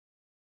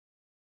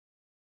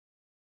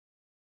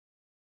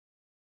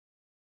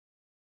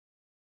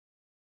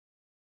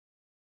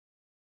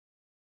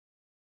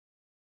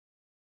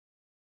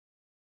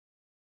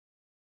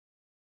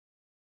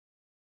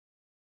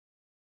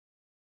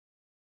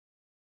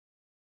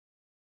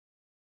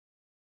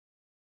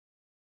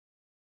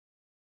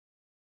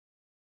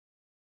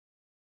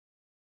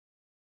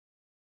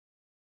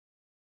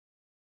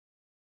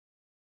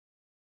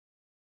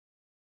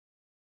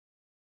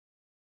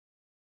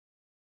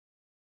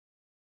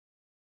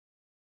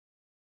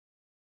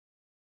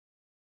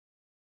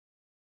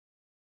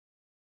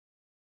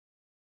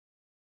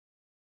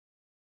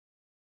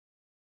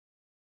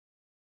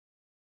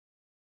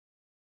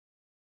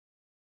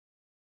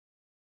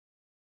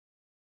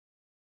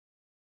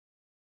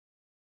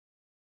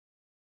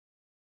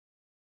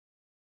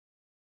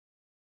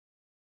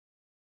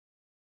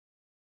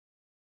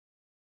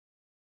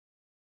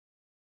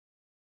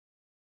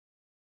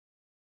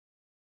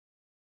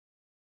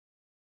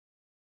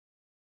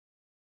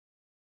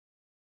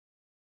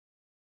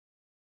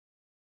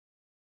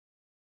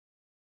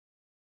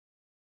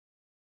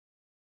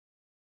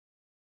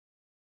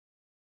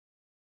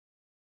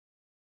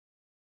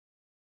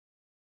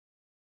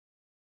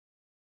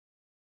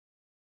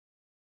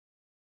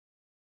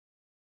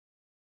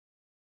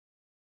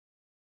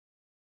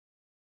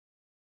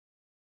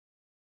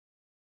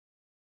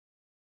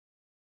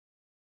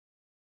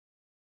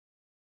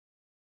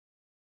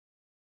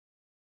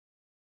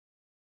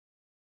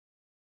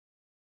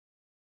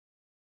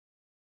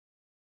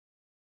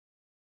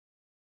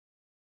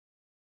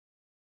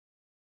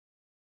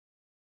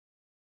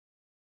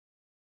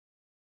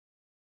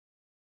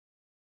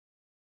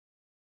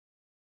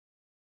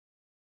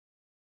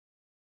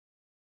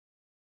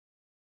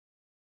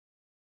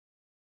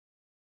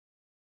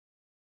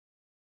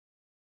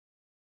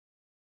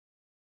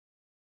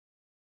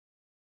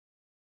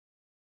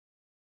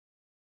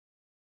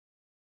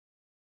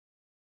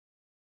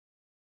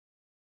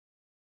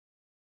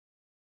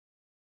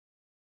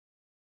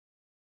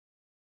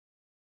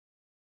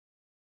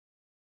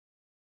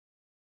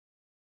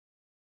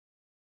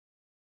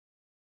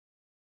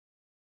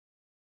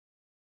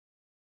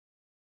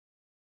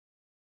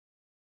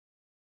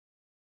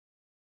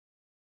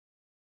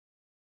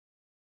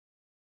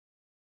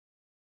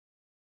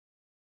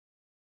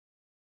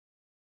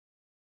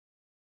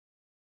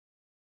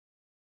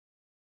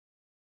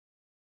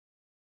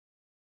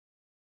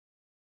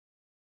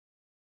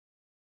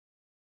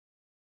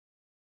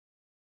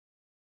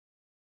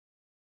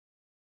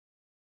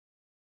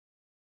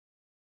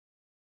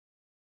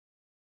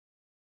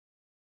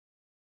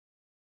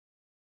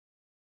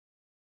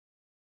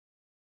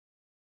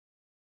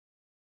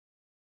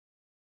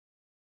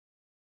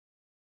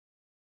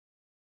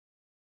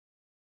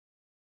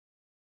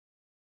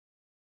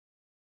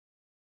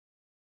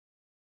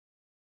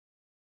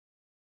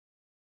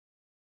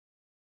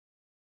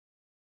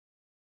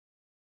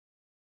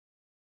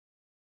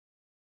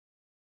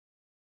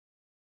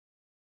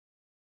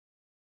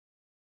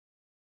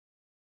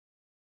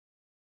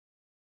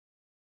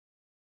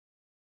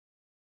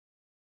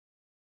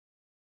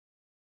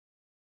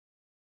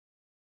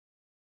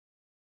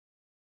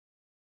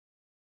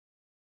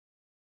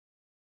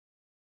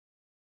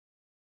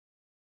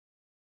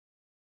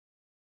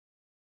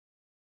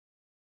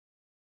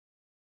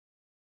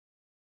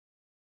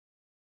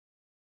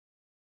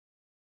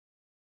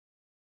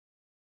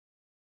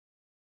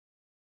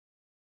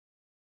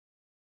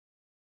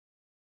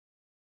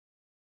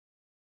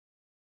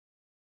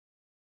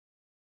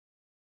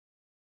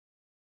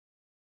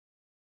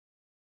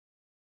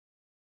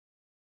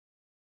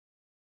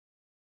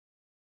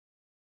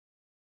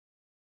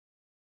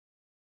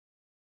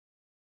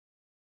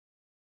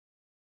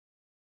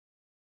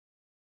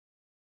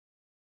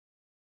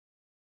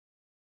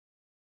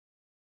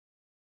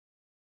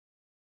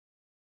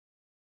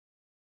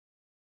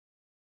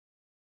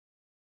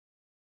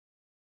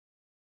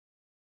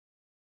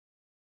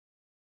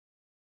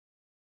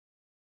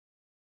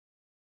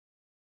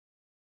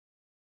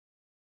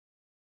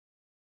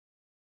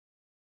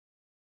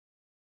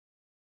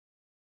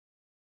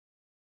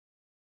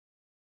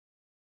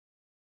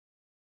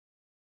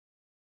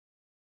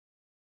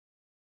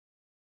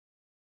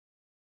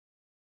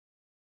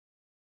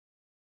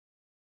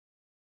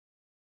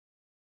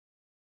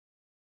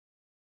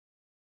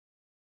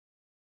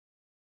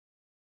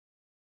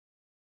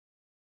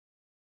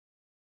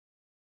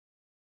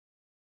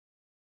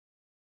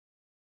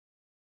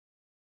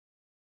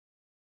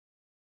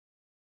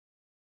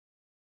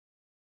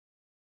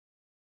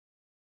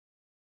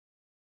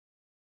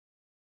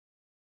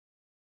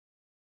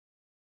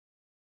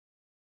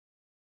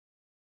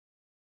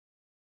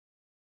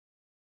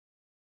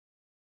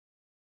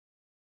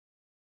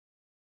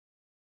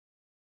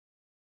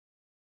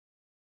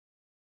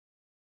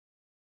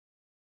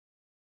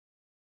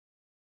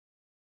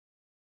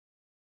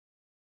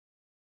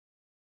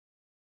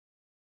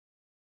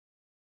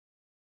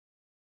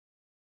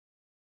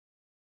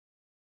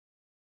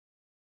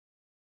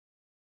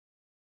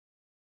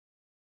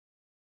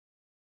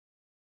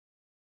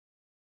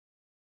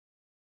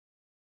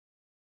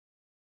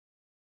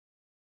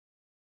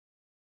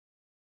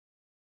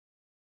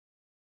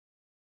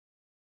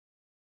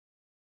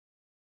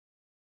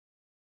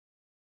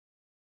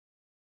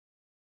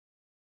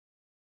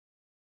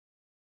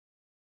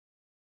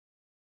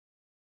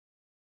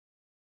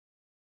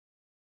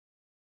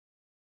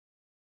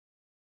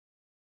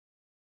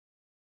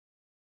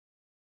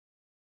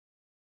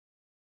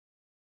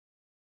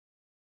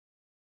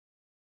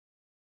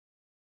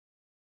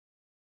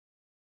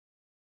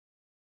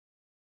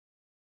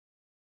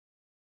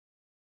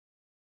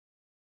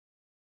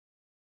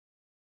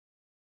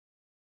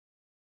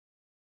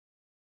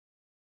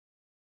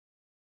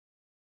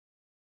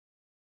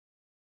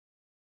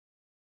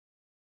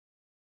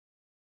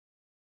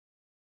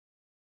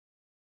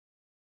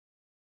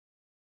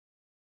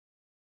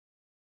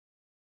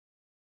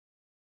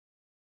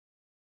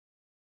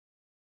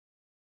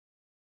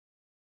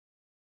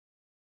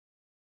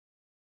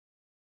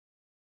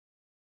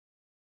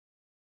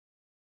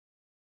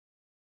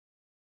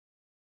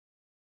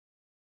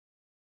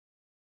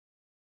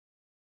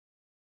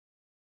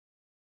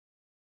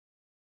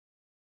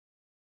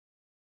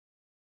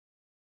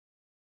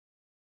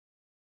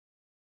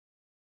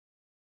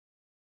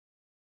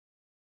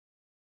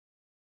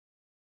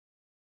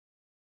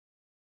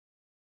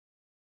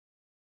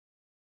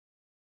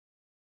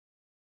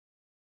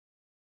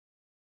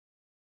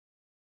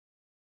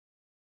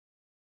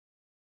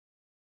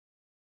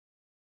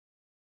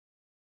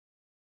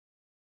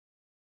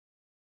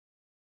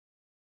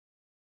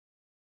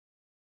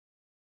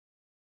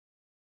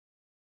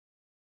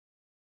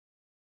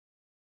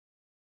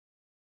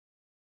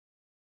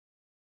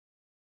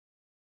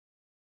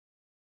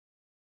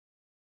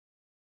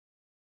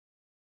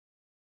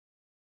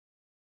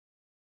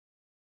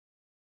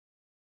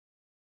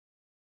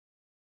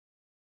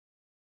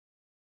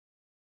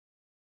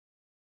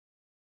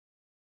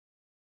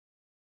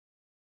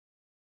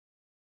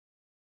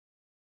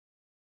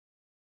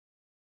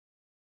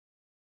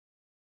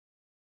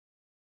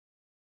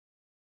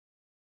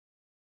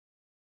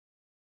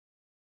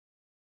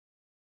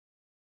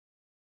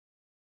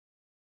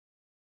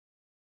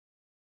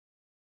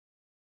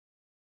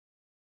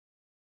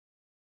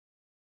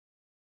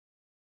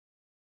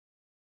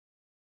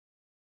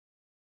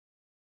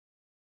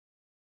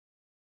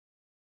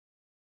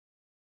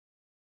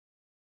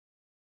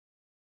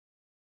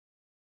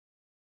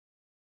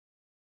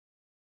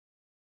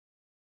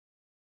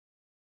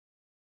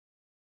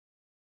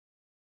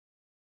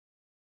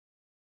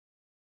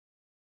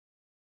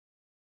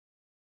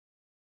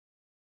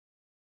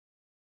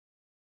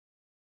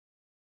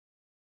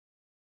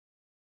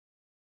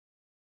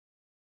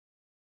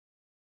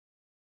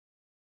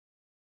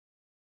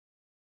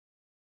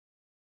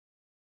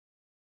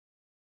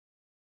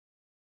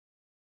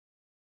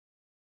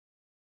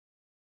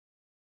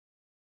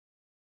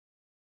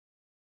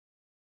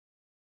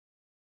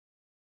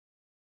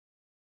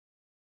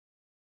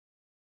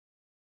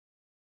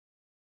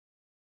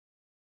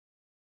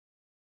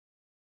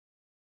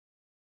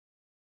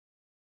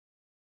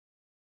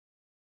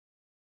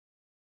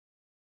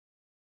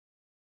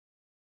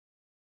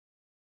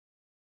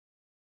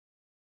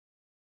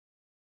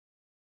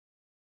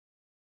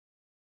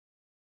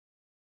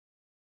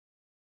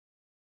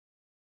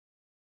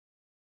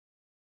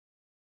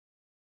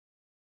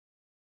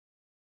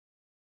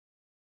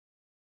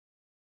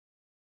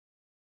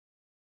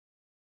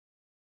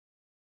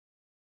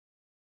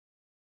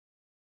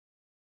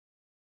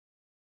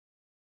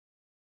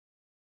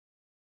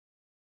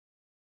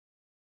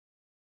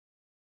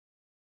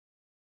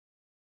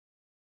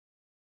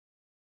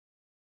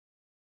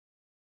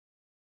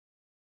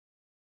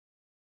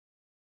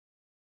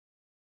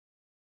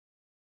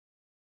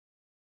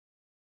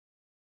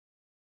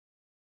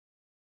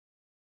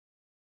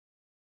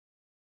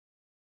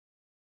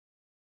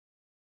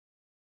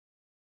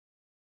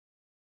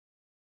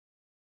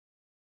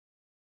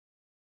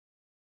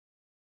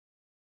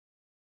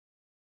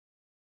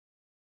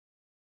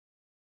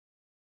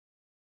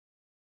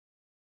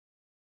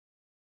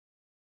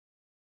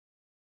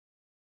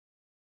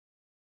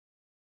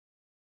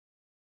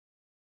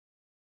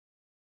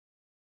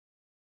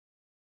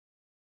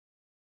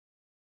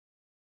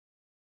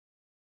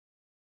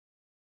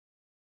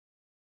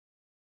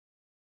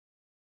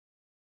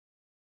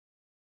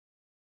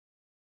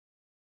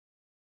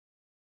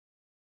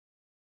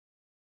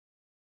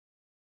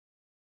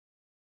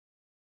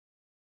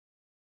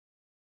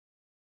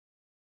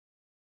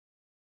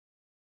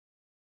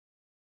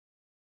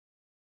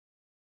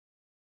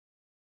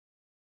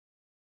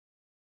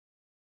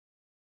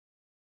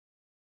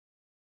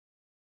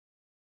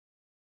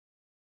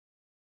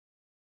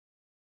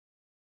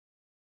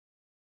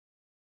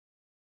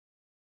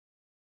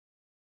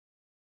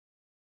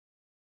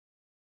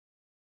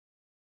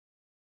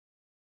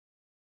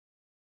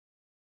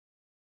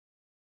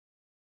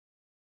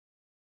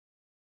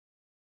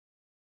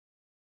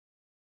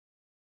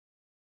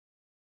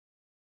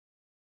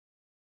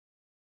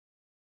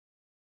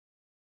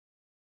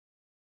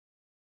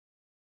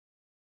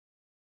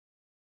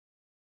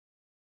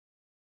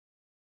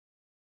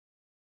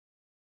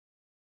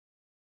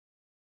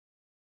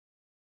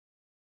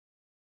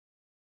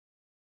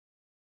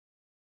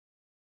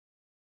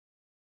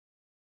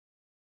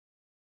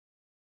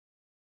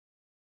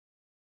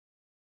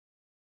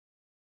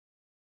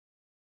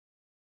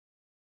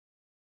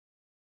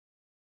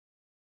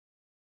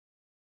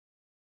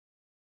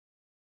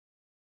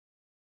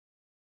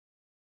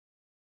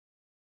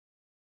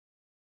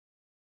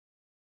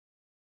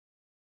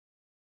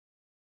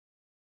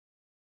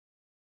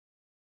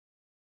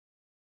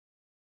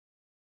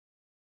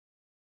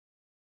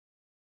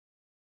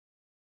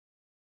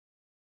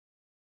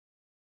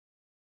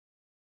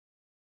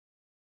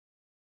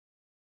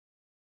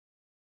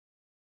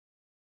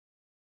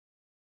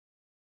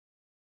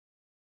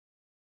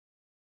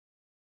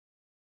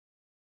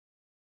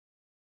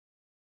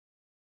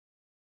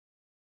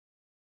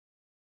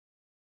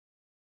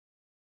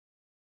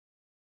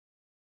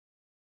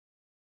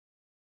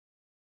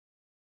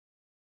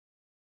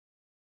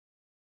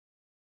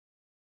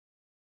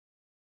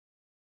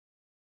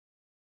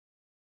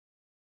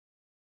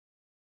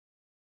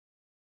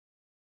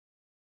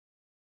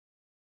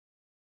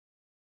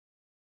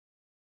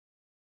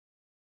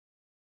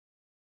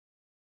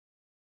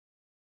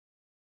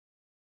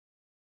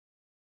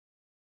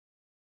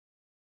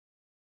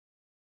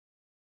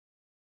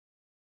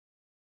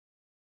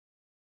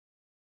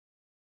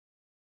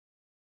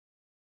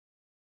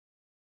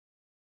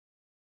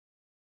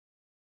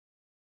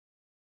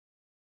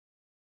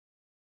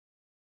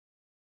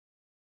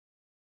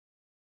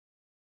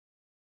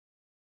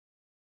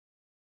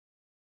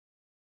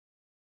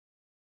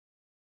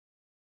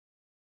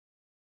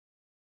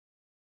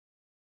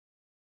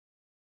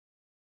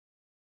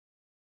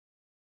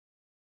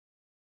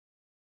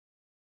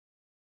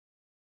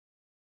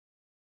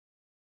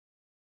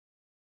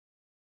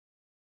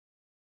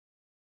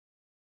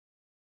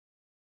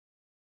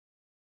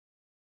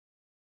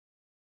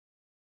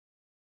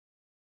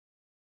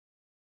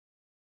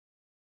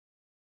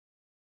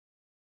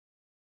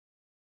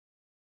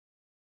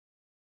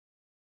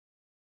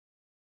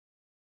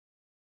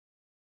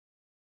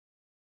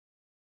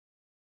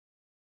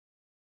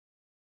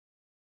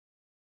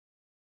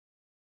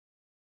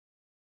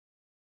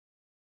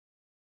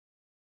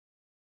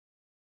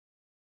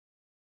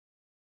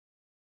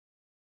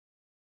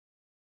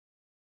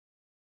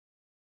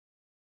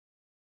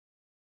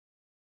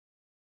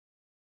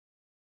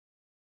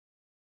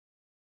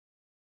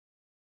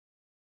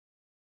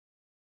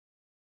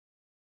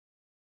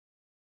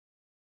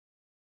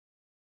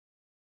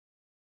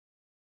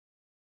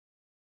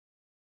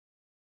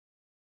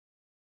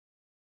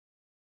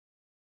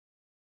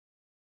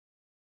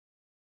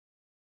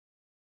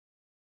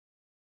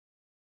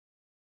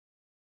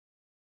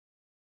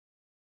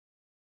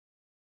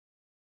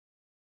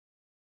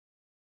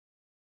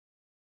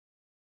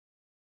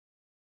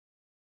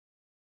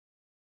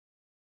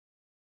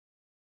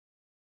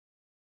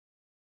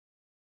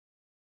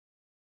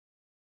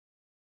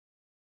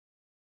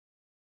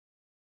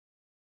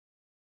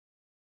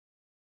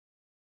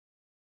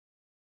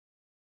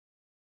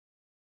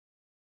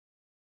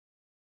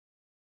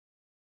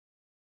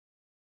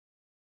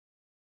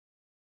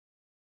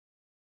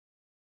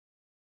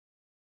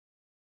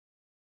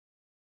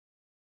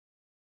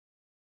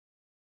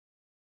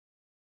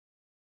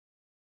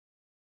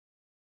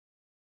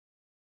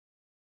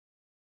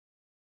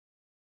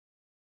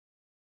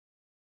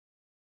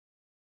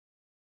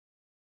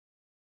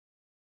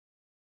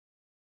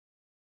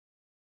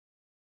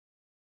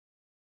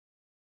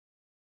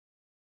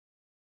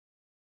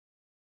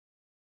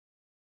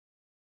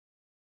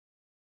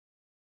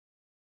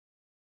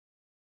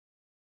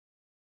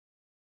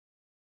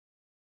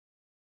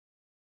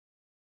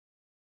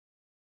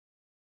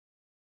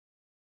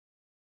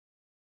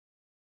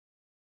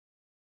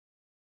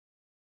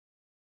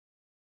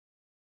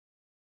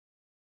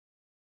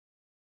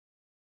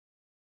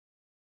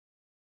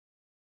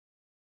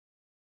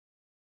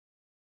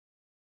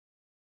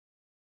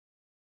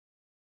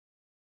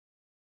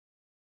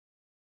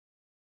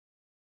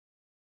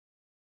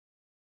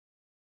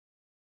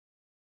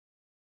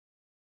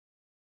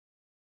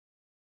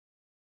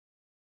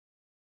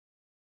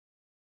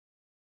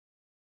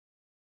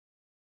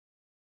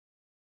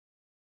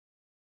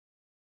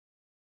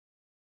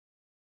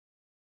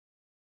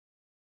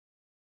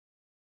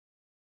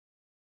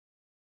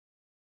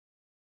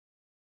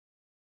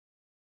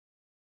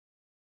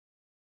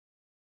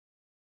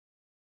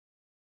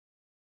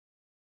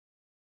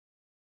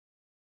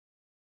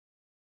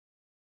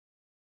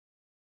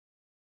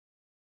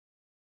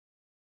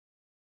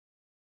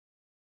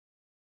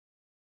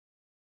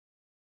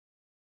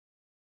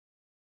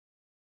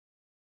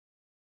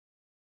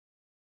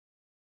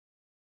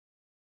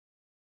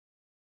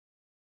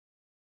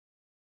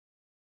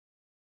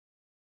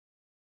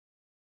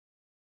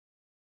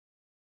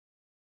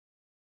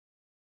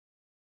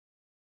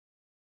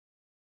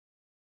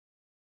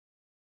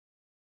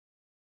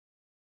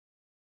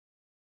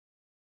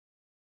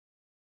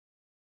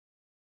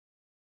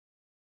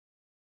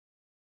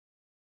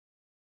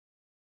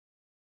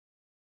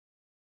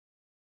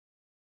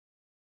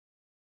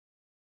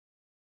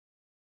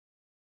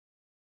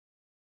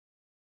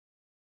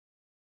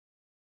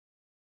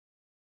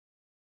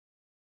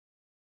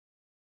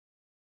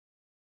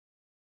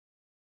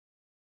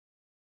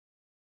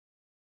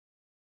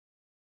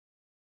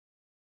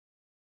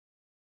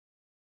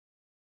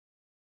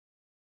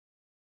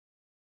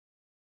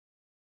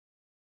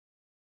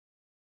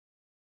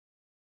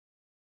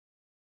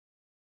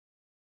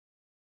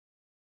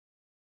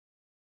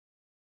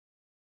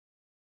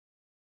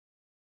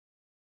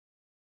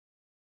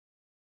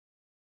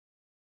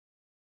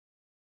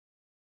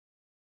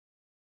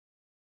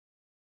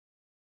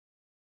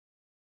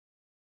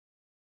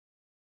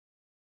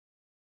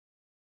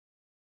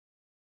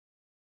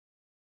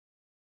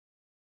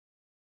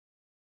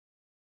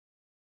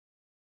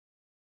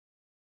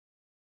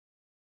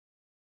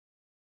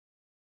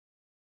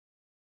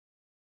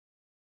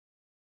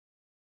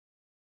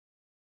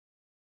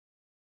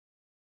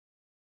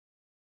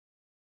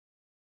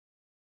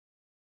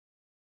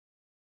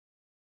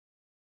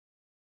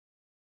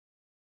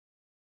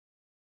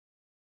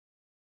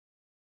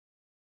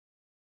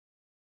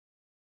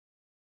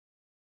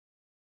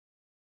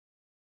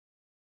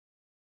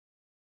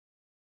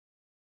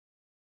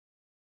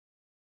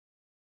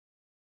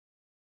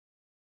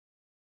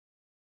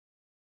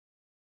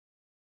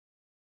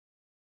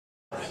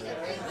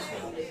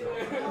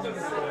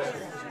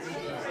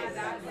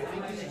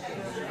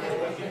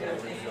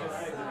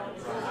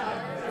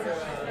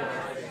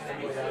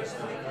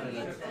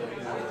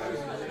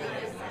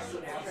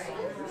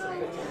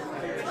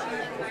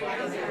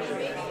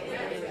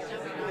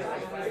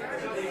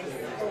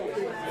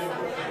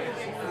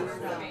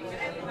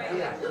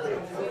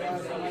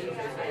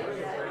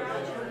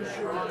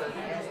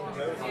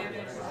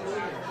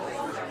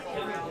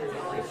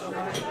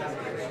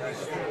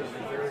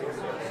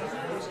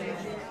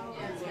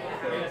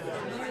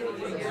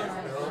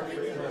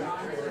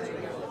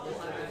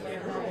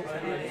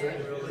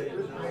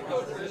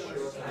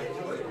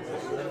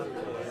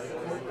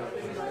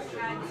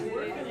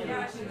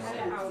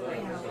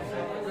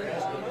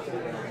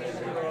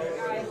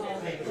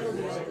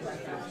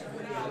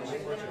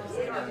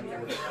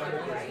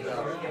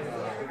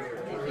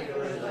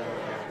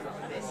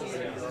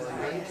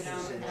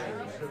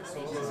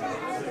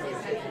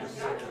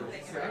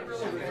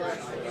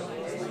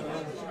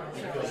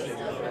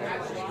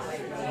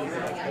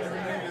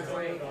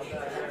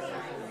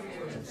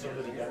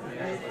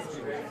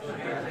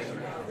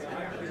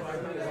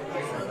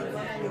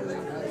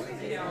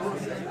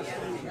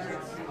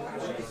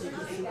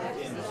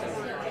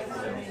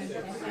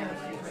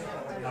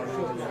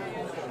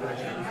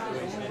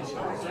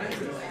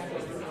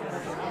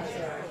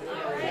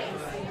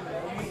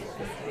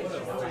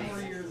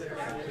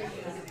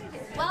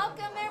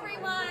Welcome,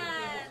 everyone.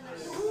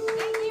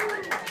 Thank you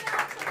for coming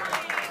out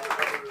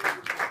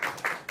tonight.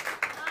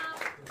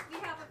 We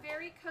have a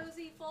very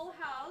cozy full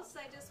house.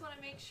 I just want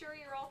to make sure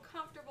you're all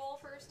comfortable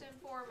first and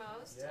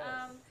foremost. Yes.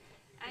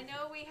 I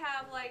know we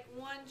have like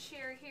one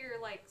chair here,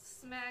 like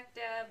smack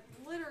dab,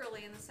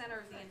 literally in the center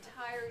of the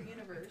entire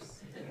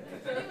universe.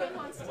 If anyone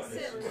wants to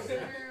sit in the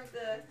center of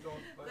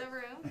the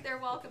room, they're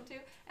welcome to.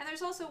 And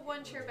there's also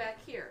one chair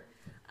back here.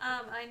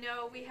 I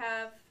know we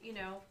have, you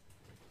know,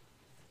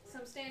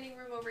 some standing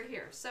room over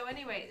here. So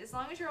anyway, as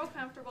long as you're all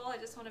comfortable, I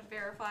just want to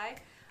verify.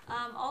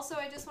 Also,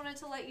 I just wanted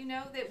to let you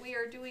know that we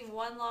are doing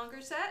one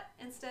longer set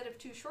instead of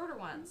two shorter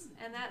ones.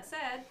 And that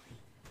said,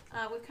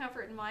 with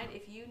comfort in mind,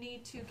 if you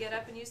need to get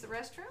up and use the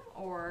restroom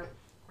or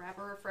grab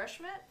a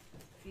refreshment,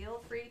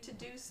 feel free to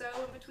do so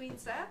in between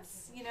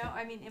sets. You know,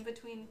 I mean in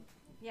between,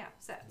 yeah,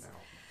 sets.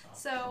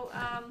 So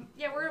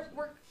yeah,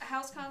 we're a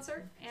house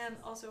concert and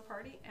also a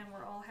party, and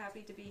we're all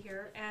happy to be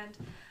here. And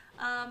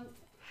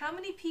how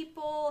many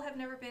people have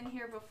never been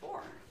here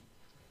before?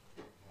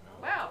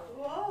 Wow,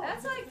 Whoa.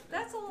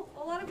 that's a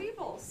lot of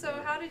people.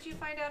 So how did you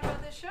find out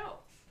about this show?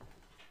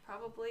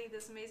 Probably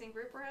this amazing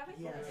group we're having?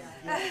 Yes.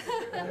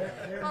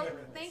 Well,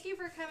 thank you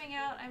for coming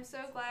out. I'm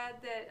so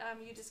glad that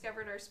you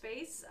discovered our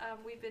space.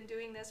 We've been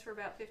doing this for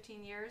about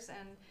 15 years,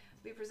 and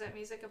we present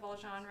music of all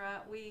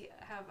genre. We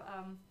have,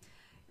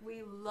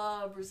 we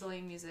love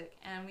Brazilian music,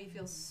 and we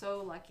feel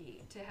so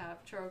lucky to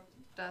have Choro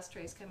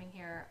Group coming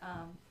here.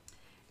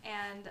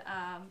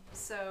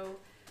 So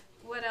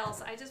what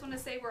else? I just want to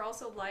say we're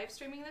also live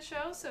streaming the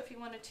show, so if you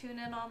want to tune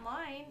in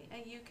online,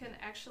 you can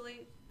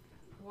actually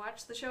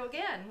watch the show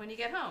again when you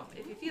get home,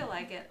 if you feel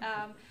like it.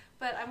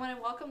 But I want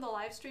to welcome the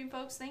live stream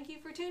folks. Thank you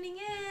for tuning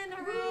in.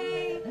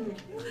 Hooray!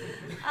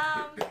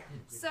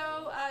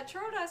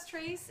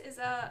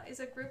 Choro is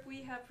a group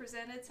we have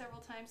presented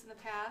several times in the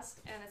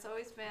past, and it's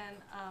always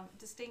been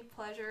distinct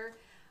pleasure.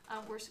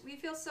 We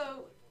feel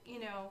so, you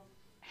know,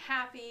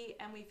 happy,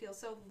 and we feel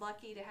so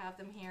lucky to have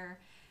them here.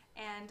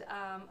 And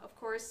of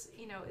course,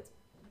 you know, it's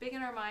big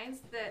in our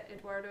minds that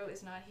Eduardo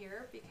is not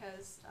here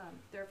because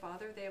they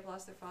have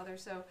lost their father.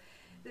 So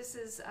this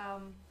is,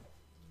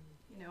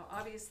 you know,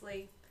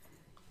 obviously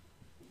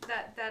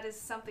that is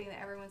something that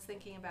everyone's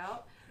thinking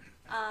about.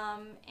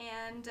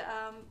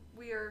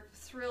 We are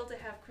thrilled to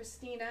have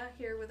Christina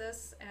here with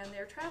us, and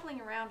they're traveling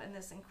around in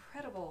this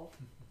incredible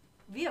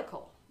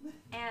vehicle,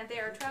 and they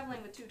are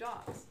traveling with two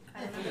dogs.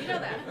 I don't know if you know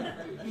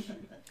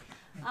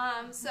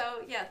that.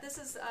 So yeah, this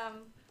is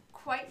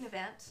quite an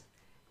event,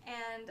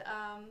 and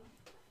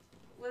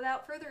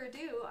without further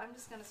ado, I'm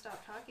just going to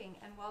stop talking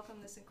and welcome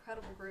this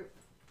incredible group.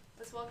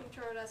 Let's welcome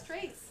Choro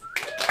Group.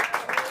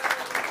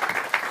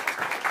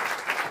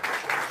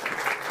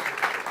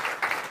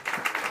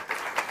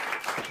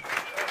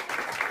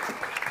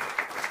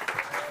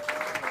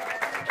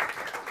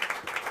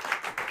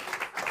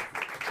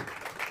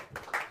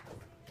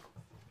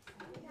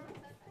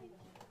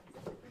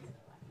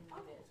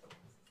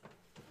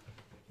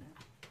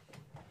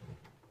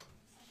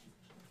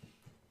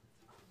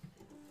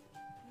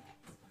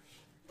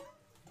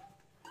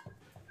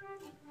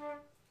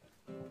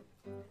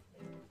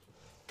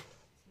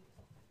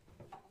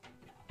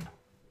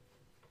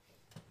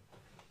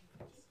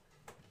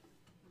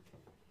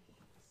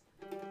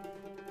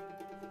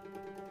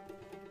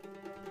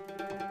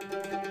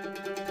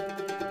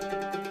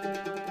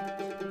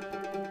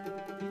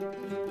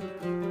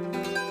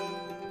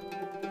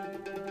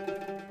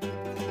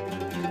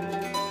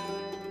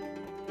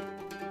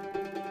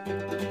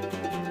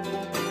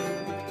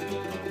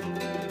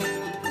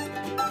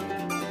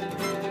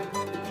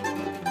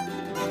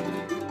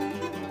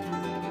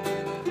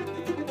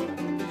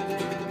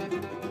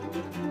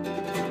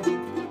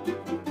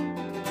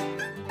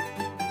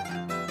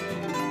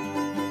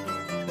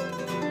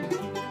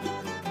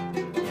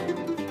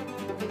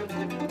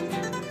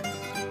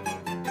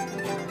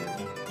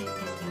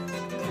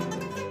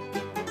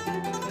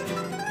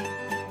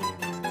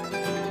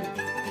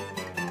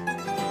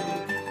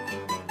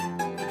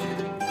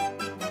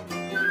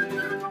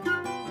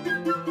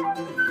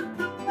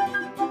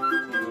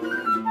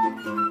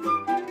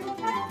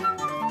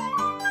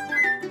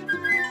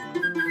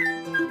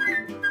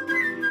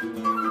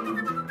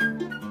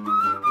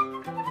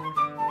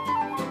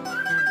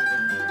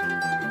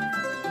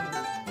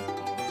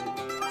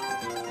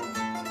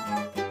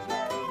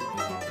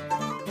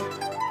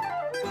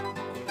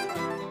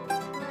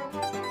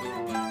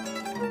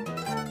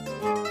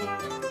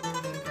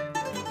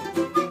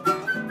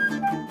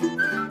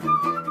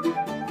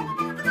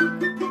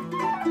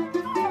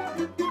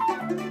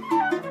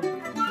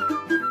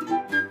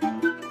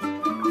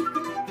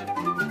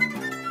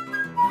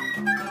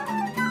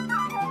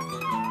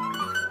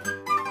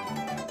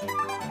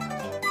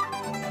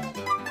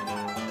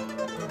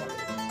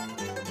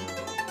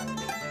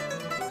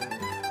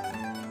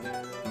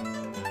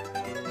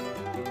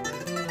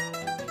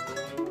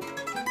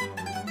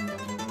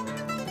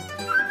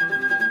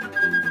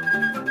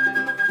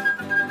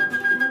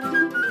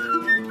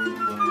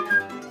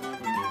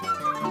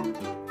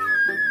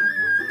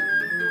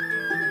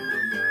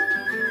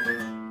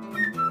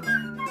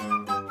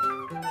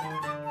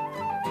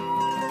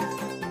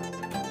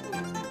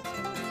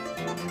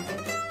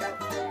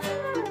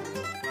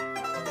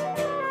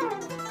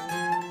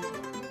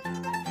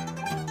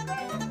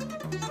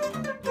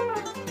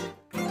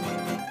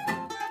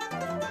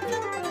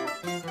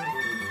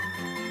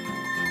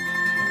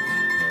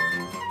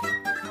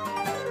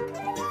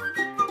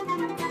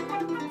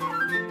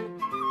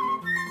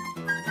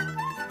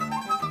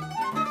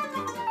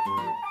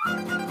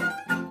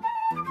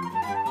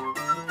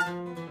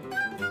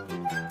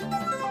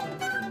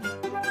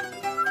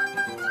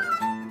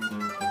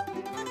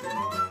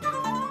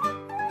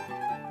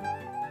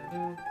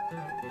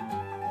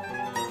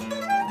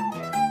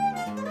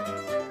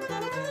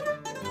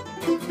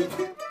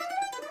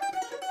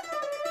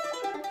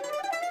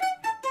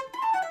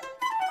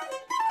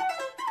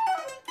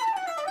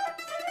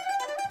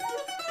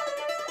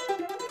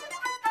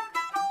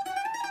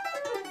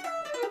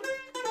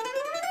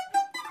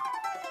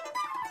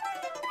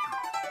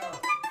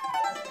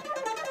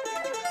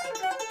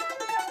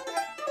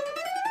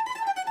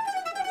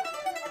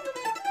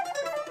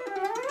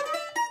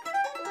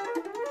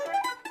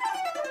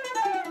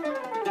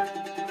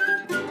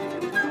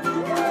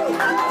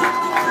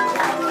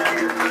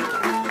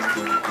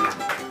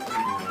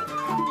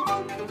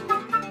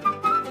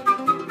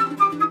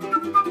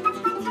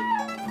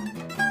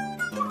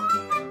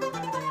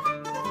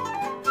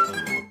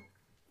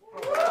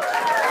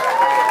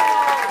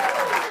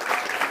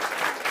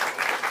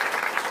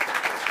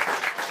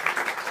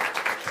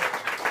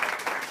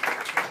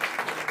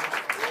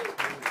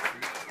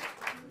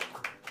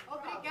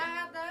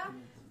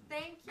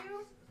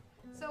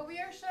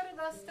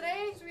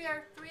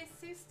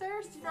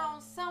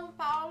 From Sao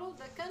Paolo,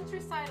 the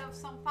countryside of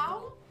Sao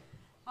Paolo,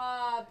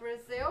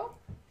 Brazil,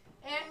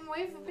 and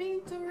we've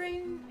been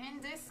touring in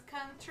this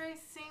country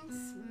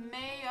since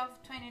May of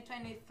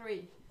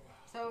 2023.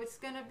 So it's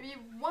gonna be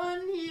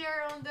 1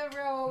 year on the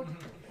road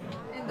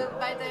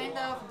by the end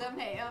of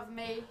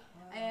May,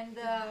 and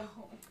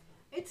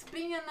it's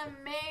been an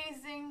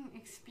amazing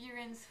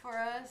experience for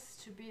us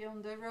to be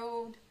on the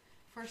road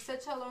for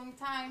such a long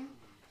time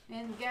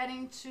and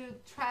getting to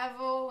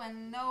travel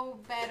and know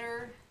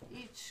better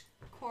each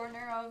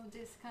corner of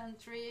this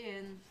country,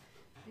 and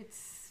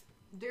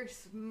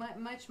there's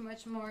much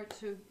more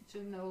to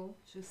know,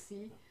 to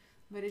see,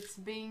 but it's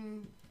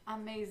been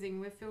amazing.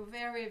 We feel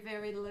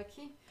very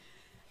lucky,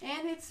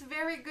 and it's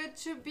very good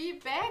to be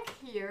back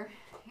here.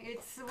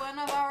 It's one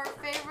of our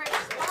favorite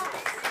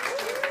spots.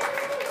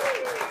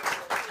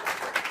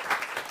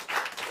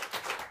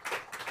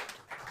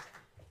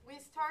 We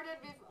started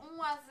with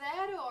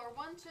 1-0 or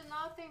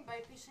 1-0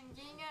 by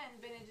Pixinguinha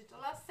and Benedito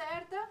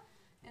Lacerda.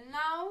 And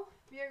now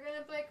we are going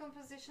to play a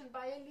composition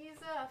by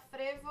Elisa, a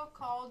frevo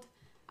called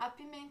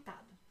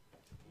Apimentado.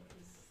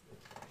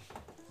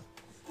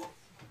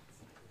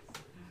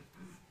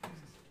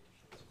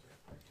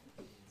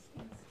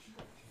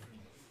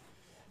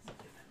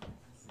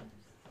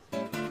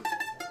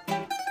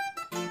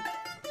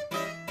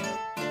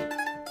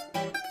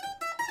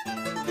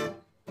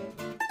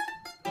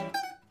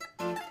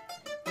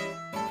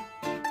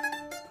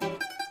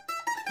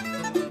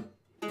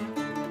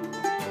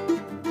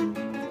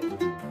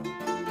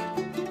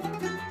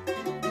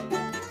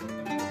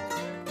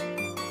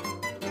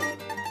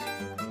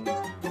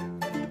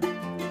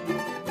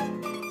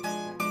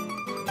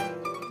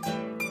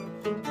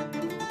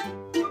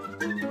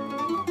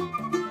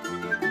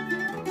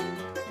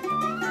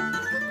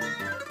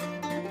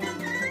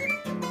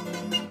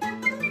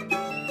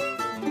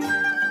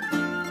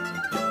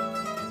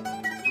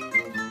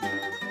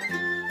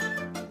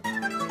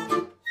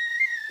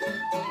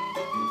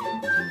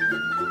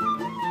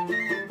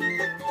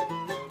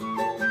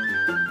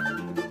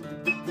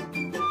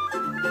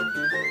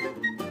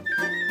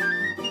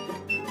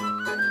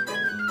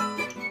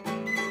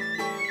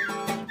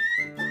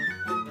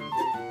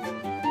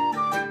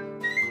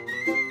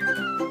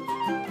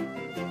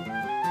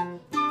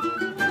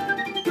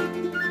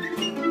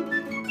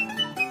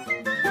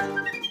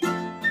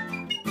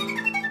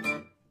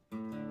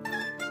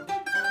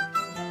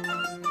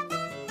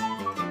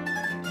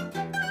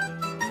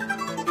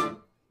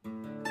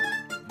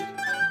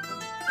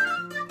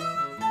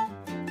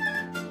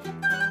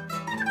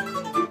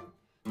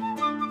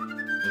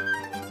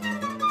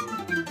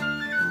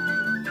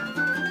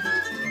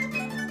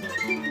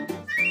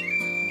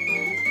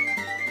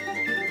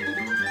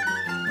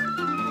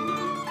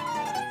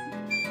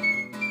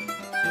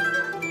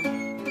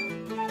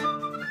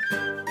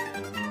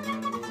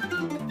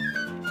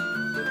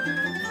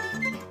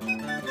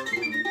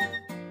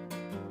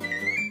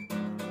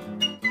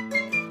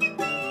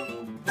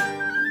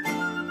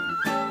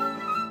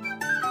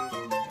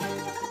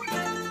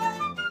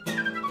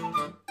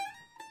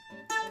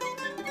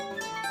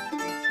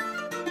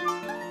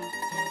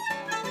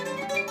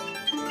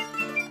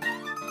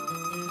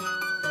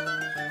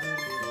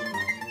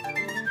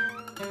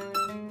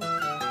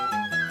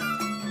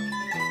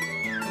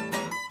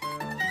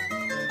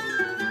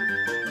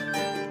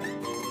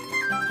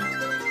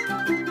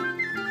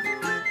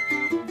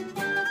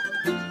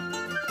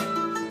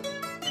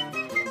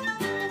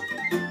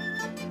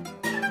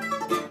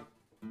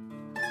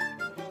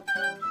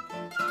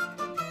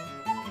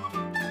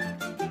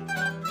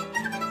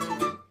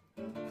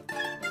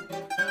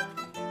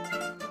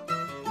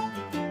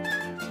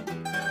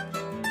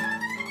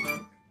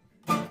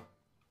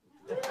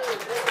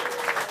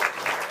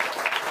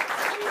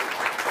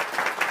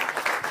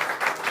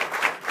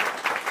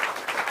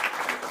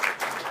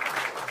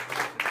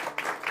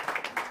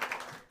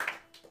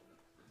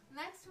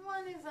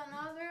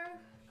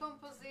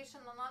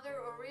 Another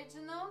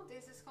original.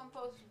 This is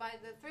composed by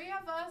the three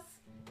of us,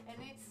 and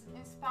it's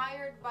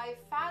inspired by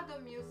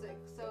fado music.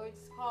 So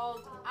it's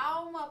called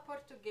Alma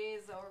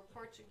Portuguesa, or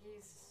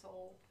Portuguese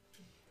Soul.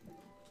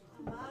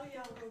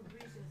 Maria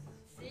Rodriguez.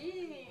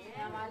 Sim,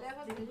 Amália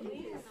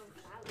Rodrigues,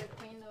 the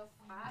Queen of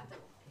Fado.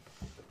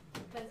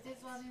 But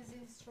this one is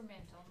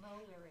instrumental, no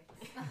lyrics.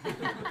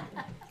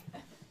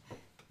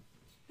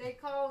 They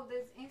call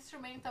this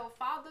instrumental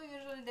fado,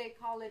 usually they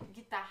call it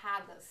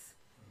guitarradas.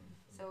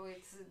 So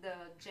it's the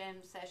jam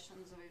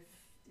sessions with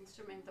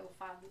instrumental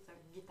fados or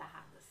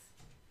guitarradas.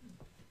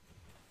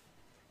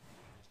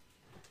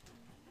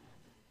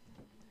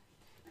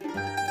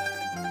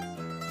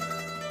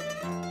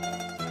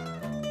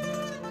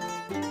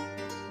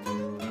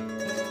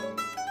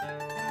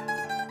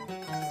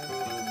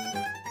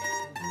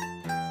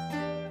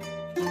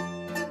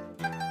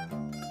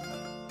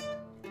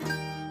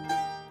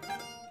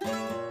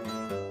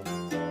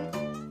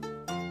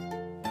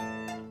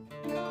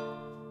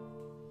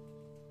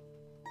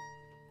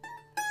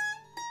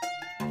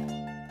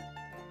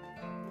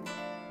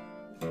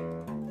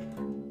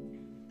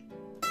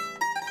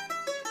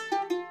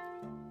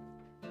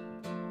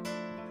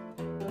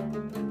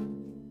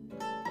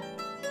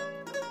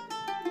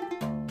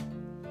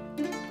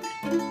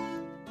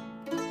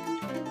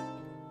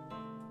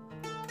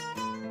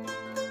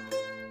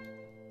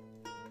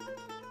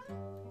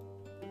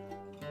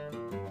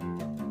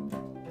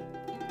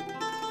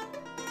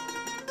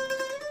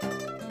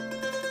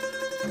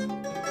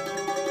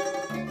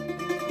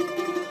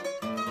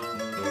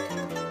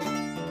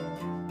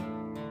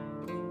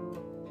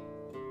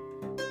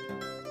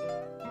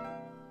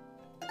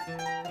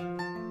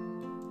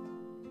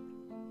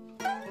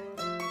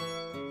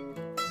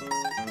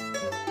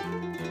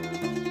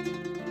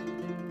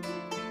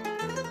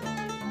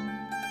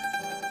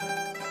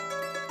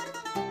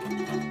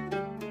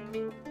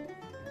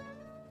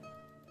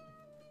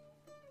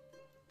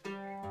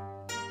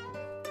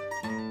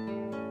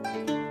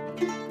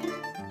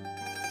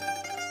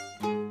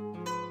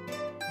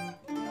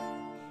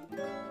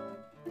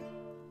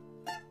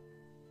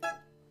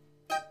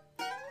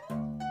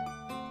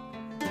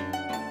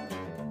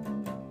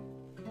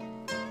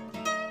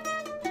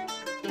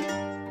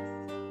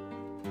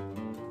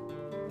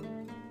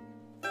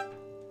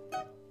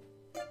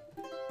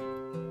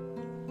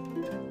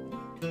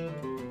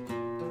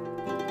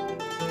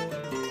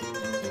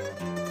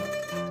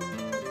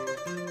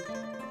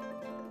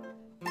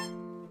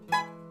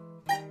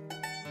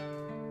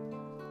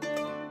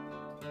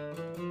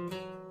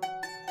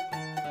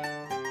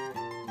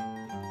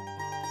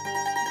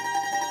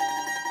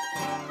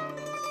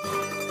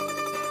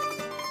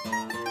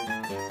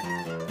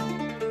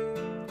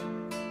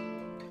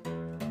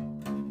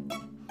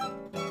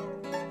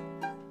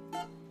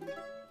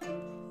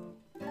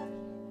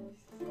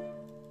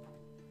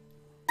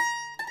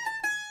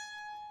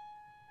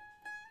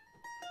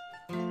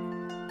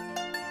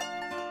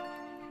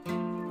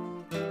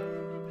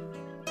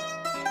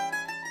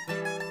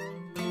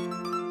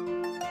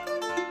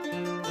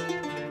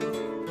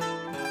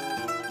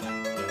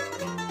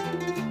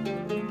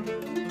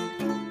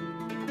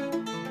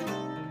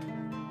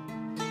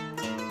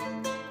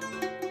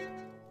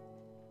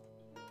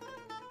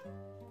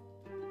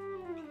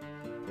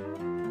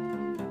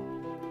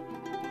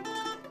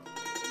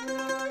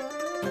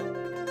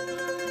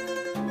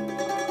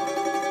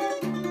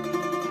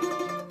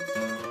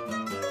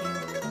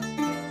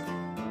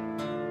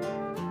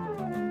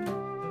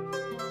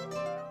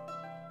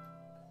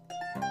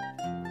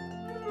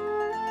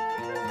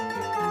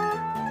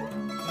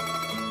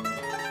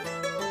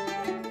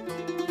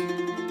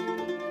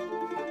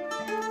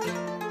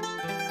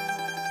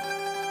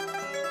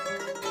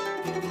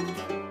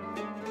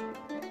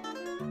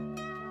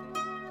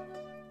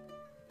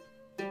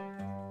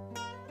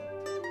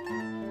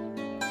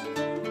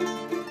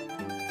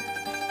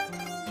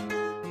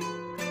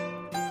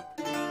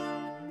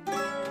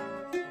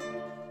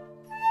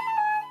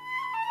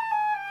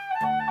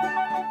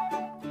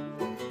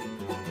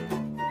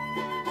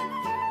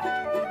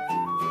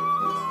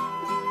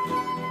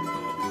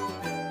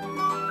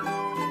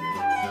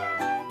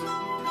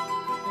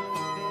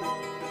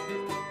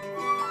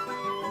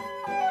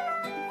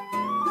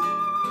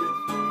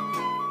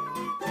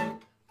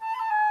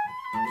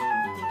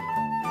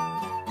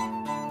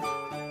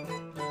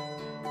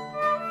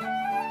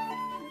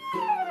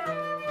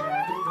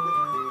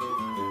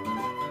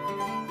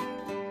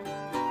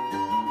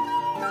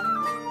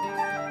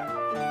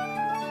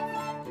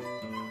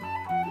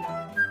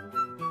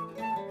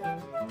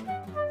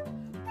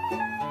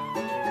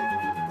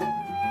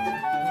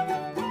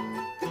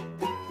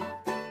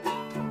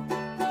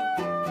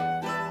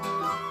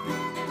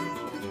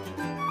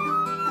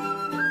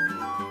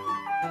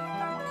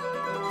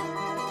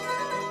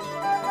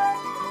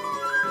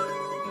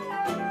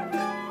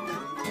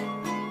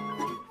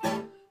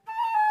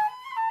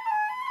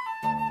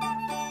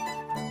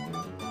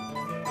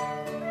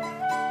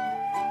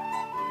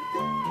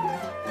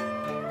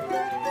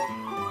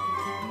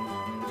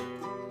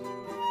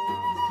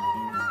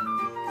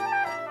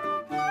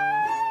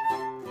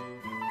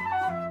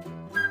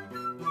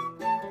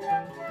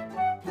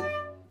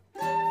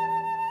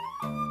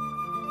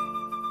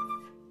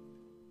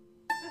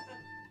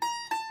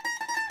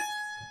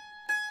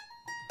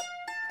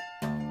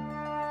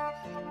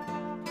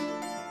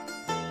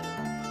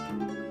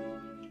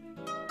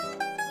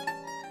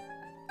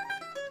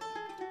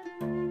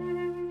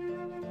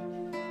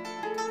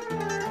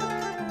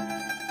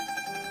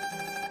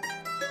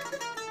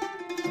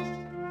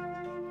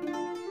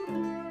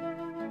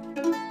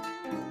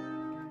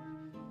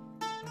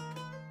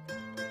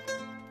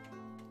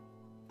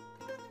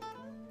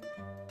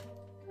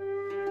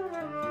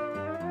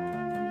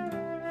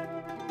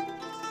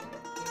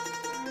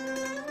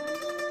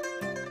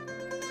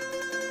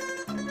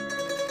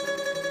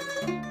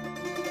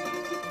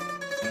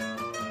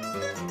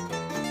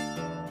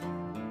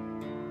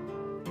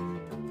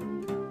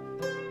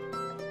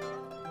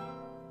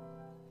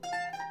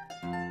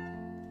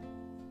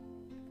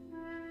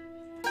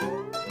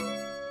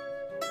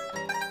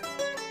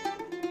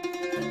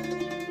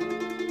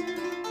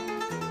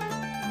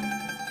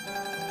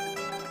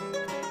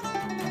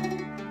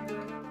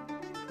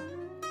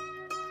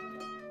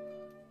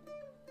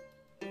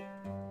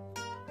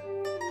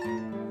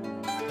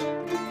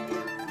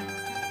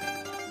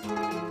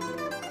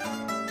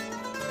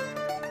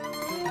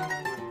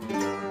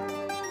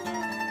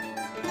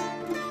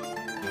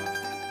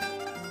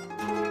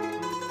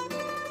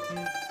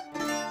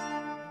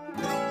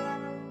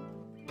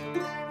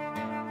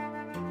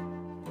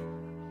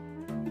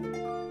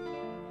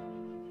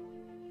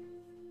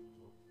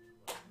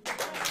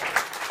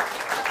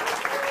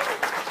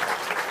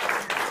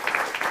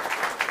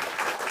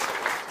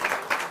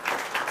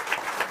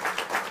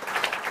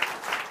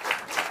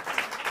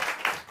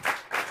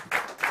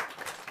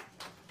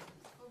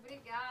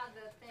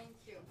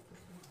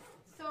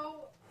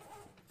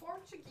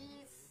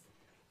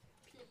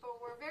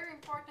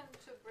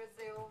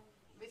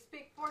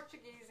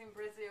 Portuguese in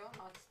Brazil,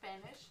 not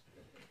Spanish.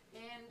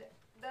 And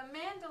the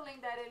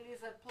mandolin that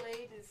Elisa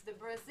played is the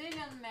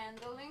Brazilian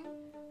mandolin,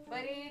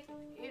 but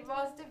it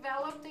was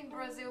developed in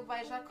Brazil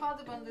by Jacó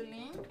de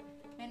Bandolim,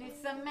 and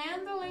it's a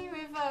mandolin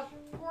with a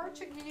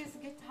Portuguese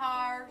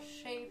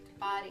guitar-shaped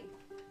body.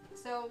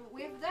 So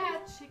with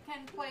that, she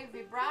can play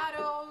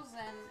vibratos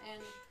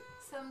and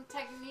some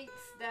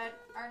techniques that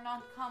are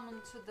not common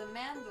to the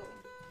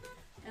mandolin.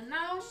 And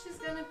now she's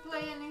gonna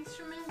play an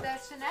instrument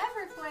that she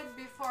never played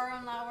before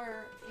on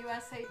our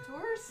USA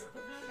tours.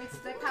 It's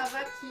the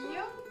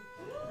cavaquinho.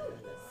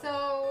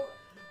 So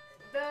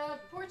the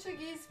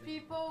Portuguese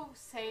people,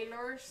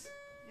 sailors,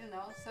 you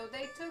know, so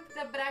they took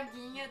the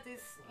braguinha,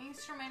 this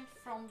instrument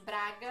from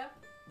Braga,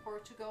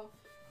 Portugal,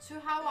 to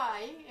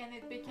Hawaii, and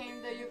it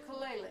became the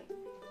ukulele.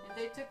 And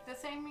they took the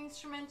same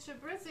instrument to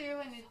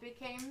Brazil, and it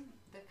became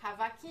the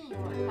cavaquinho,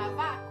 or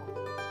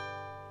cavaco.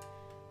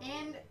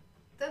 And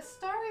the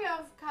story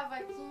of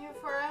cavaquinho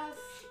for us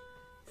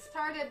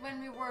started when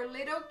we were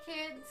little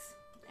kids,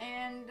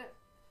 and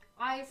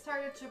I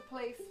started to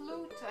play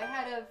flute. I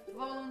had a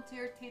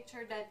volunteer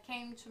teacher that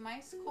came to my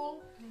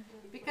school,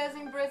 because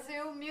in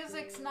Brazil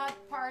music's not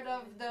part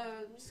of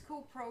the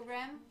school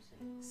program,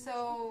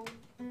 so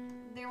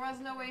there was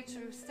no way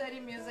to study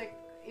music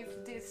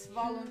if this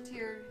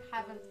volunteer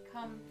haven't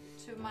come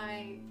to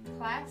my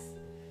class.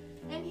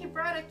 And he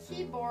brought a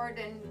keyboard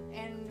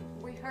and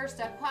rehearsed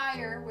a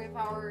choir with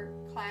our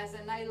class,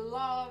 and I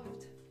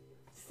loved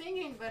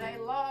singing, but I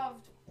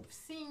loved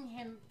seeing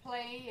him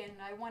play, and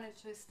I wanted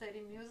to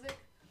study music.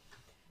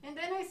 And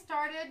then I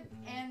started,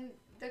 and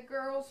the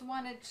girls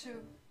wanted to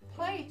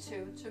play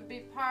to be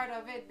part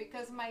of it,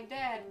 because my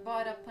dad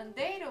bought a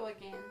pandeiro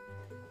again.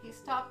 He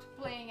stopped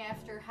playing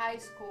after high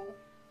school,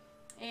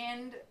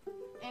 and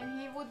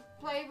he would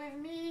play with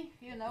me,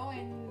 you know,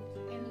 in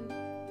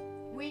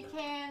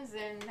weekends,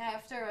 and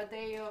after a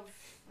day of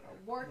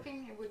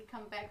working, he would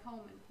come back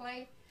home and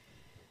play.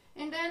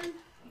 And then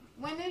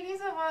when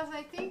Elisa was,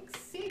 I think,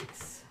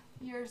 6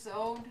 years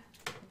old,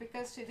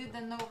 because she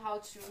didn't know how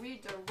to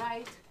read or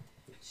write,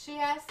 she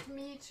asked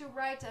me to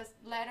write a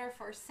letter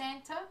for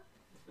Santa,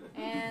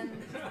 and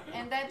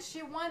that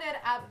she wanted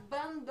a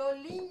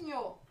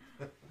bandolinho.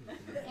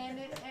 And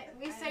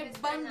we say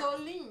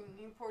bandolin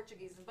in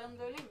Portuguese,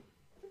 bandolim.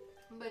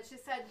 But she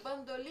said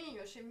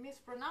bandolinho, she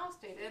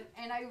mispronounced it,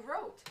 and I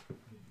wrote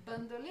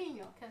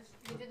bandolinho. Because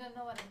we didn't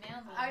know what a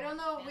mandolin. I don't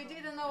know, we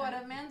didn't know what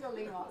a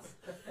mandolin was.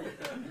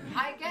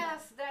 I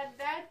guess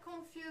that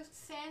confused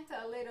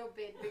Santa a little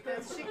bit,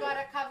 because she got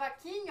a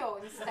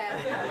cavaquinho instead.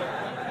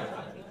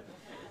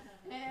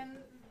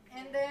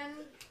 And then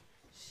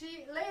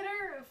she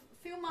later, a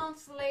few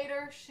months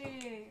later,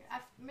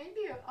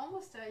 maybe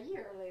almost a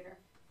year later.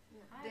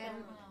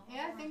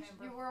 I think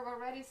you were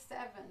already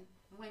 7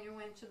 when you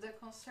went to the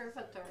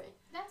conservatory.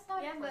 That's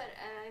not. Yeah, but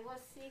I was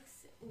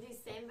 6 in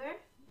December,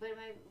 but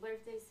my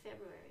birthday is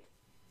February.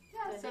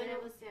 Yeah, so then I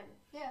was 7.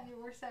 Yeah, you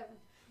were 7.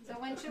 So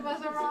when she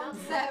was around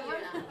 7,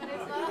 But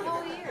it's not a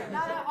whole year.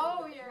 not a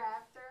whole year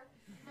after,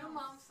 a few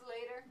months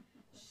later,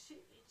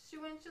 she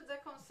went to the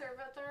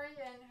conservatory,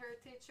 and her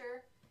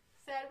teacher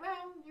said,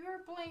 "Well, you're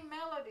playing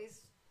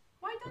melodies.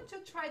 Why don't you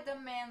try the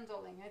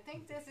mandolin? I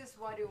think this is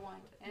what you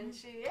want." And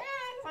she,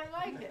 yes, I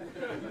like it.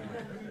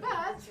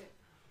 But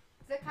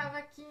the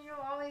cavaquinho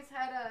always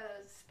had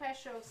a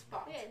special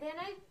spot. Yeah, then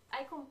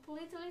I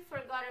completely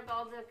forgot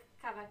about the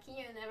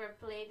cavaquinho, never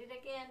played it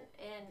again,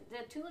 and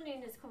the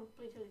tuning is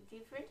completely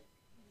different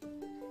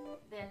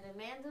than the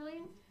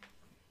mandolin.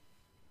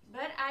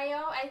 But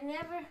I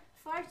never,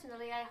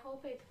 fortunately, I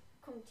hope it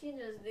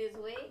continues this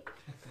way.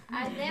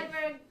 I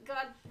never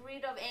got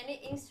rid of any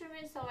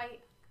instrument, so I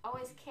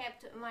always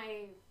kept my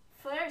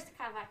first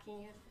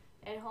cavaquinho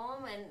at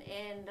home,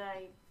 and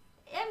I,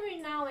 every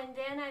now and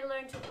then I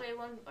learn to play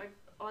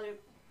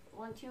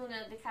one tune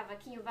of the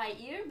cavaquinho by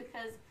ear,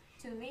 because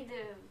to me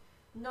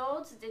the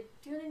notes, the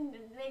tuning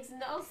makes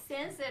no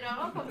sense at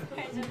all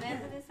compared to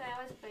mandolin, so I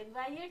always played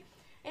by ear.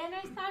 And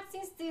I thought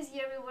since this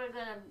year we were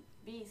gonna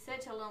be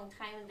such a long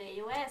time in the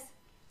US,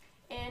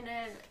 and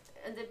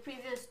the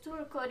previous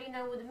tour,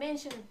 Corina would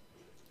mention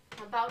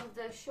about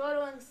the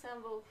Choro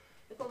ensemble,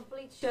 the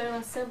complete Choro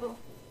ensemble,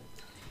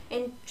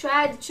 and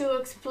tried to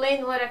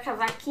explain what a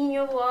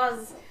cavaquinho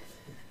was,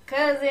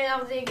 cousin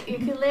of the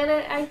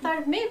ukulele. I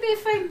thought maybe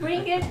if I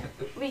bring it,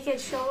 we could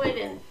show it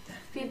and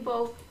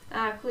people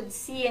could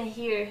see and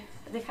hear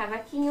the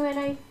cavaquinho. And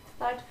I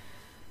thought,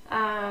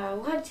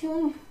 what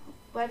tune,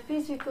 what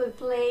piece we could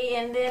play.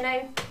 And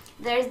then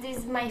there's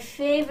this my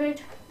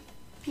favorite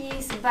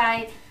piece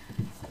by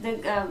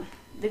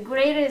the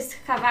greatest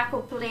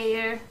cavaco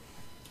player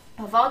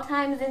of all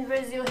times in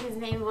Brazil. His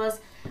name was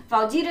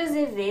Valdir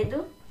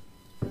Azevedo.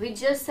 We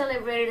just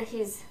celebrated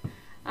his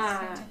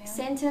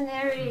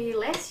centenary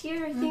last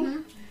year, I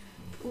think.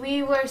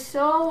 We were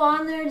so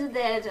honored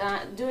that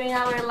during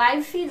our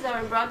live feeds,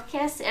 our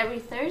broadcasts every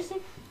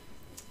Thursday,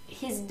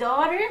 his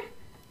daughter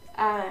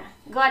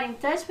got in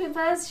touch with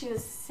us. She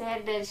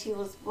said that she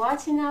was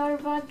watching our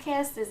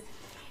broadcasts,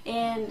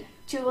 and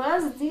to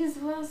us this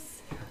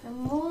was the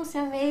most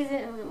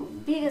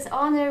amazing, biggest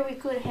honor we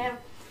could have.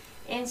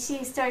 And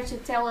she started to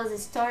tell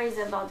us stories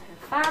about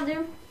her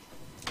father.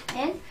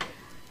 And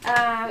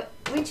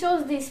we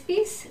chose this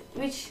piece,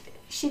 which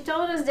she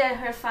told us that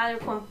her father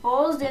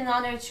composed in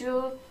honor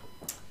to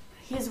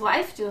his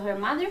wife, to her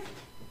mother.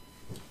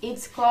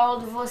 It's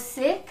called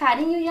Você,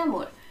 Carinho e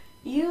Amor.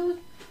 You,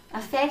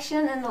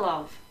 Affection and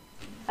Love,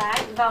 by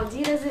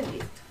Valdir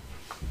Azevedo.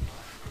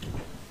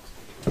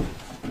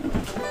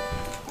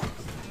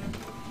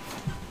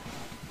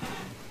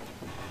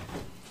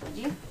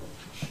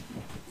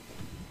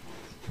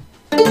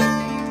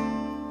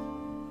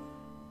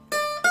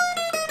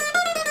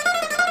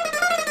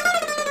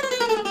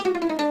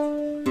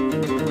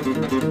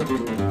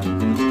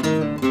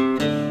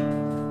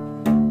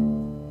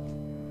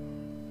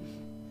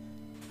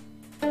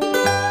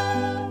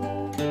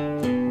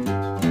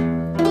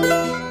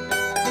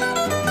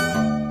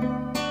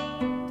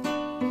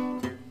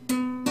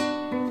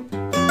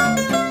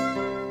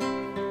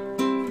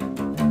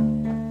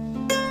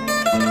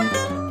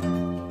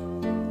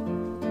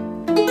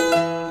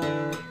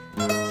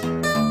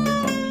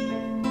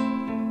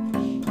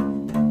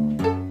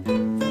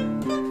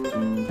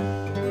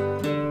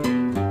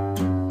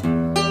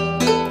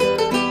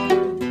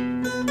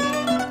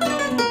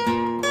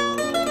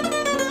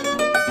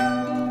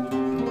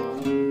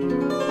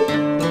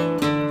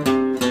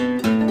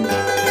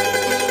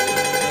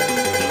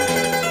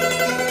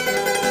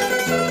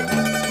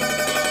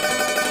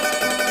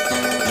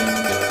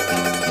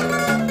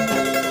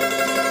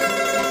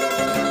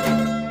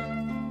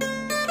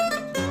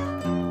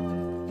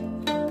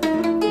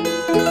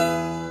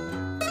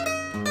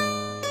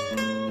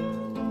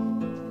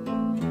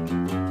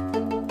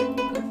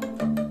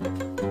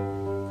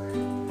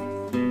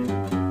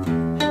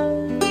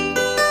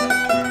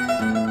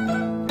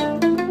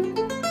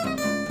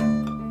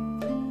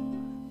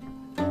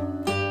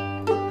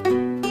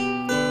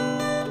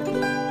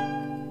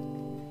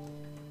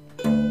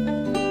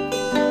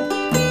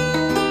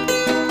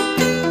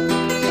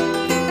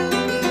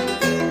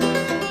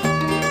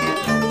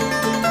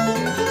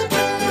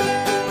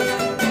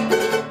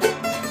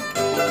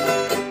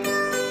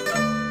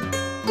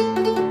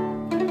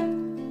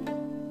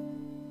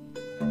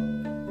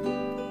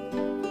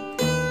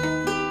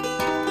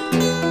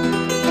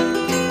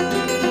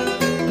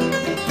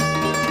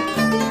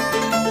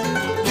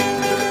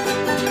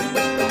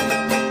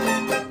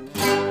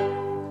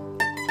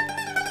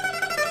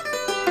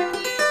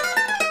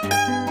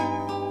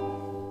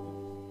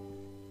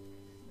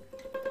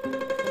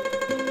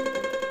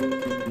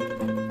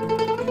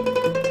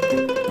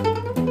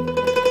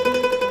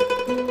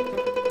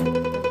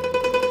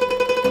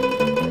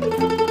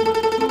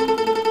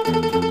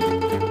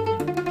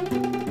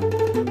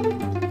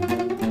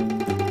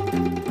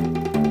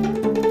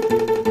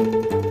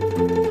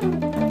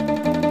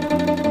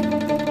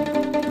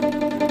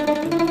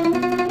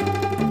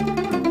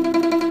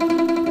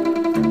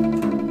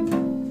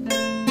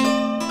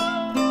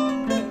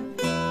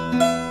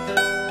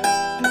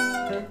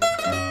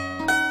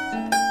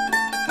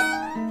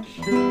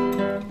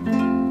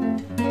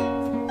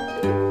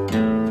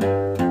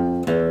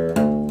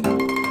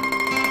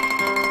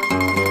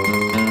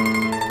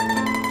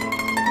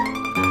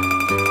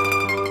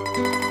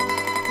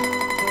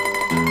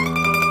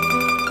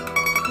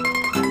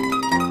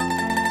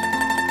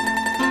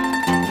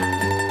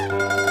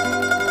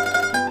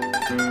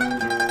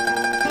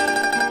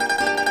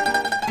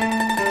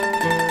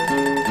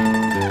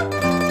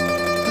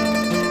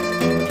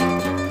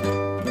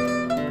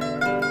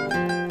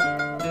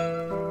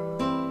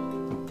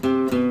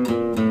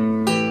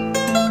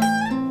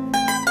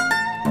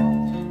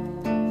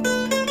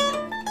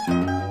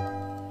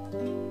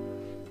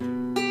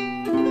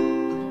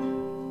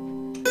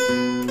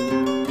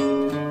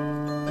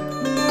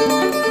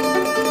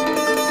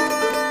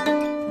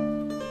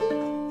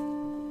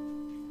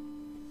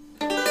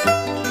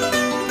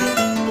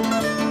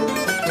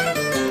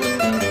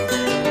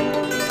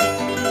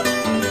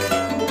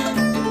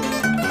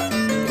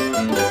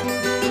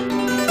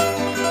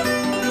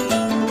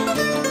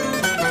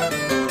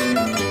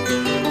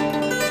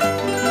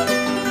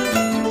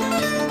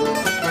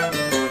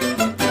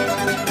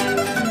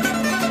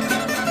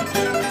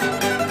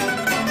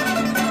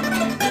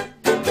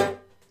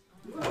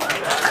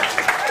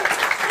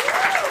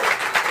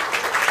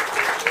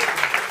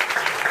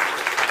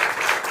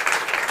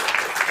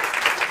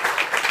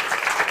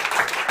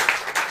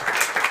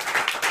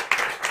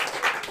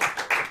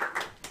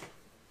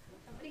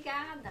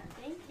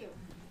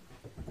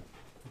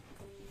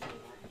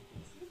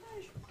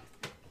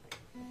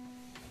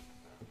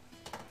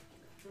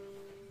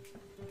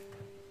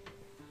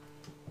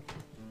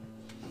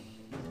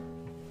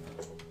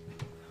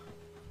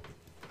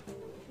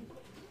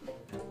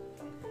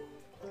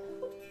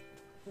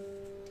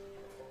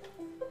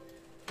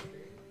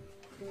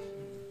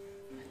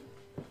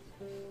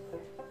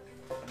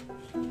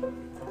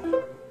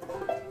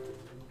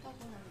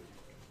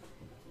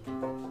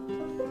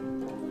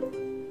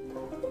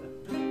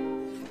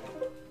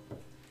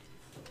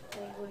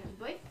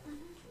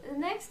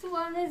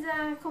 is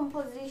a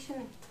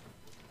composition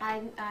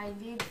I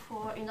did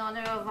in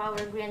honor of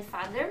our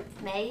grandfather,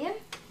 Meyer.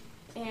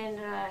 And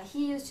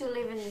he used to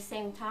live in the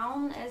same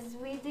town as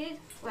we did.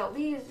 Well,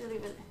 we used to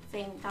live in the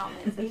same town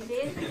as he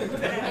did.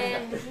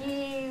 And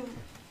he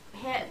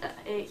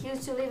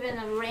used to live in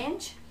a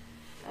ranch,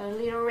 a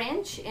little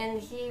ranch,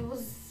 and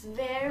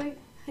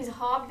his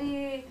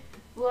hobby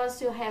was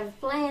to have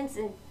plants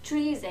and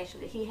trees.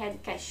 Actually, he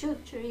had cashew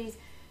trees,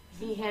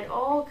 he had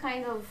all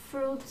kind of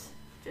fruit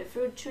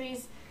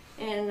trees,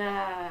 and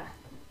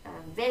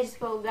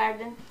vegetable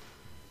garden.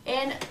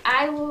 And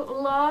I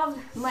loved,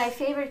 my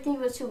favorite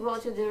thing was to go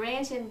to the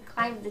ranch and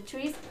climb the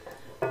trees.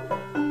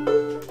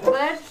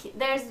 But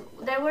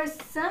there were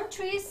some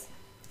trees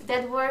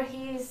that were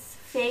his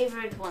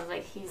favorite ones,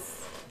 like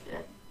his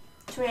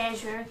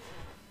treasure,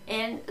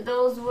 and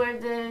those were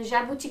the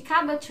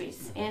jabuticaba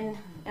trees. And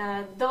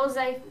those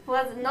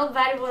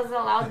nobody was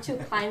allowed to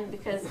climb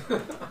because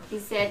he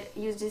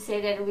used to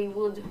say that we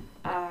would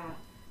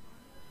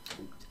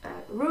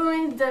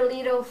ruin the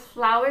little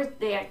flowers.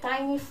 They are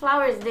tiny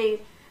flowers.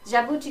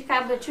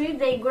 Jabuticaba tree,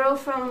 they grow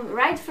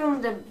right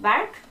from the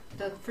bark.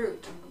 The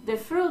fruit. The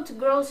fruit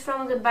grows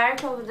from the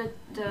bark of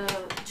the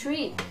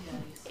tree.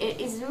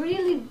 It is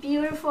really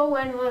beautiful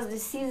when was the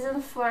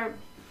season for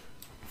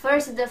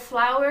first the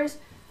flowers.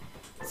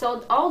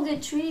 So all the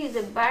tree,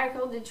 the bark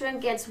of the tree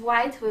gets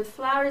white with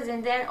flowers,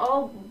 and then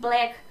all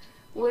black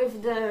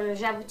with the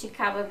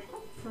jabuticaba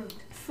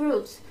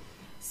fruits.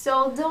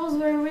 So those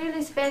were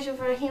really special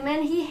for him,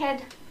 and he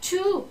had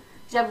 2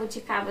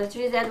 jabuticaba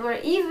trees that were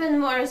even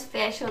more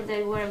special.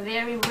 They were a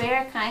very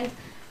rare kind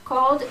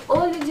called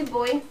olho de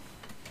boi,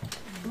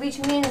 which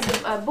means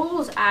a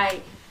bull's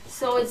eye.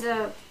 So it's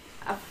a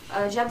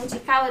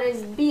jabuticaba that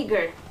is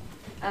bigger.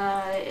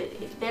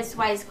 That's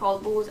why it's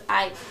called bull's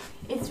eye.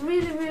 It's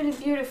really, really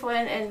beautiful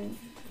and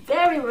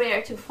very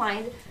rare to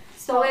find.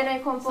 So when I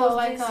composed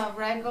like a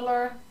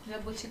regular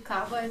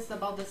jabuticaba is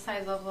about the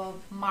size of a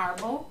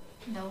marble,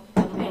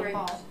 Very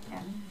palm.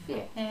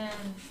 Yeah.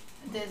 And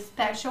the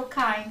special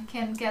kind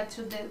can get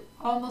to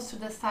almost to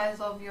the size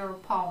of your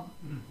palm.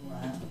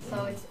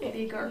 So it's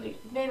bigger.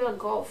 Maybe a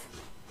golf.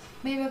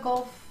 Maybe a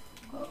golf.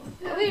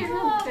 We're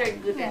not very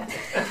good at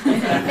that.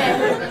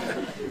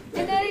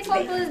 And then I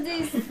composed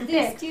this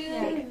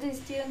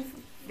tune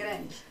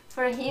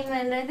for him,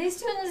 and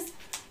this tune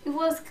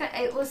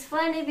it was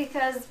funny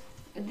because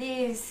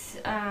this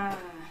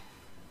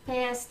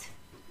past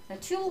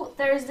 2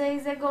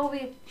 Thursdays ago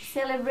we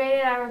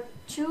celebrated our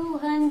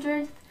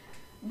 200th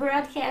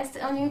broadcast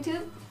on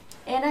YouTube,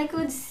 and I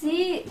could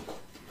see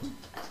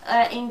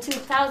in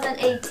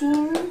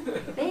 2018,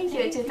 thank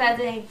you,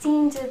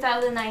 2018,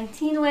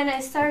 2019, when I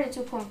started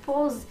to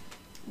compose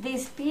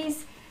this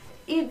piece.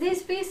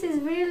 This piece is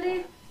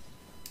really,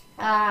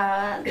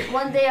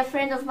 one day a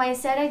friend of mine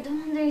said, I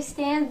don't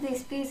understand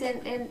this piece,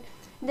 and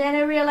then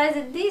I realized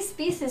that this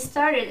piece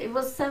started, it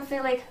was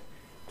something like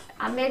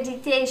a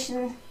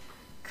meditation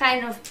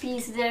kind of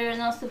piece that you're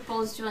not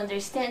supposed to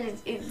understand.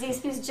 This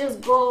piece just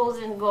goes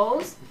and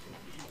goes.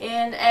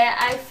 And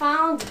I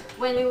found,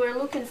 when we were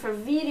looking for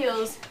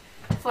videos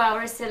for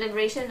our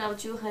celebration of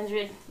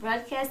 200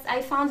 broadcasts,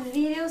 I found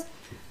videos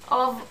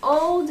of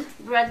old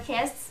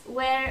broadcasts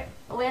where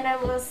when I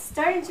was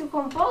starting to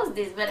compose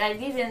this, but I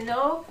didn't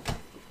know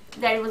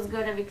that it was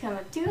going to become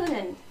a tune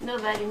and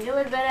nobody knew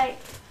it. But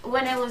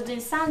when I was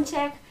doing sound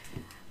check,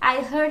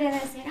 I heard it and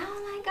I said, oh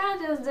my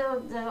God, it was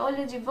the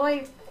olho de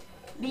boi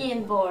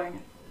being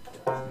born.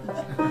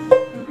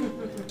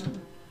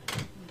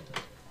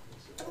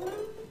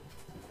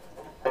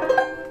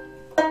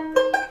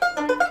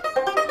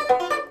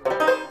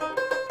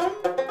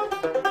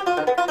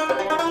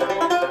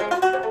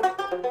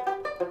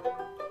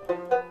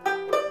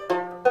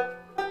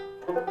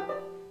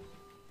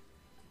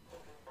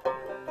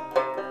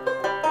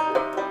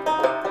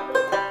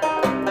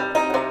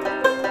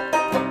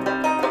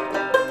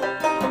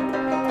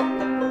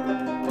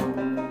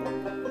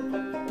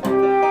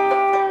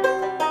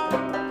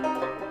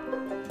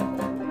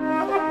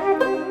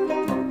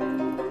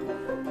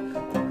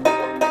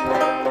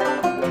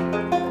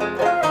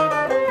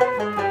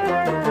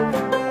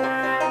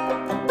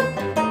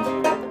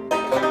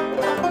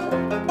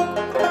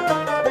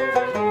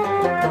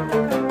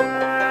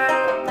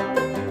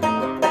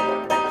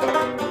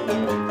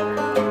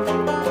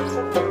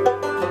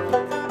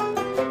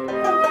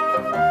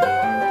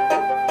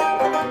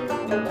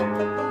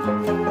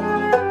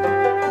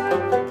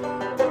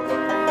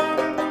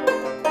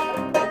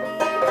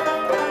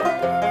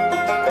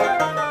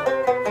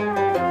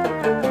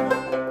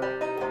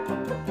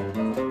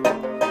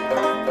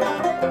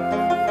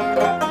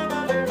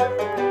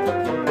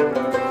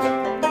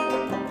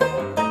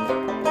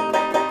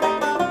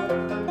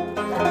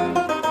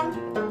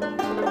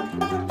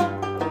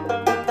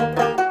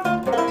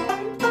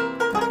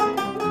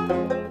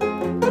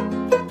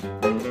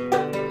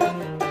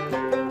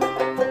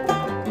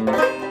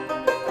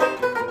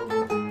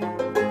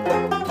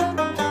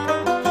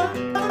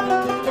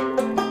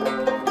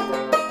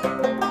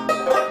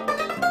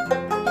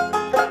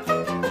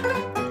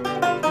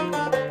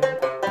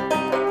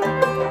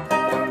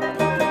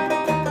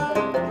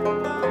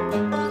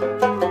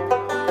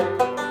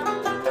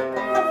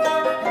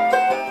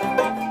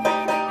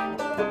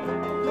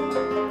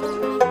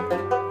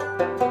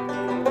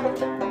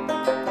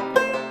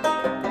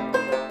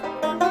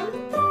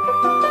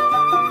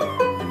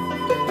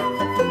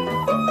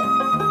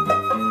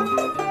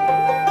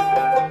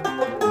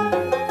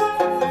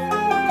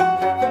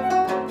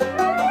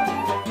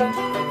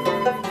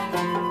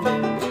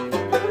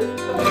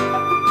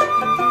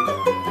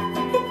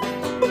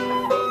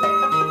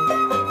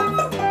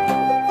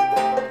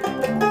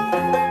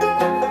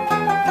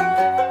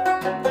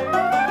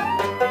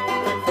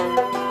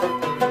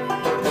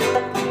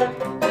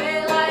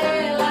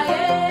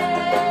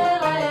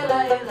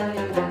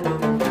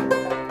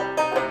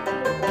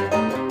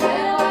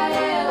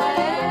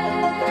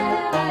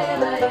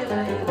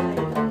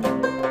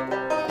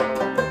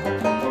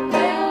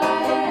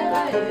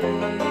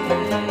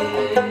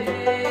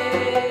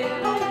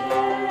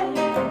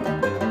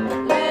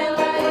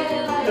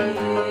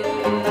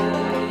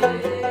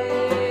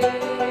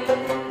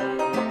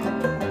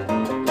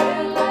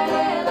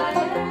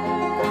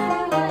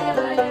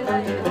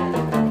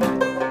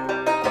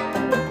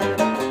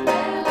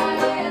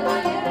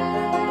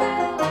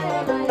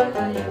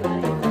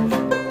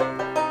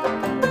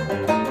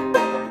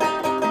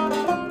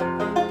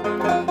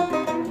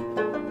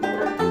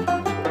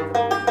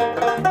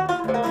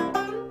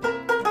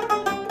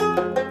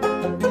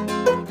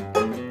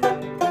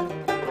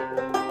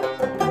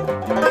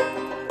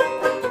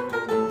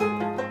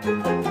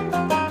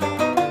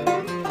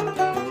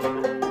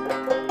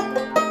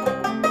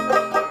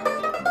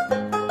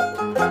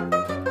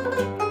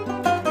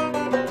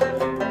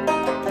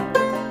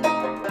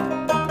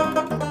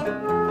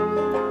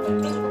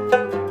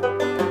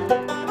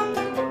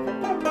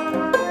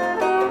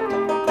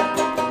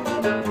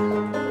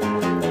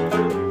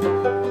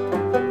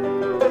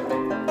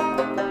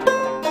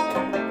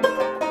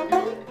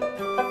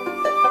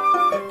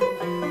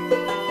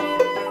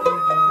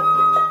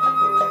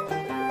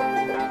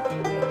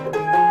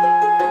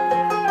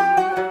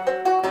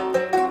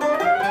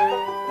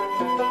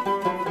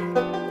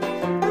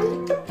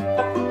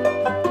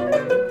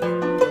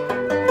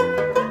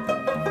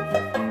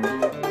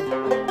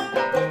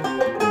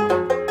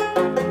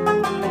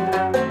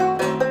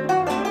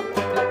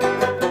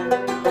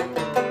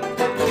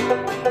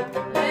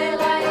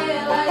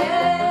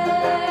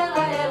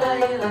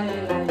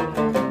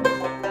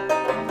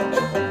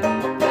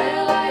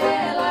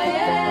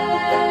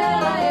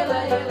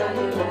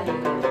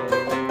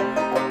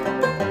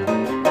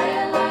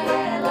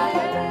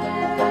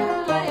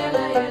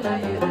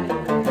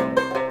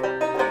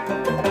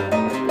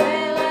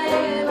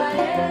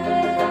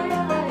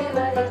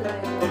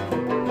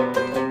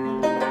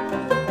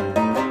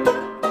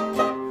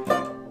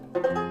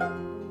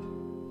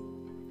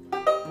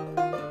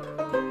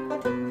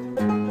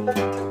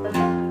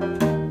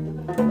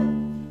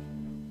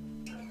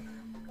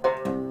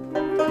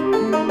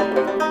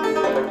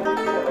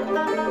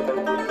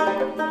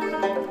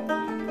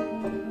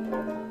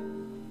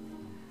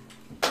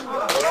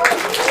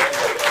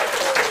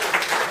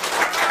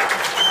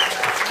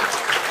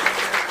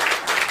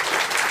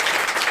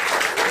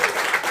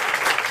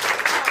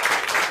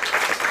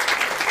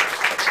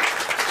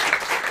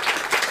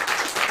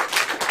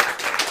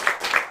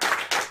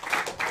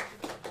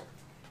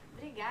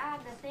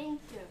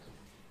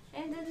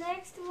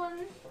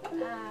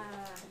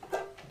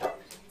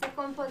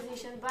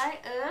 Composition by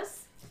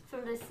us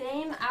from the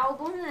same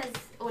album as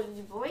Olho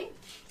de Boi.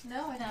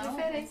 No,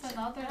 different. it's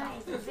another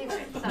album. It's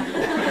different, sorry.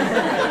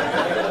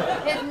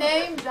 It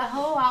named the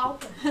whole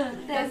album.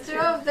 The two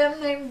of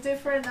them named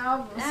different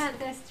albums. Ah,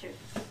 that's true.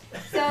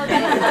 So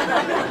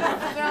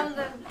from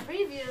the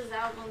previous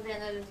album,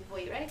 then Olho de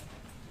Boi, right?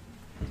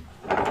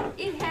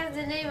 It has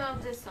the name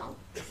of the song.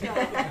 So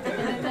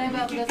The name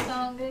of the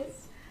song is?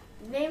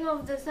 name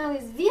of the song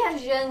is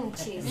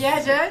Viajantes.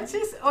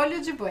 Viajantes,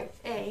 Olho de Boi.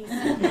 É isso.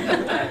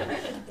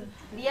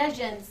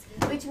 Viajantes,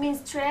 which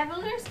means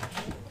travelers,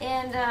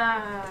 and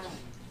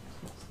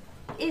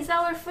it's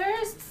our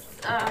first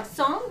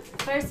song,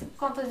 first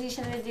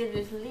composition we did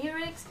with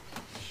lyrics,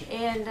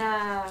 and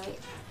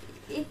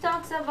it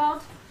talks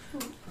about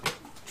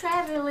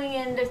traveling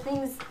and the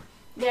things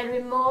that we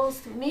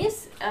most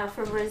miss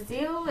from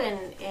Brazil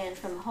and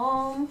from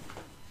home.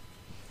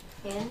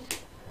 And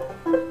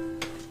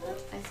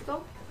let's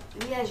go.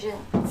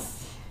 Viajantes.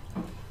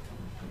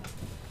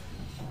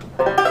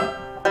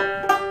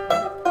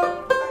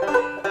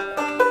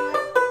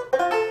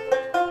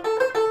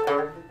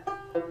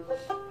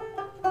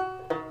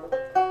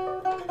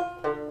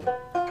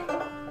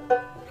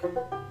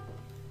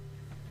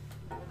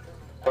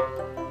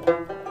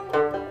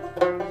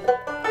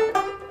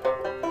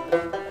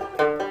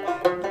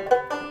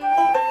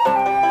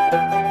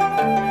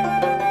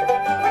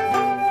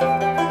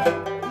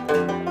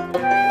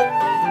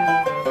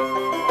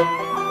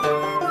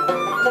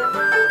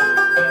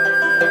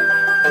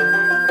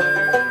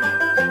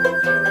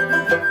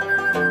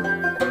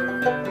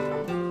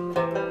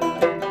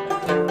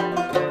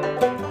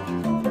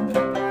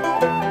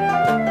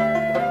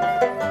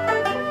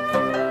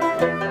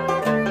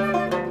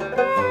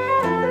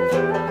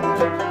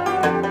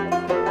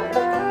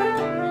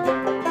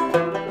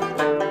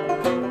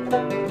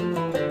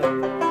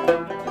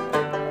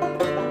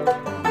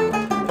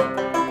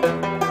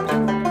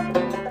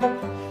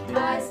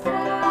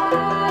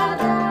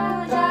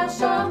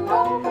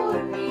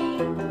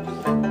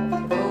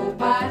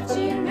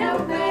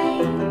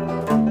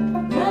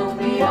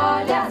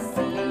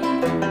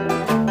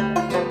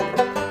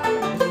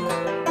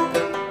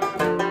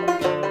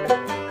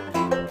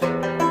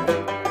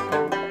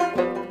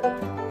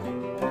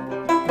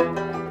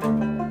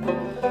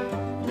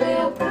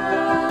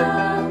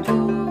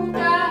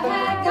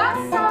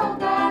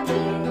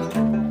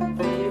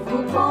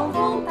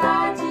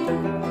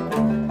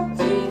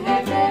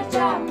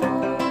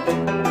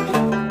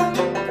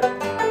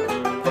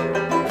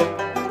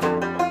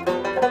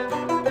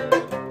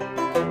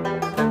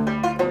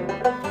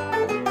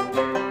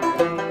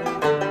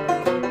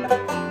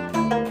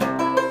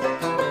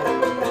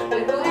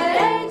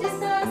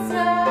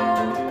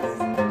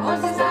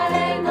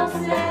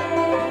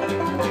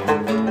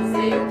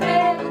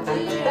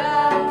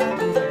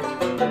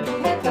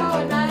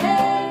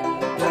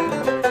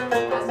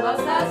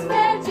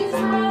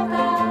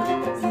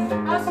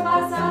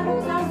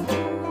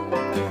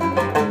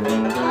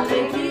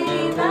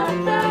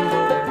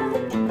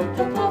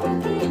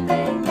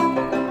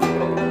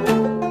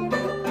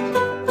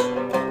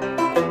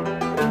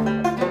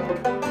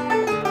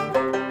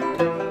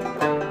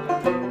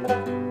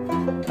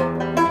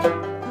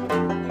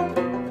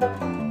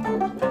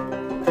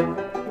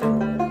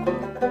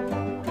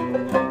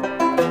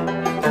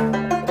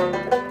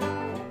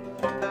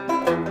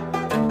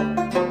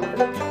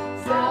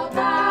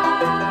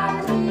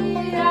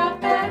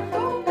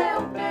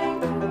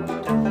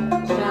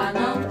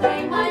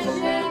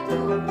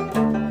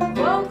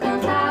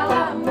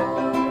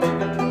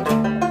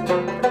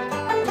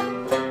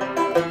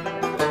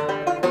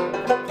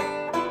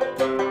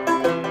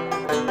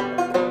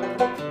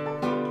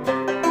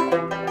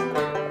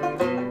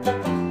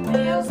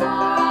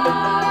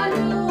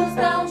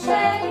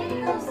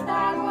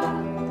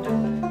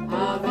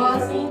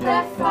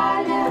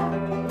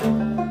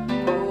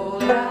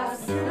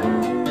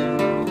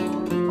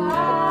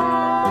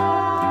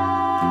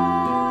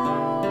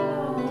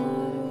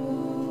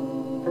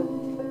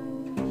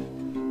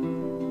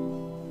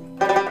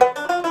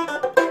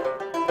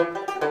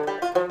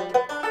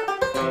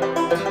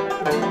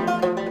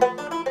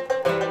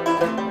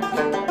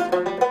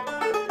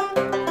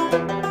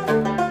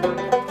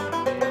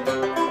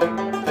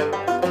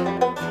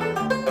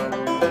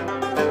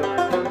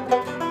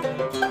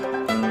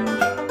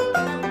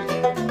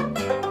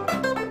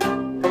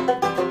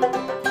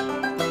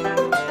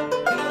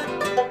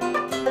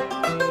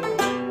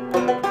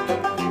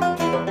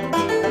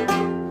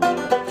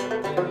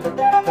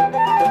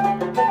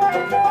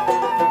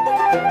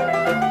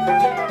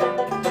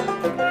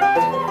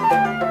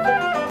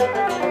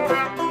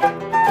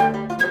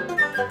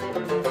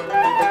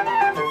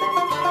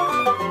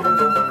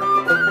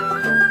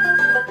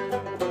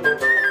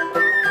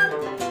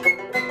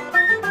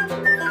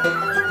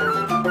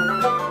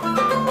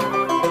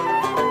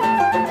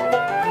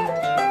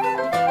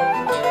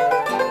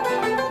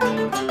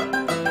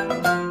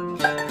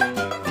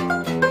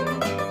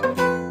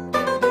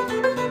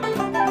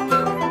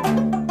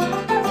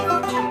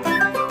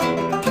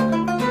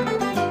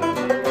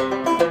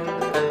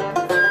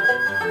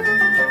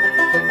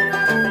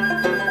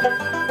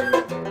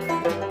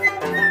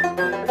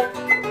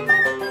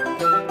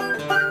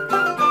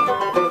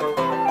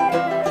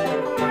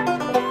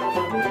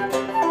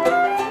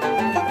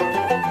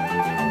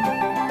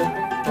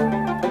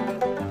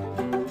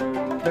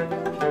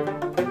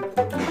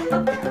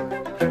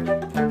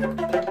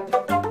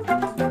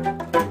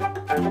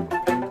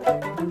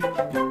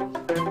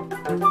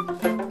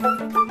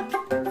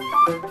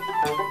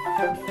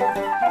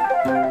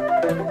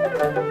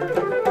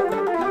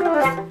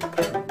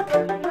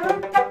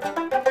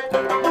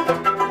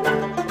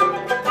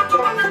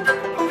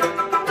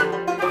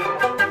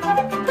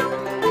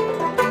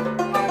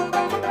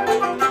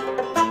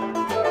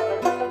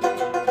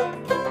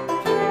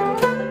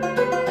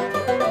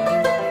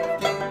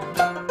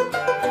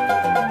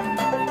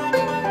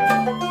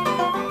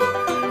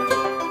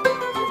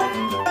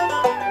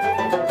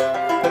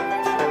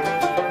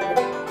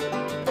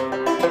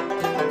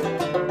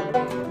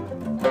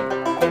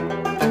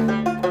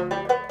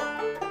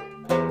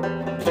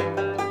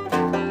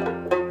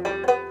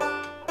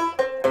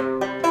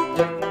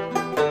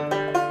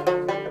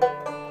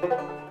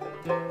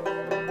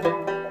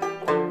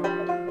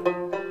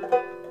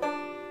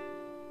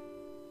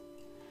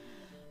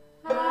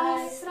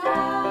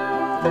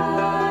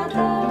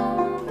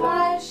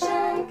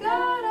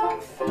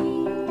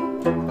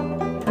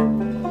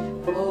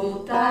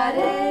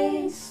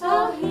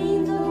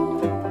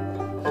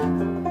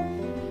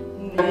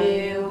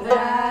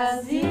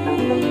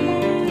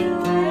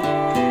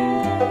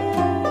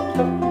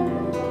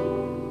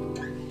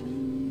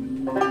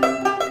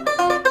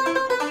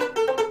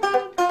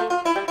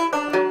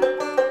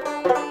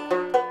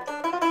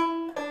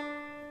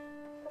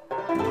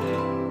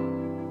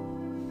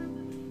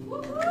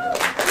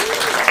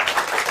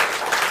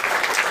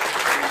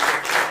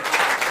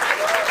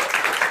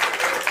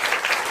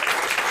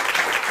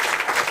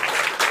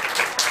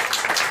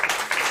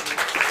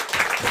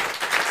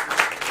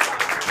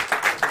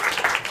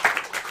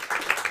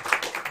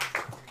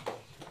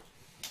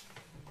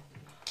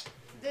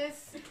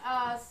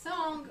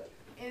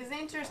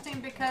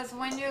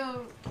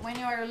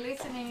 you are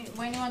listening,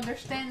 when you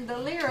understand the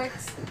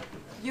lyrics,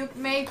 you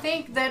may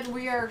think that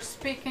we are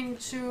speaking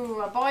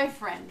to a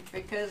boyfriend,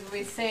 because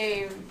we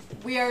say,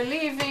 we are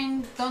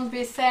leaving, don't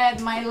be sad,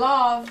 my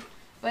love,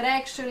 but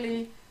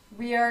actually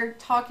we are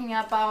talking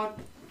about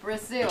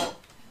Brazil,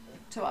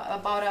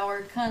 about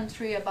our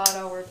country, about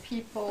our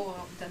people,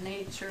 of the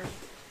nature.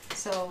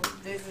 So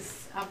this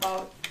is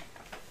about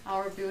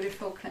our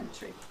beautiful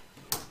country.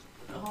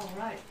 All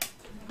right.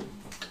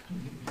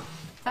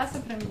 Passa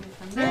pra mim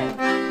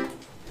também.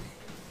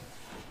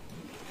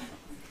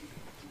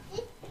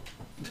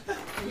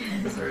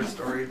 Is there a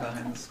story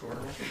behind the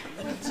squirrel?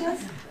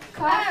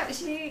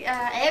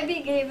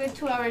 Abby gave it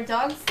to our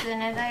dogs,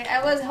 and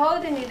I was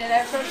holding it and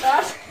I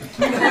forgot.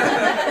 And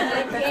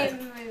I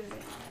came with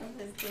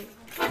it.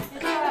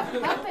 It's a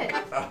puppet.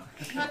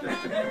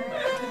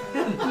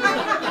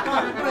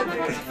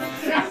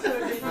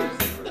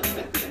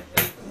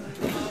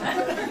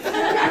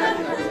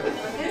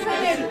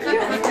 Isn't it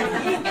cute?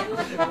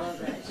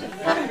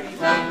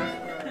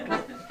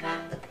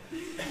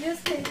 You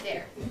stay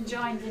there,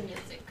 enjoying the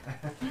music.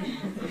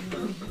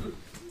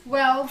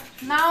 Well,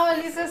 now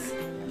Elisa's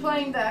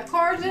playing the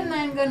accordion.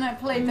 I'm gonna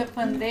play the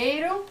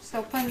pandeiro.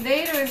 So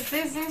pandeiro is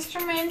this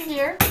instrument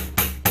here,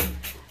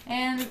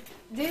 and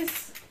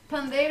this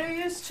pandeiro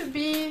used to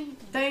be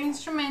the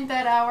instrument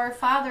that our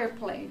father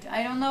played.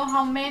 I don't know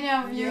how many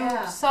of you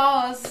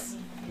saw us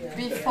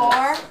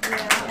before.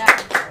 Yeah.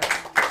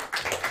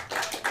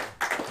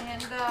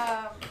 And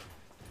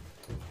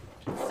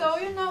so,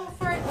 you know,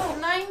 for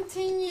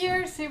 19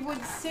 years he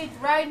would sit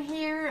right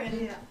here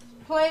and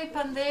play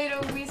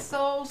pandeiro,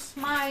 whistle,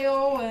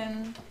 smile,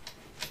 and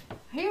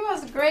he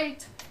was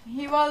great.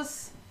 He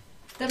was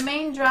the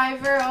main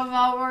driver of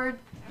our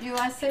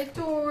USA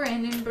tour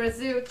and in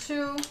Brazil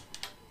too.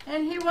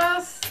 And he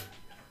was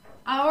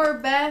our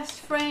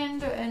best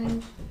friend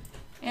and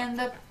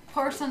the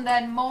person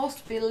that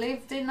most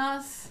believed in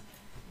us,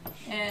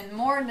 and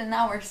more than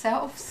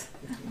ourselves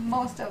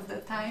most of the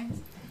time.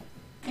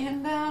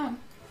 And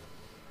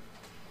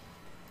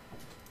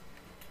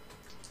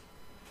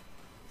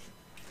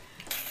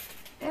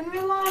we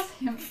lost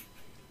him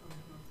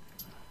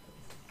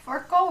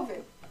for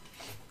COVID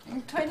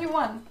in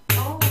 21.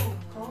 Oh,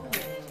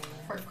 COVID.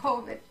 For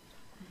COVID.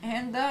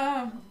 And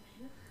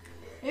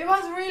it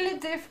was really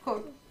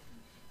difficult.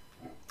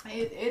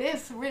 It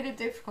is really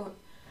difficult.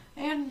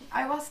 And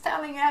I was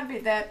telling Abby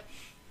that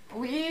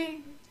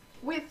we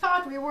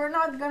thought we were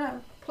not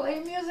gonna play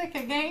music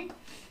again.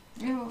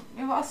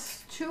 It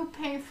was too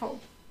painful.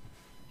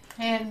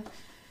 And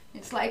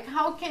it's like,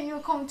 how can you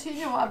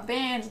continue a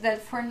band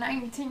that for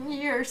 19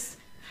 years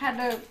had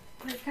a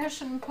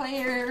percussion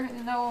player,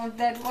 you know,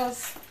 that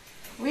was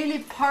really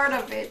part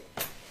of it?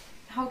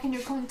 How can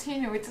you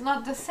continue? It's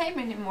not the same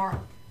anymore.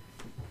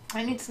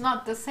 And it's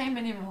not the same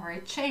anymore.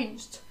 It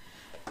changed.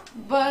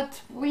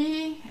 But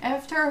we,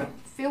 after a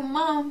few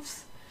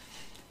months,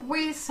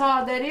 we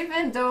saw that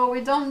even though we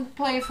don't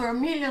play for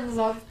millions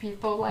of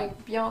people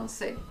like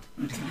Beyonce,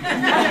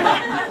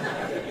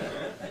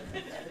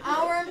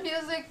 our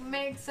music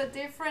makes a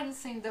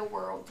difference in the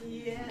world.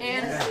 Yeah.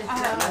 And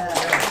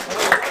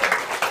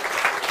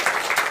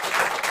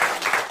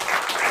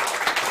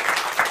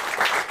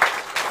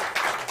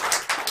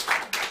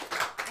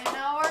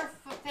our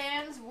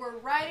fans were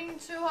writing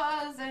to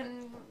us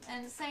and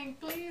saying,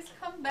 please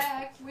come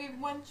back, we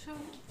want to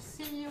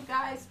see you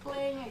guys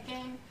playing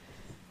again.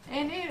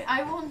 And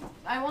I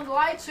won't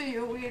lie to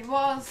you, it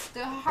was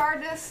the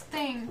hardest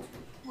thing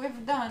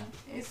we've done,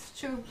 is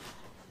to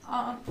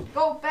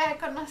go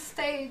back on a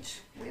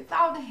stage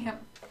without him,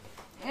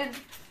 and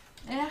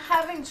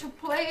having to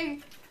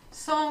play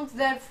songs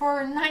that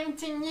for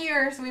 19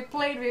 years we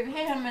played with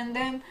him, and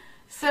then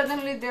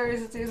suddenly there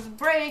is this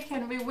break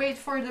and we wait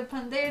for the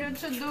pandeiro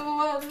to do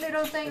a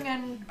little thing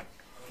and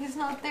he's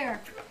not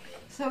there.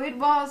 So it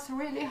was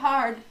really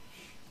hard,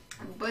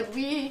 but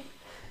we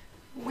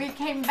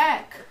came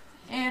back,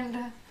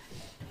 and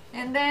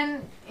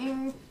then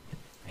in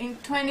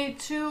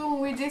 22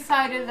 we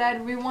decided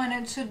that we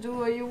wanted to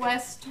do a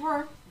US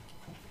tour,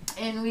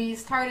 and we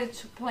started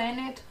to plan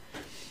it.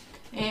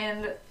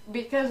 And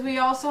because we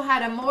also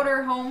had a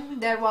motorhome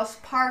that was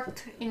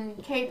parked in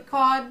Cape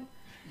Cod,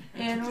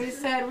 and we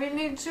said we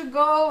need to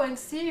go and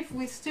see if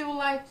we still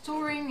like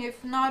touring.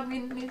 If not, we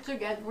need to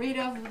get rid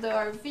of the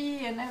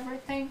RV and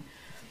everything.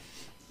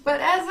 But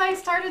as I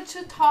started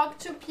to talk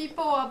to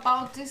people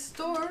about this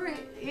tour,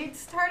 it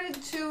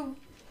started to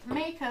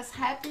make us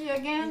happy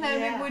again that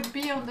we would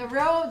be on the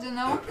road, you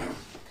know.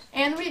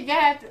 And we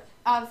get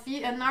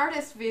an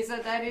artist visa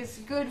that is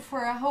good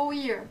for a whole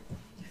year.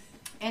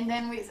 And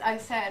then I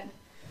said,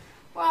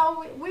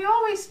 well, we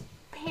always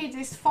pay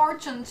this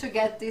fortune to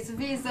get this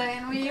visa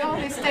and we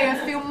only stay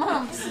a few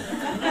months.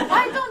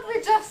 Why don't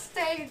we just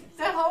stay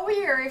the whole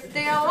year if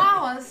they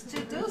allow us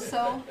to do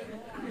so?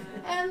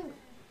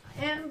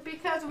 And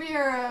because we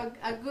are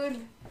a good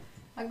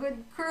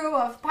crew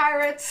of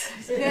pirates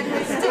and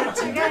we stick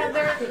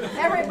together,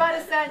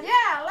 everybody said,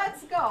 yeah,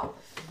 let's go.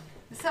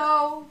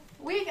 So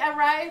we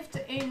arrived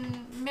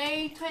in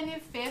May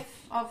 25th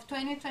of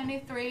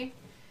 2023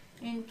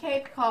 in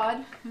Cape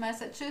Cod,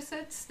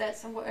 Massachusetts.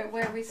 That's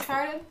where we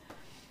started.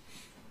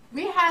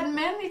 We had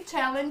many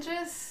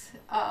challenges,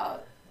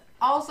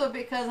 also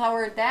because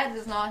our dad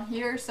is not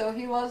here, so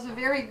he was a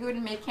very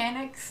good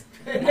mechanic.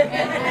 And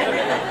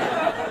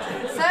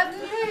then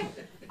suddenly,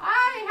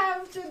 I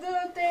have to do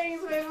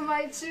things with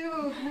my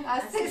two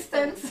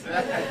assistants.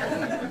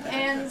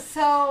 And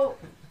so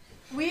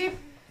we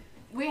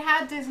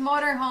had this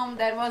motorhome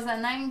that was a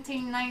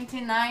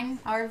 1999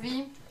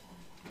 RV,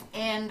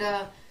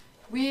 and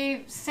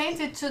we sent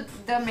it to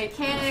the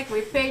mechanic.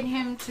 We paid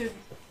him to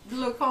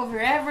look over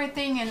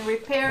everything and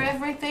repair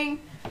everything,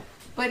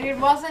 but it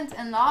wasn't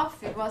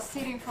enough. It was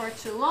sitting for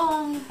too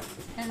long,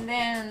 and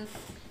then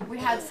we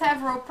had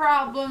several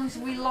problems.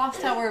 We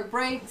lost our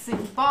brakes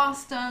in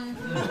Boston.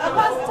 It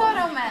was a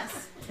total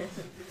mess.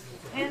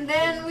 And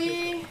then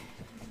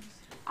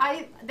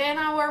then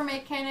our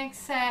mechanic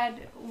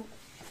said,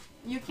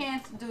 you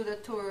can't do the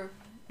tour.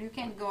 You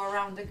can't go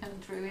around the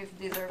country with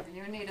this RV.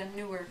 You need a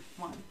newer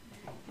one.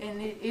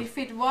 And if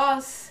it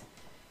was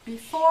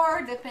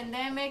before the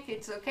pandemic,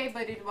 it's okay,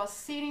 but it was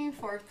sitting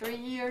for 3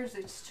 years.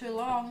 It's too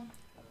long.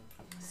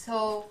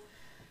 So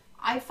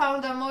I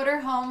found a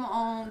motorhome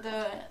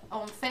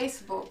on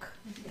Facebook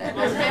that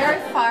was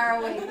very far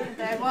away.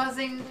 That was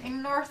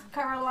in North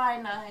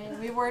Carolina, and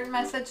we were in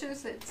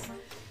Massachusetts.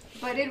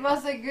 But it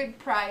was a good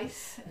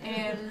price,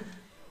 and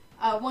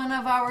one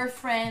of our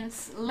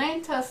friends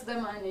lent us the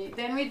money.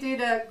 Then we did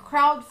a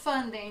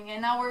crowdfunding,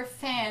 and our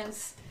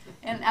fans,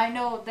 and I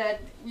know that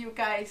you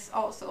guys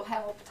also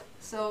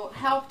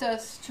helped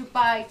us to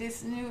buy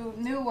this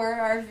newer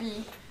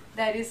RV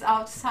that is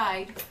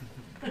outside.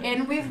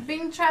 And we've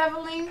been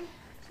traveling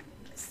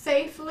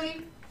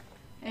safely,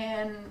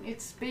 and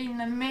it's been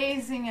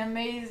amazing,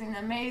 amazing,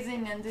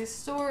 amazing. And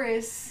this tour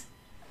is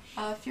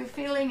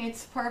fulfilling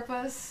its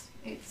purpose.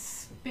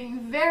 It's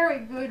been very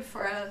good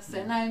for us,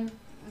 and I'm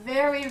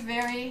very,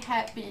 very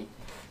happy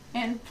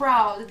and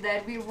proud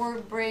that we were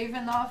brave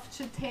enough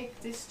to take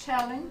this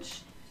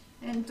challenge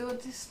and do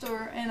this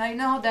tour. And I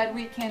know that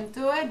we can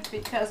do it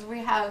because we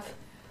have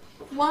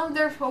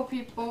wonderful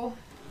people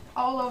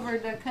all over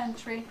the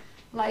country,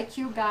 like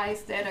you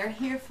guys, that are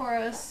here for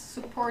us,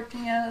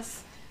 supporting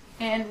us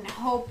and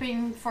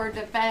hoping for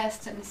the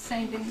best and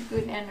sending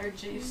good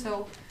energy.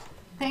 So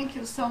thank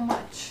you so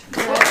much.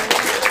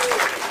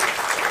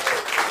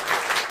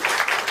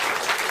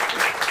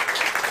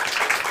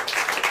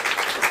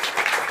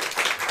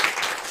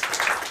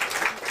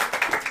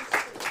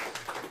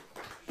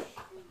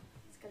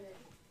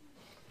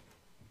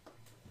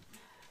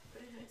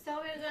 So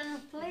we're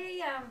gonna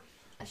play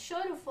a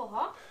choro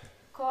forró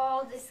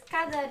called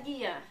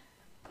Escadaria,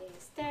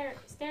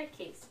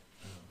 Staircase,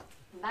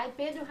 by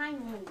Pedro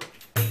Raimundo.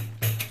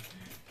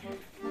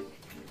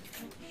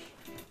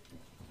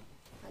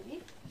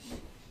 Ali?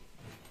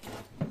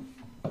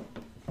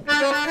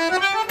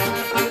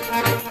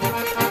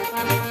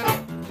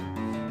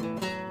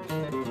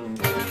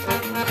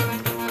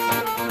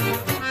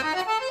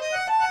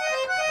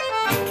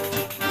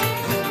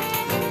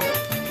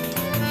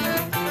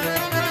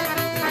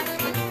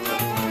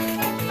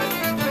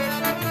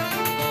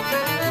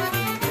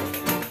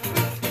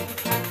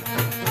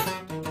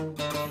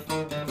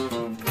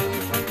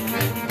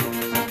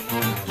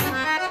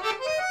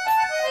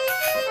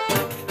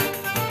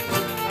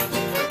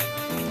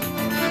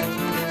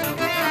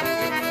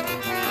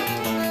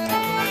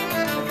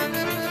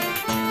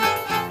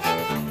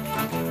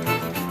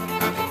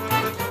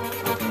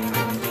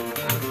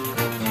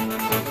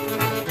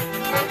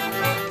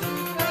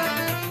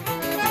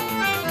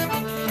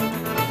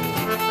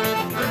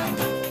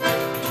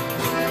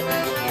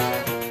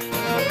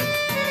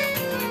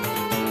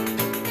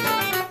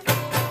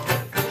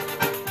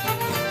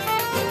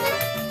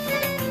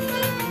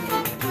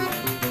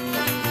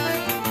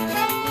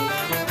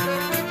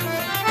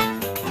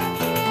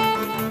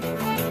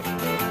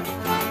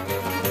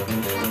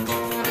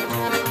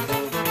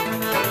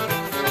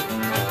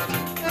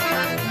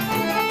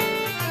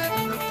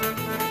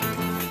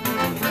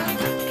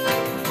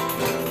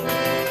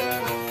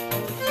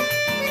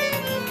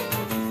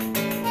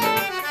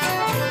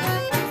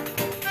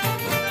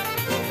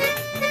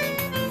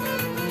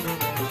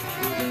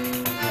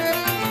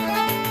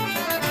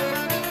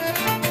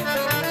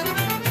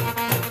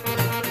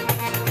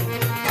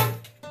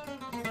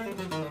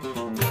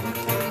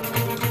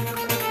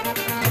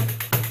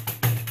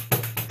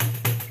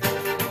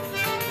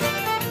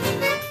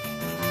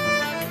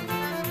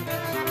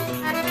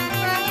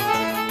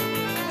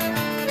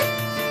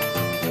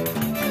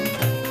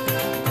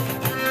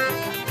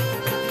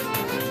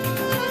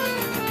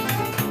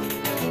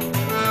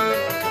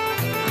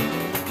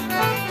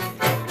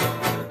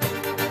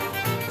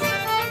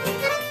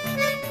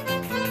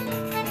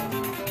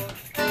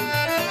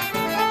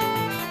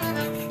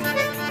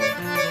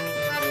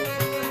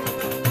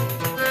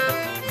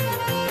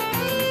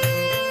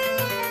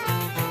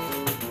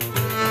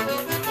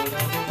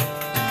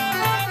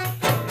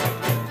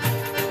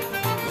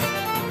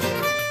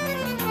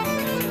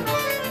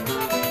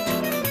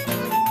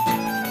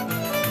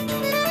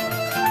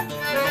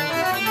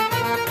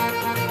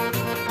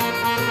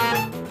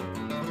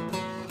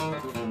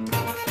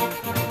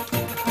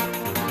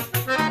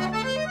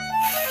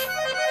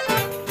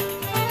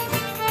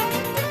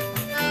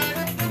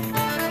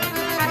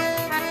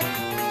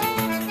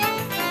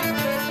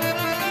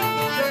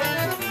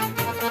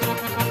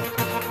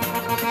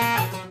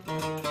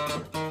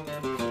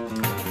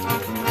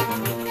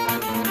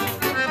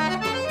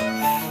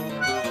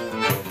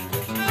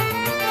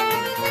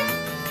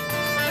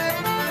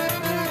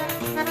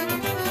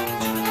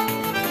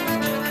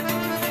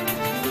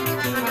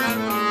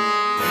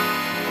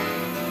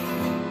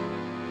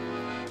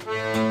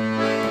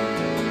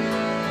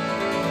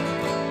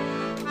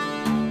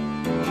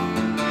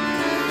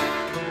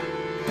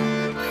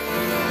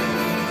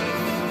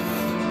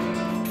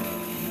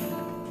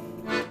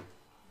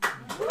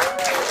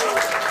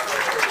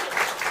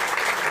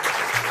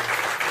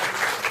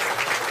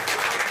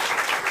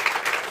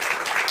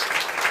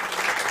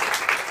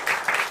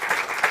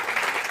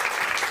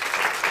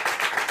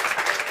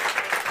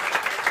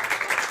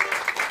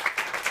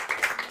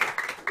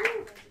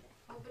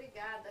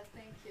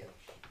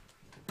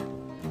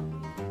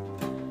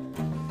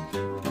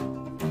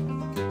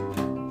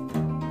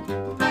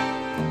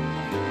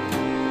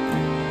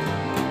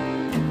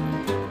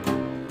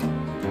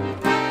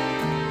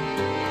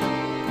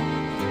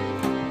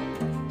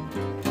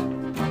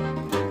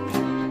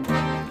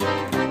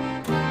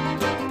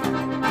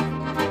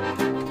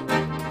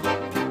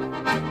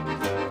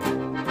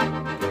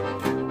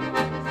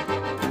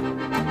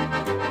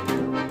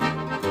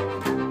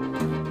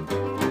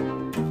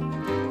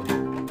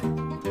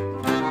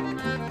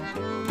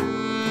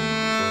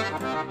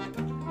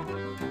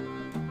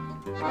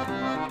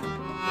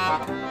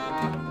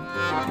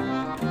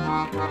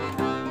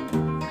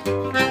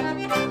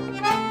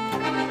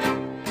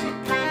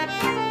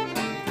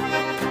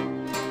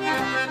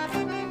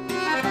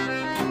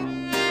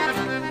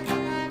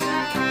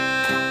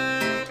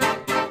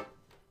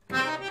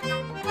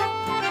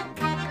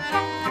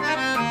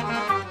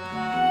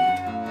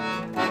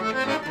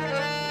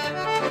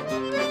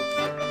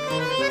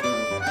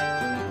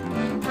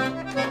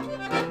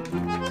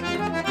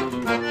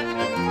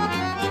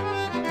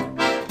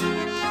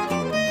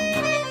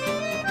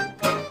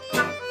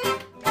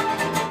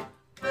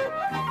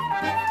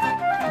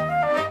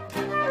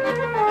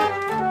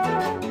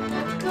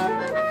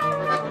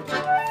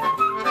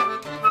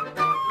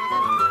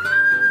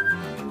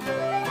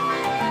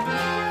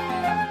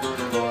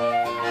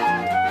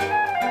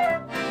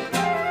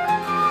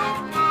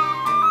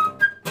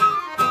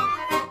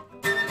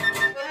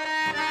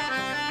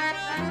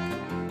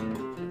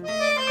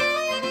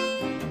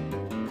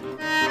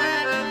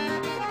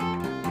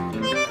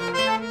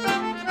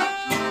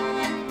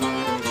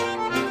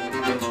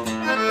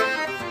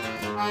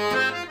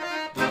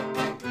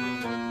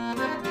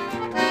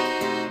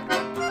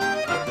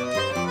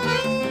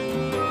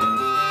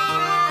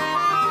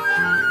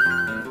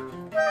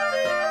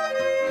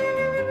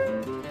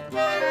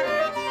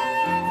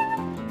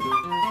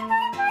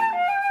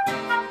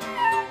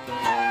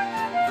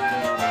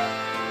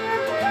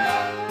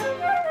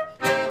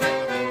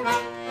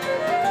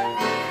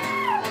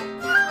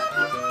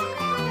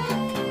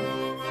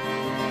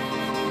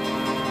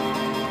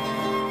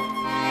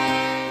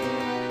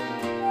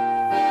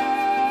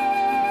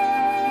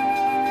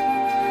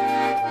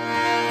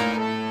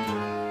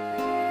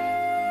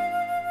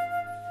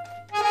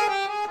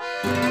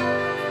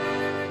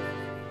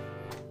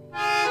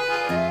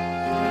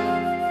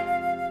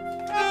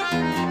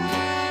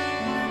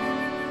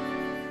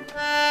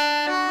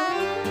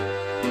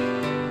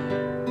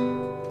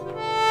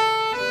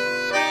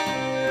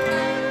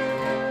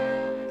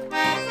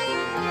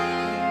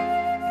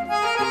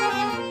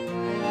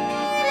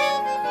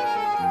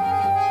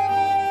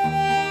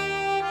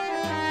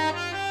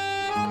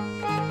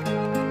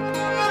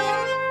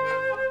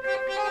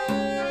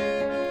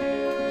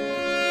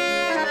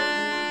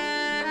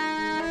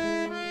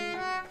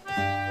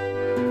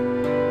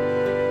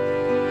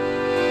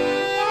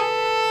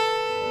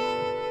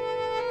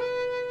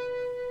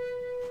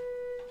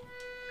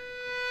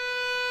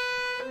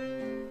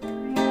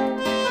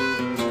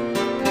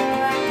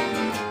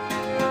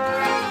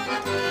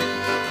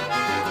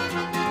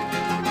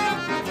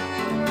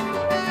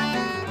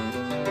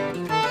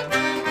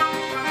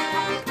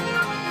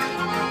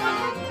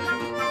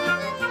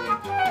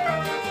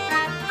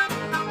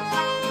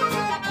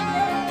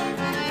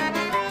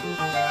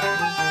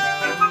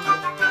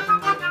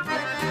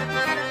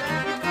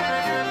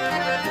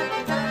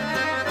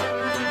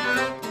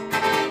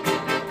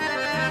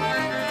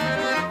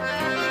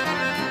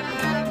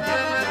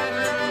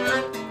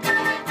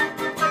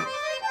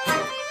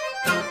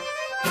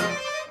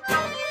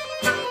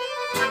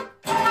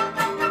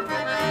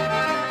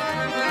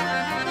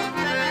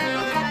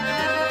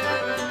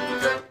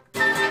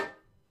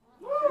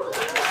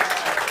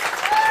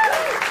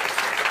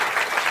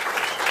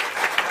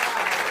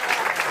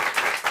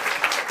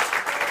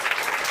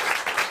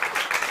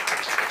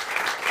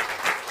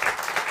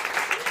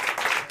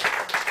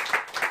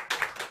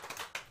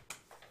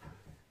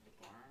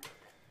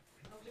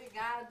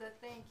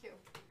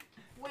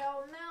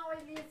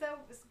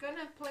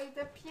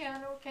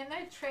 Can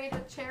I trade a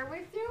chair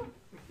with you?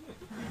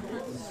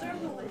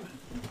 Certainly.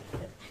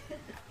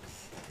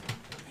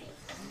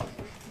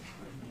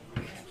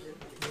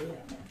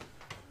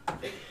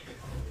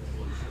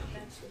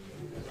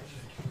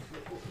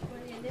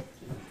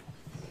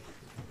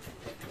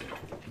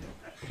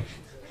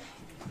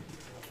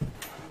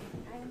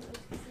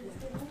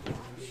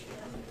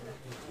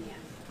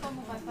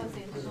 Como vai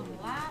fazer?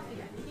 Vamos lá,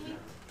 fica aqui.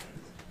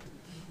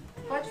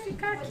 Pode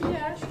ficar aqui,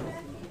 acho.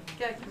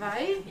 Quer que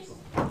vai?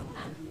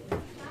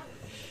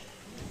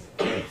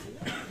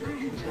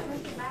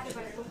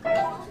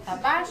 Tá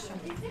baixo?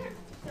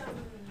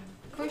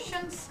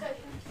 Cushions?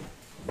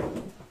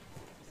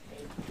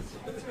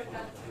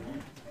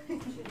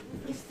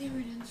 Is there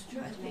an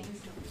instrument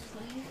to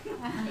play?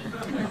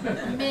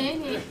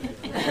 Many.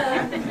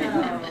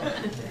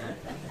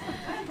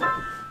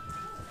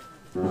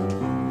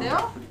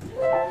 Deu?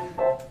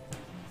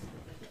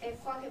 É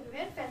qual que é o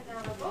primeiro pé na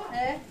lagoa?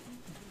 É.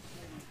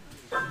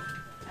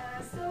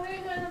 So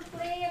we're going to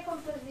play a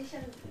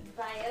composition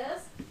by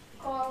us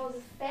called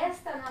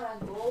Festa na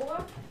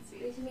Lagoa,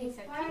 which means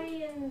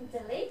party in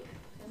the lake.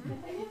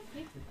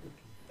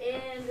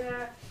 And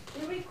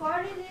we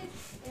recorded it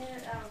in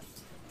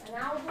an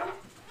album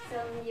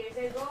some years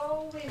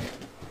ago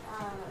with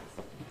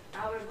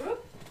our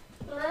group,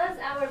 plus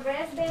our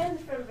brass band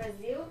from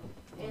Brazil,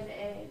 and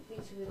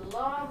which we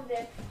love,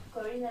 that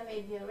Corina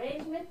made the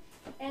arrangement.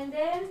 And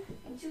then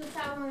in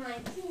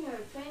 2019 or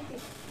 20,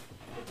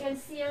 you can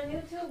see on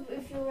YouTube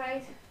if you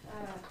write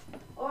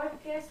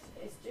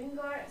orchestra, string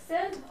or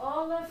send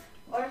all of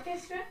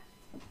orchestra,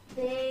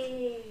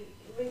 they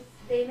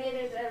made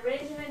an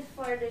arrangement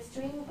for the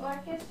string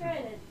orchestra,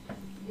 and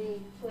they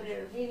put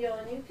a video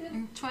on YouTube.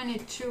 In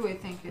 22, I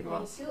think it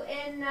was.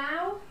 And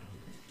now,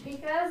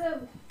 because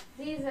of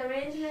this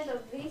arrangement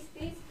of this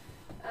piece,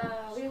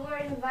 we were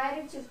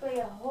invited to play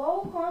a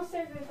whole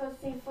concert with a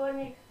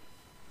symphony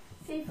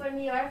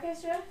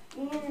orchestra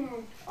in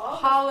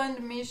August.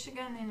 Holland,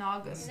 Michigan in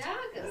August. In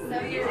August, so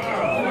you're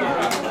there.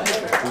 Many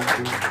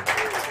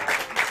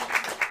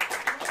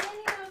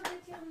of the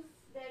tunes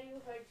that you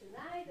heard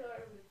tonight or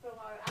from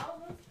our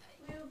albums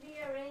will be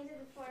arranged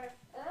for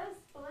us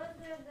plus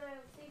the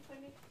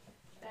symphony.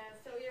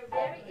 So we're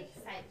very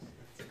excited.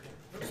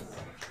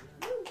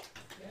 Woo.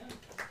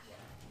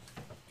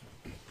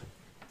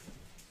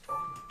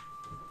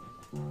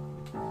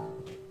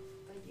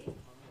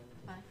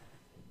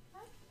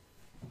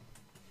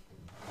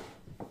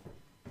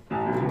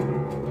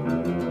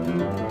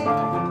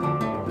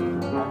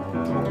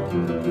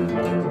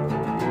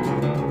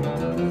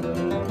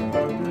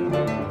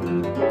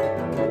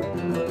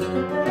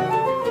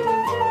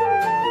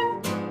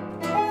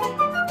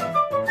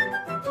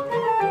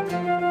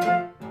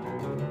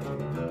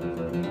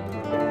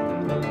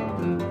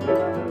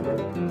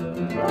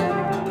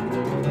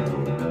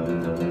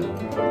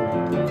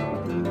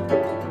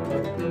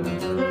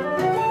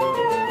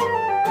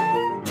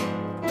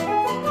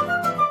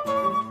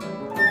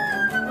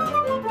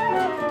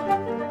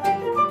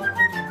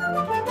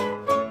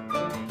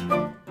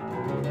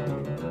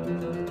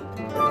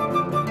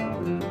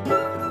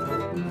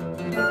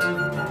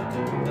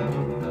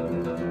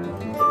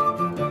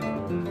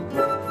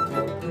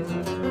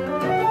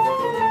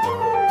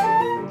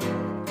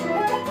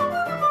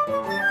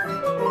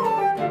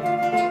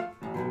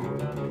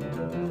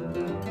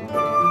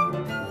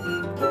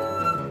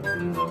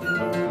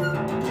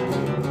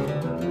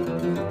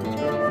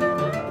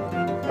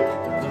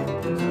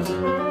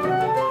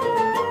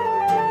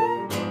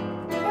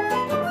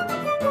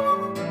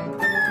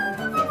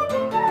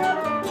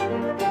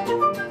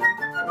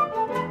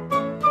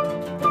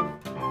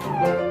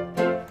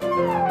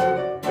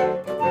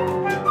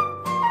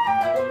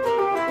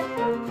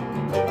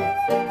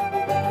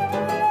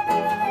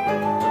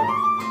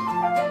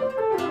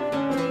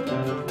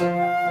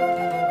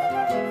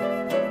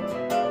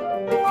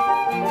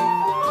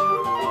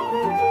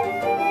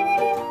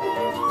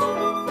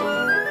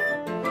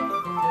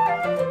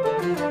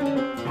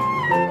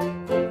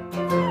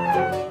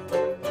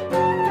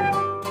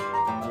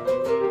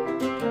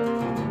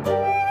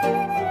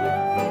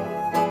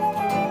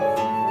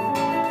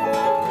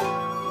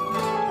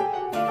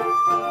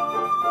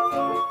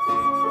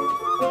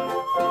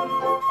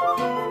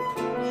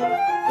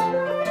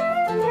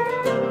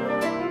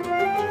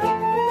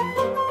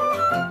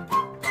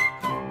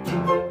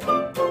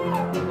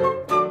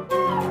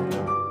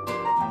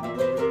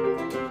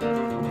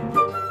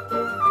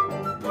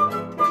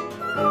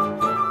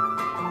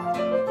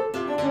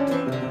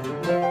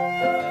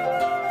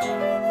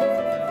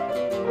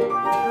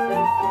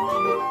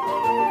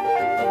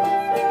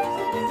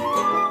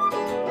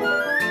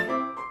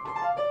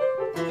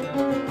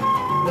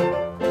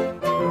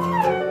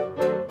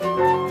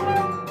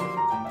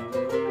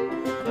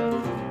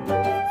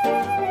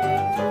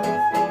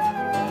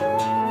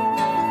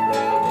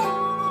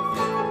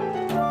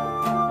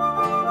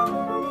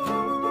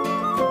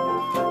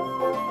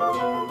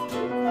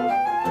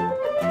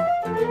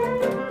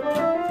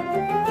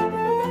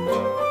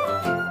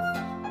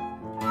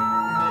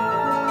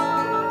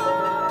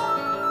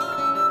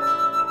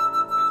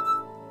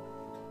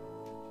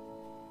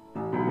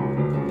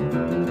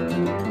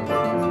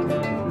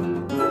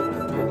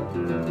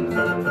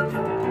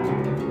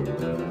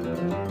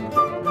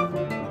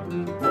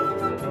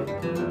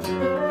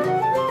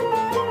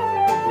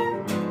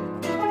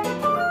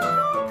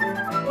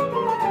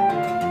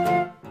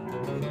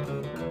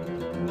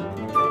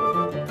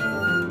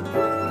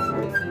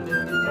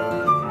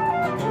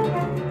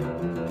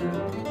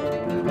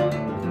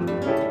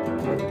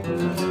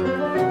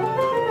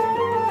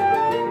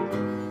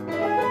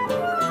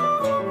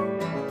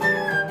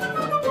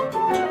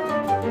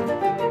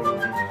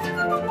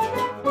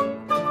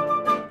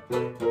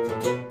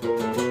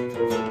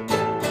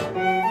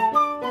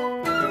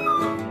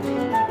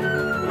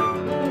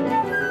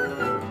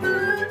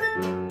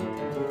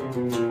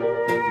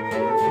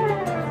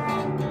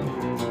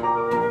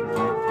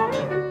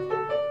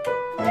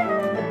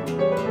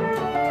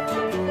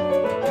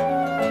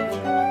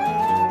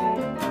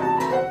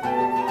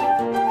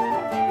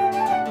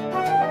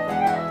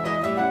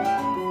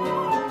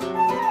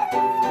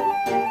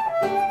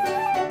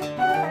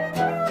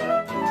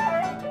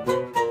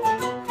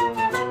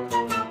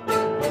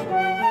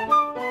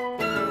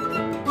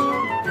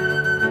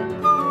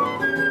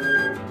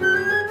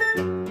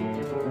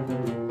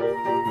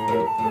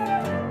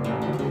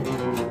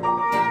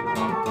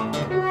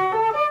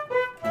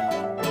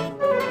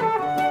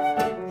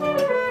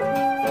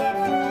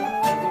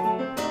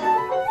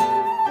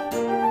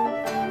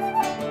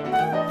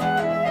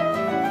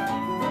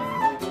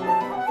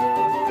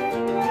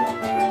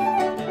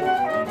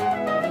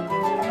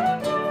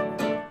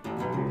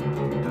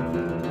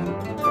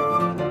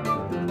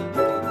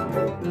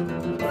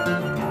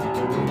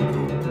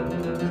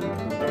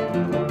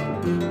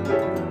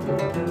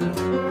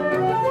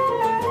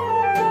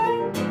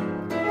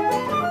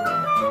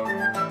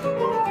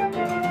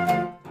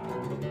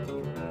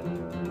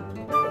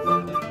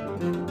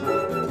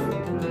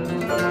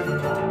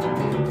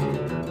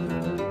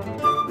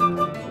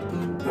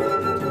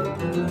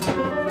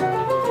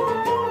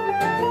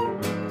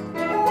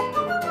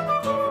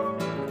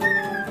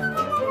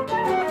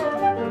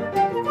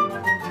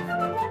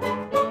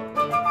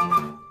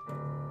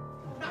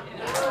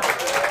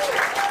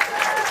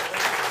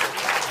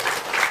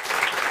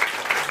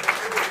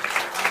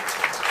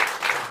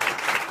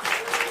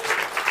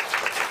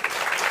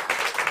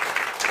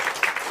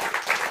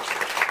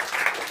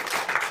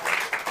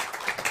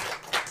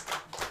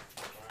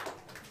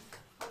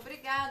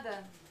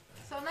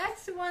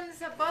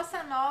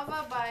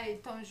 by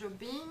Tom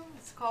Jobim.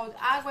 It's called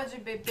Água de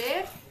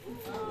Beber.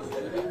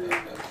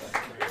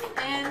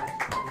 And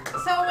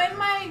so when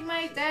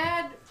my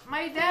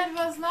dad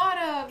was not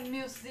a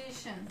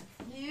musician.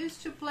 He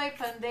used to play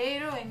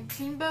pandeiro and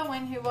timba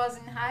when he was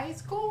in high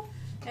school,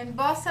 and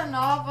bossa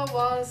nova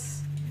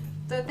was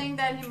the thing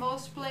that he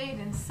most played,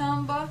 in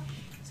samba.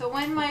 So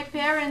when my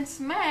parents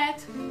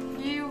met,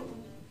 he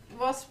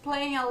was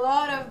playing a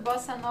lot of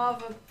bossa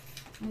nova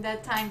in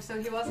that time, so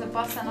he was a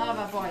bossa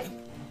nova boy.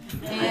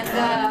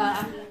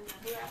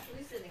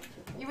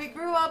 And we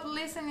grew up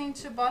listening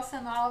to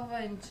bossa nova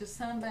and to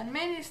samba and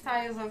many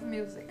styles of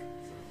music.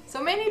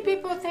 So many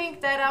people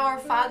think that our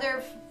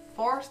father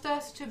forced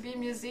us to be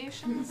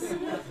musicians.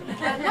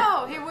 But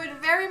no, he would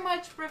very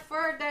much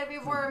prefer that we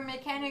were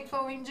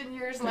mechanical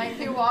engineers like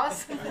he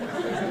was.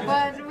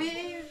 But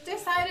we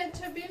decided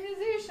to be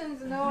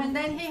musicians, you know, and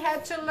then he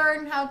had to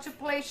learn how to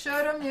play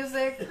choro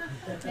music,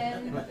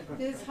 and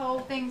this whole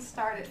thing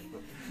started.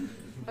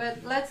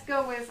 But let's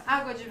go with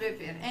Água de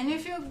Beber. And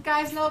if you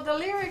guys know the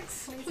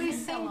lyrics,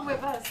 please sing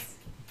with us.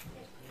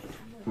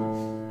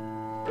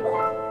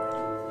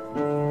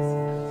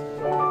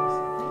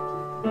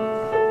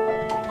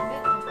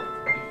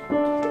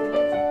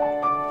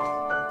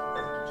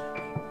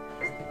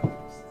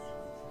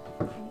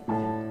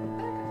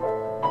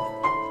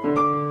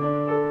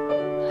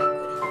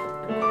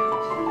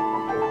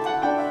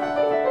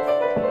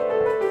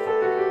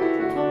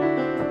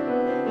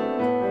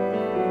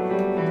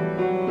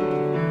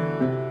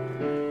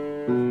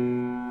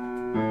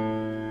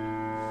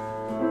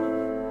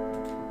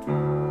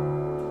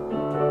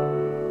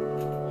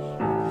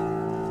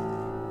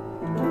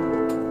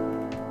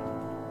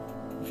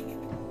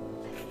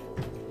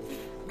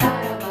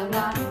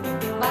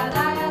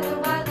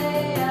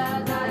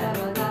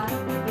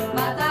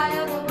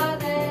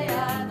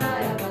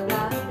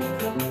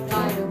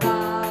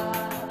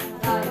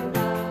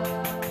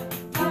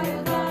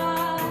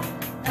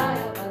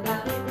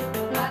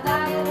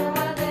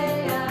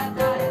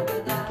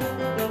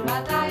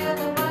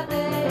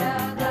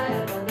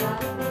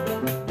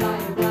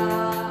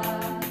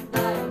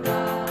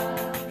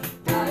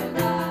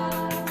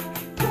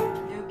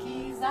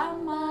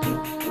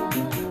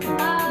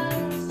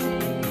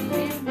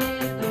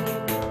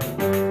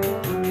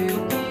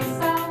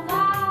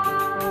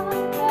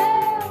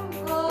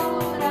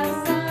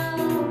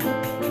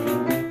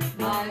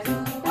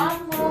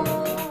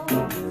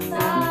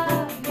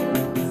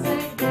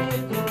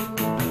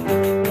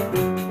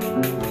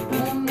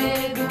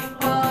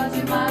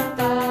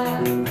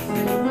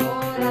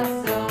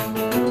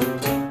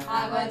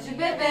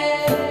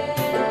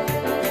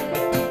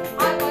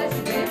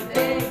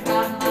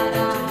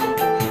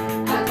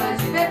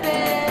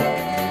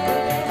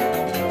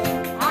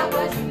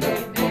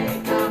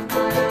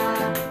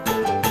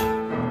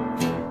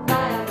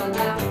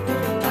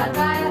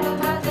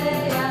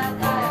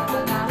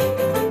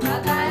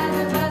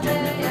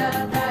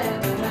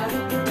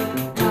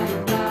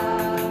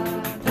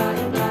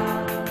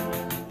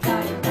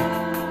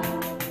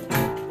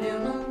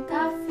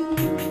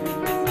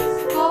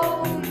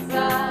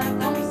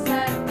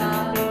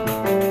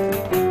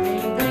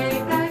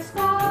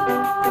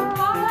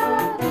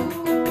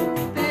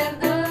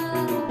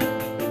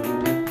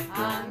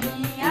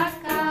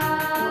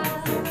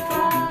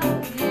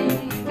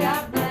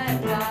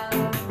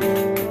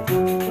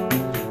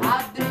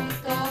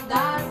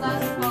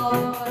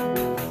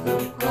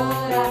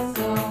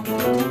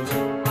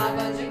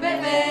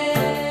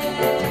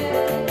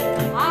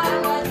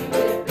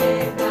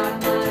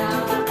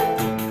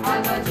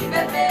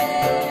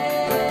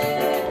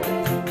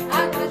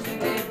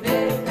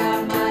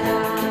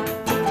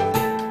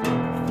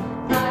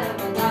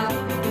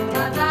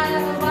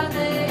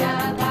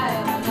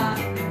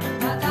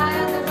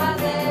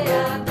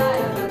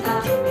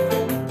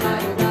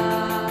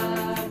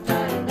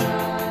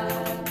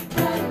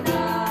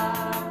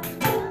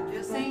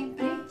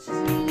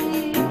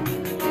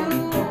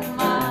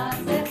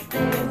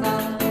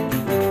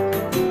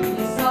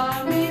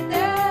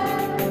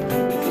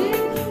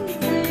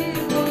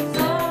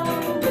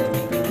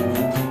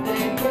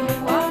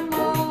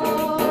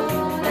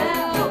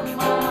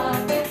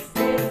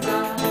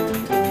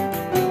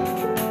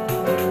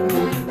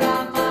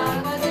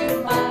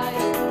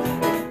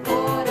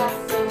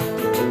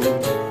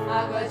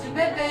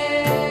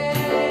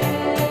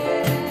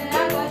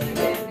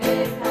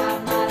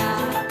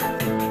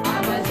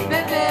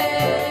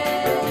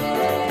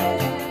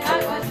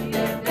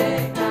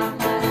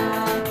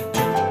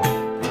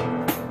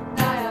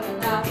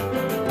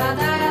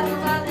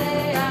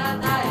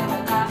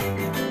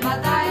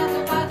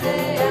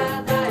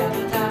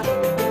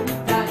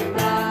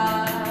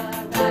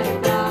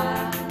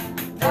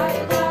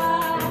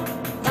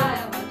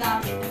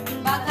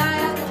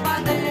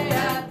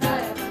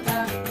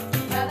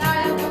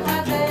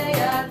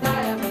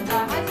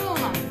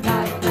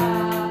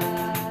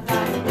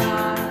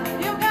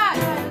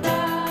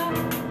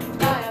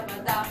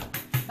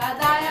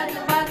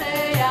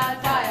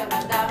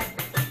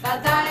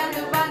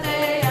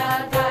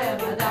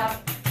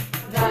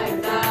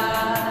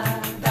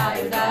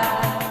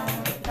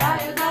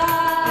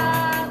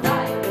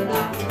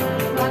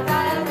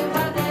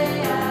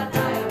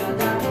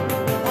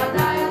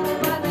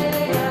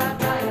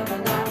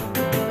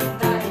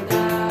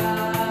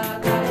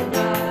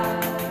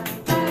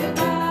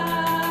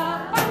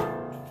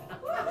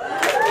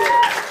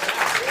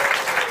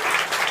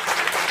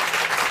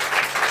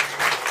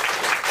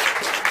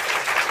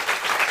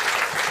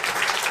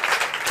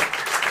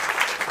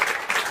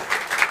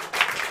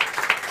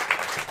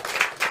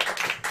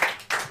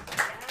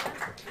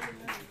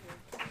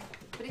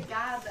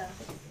 Obrigada.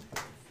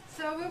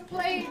 So we'll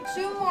play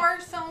 2 more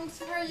songs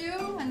for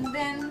you and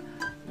then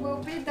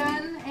we'll be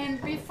done.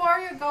 And before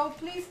you go,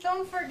 please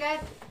don't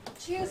forget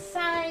to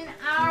sign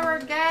our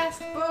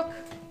guest book.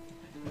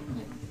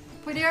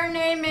 Put your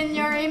name and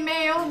your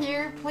email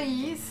here,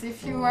 please,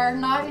 if you are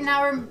not in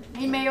our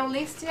email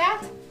list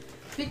yet,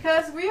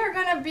 because we are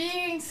going to be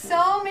in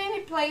so many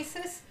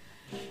places.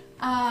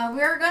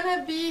 We are going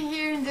to be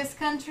here in this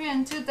country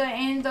until the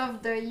end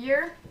of the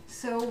year.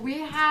 So we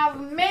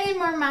have many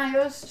more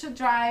miles to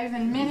drive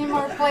and many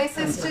more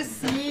places to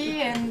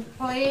see and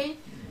play.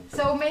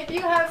 So maybe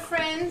you have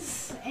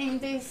friends in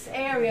these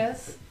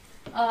areas.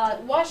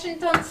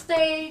 Washington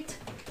State,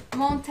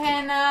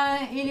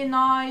 Montana,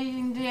 Illinois,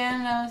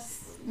 Indiana,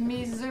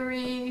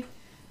 Missouri,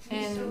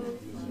 and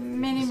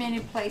many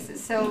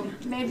places. So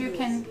maybe you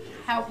can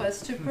help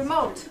us to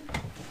promote.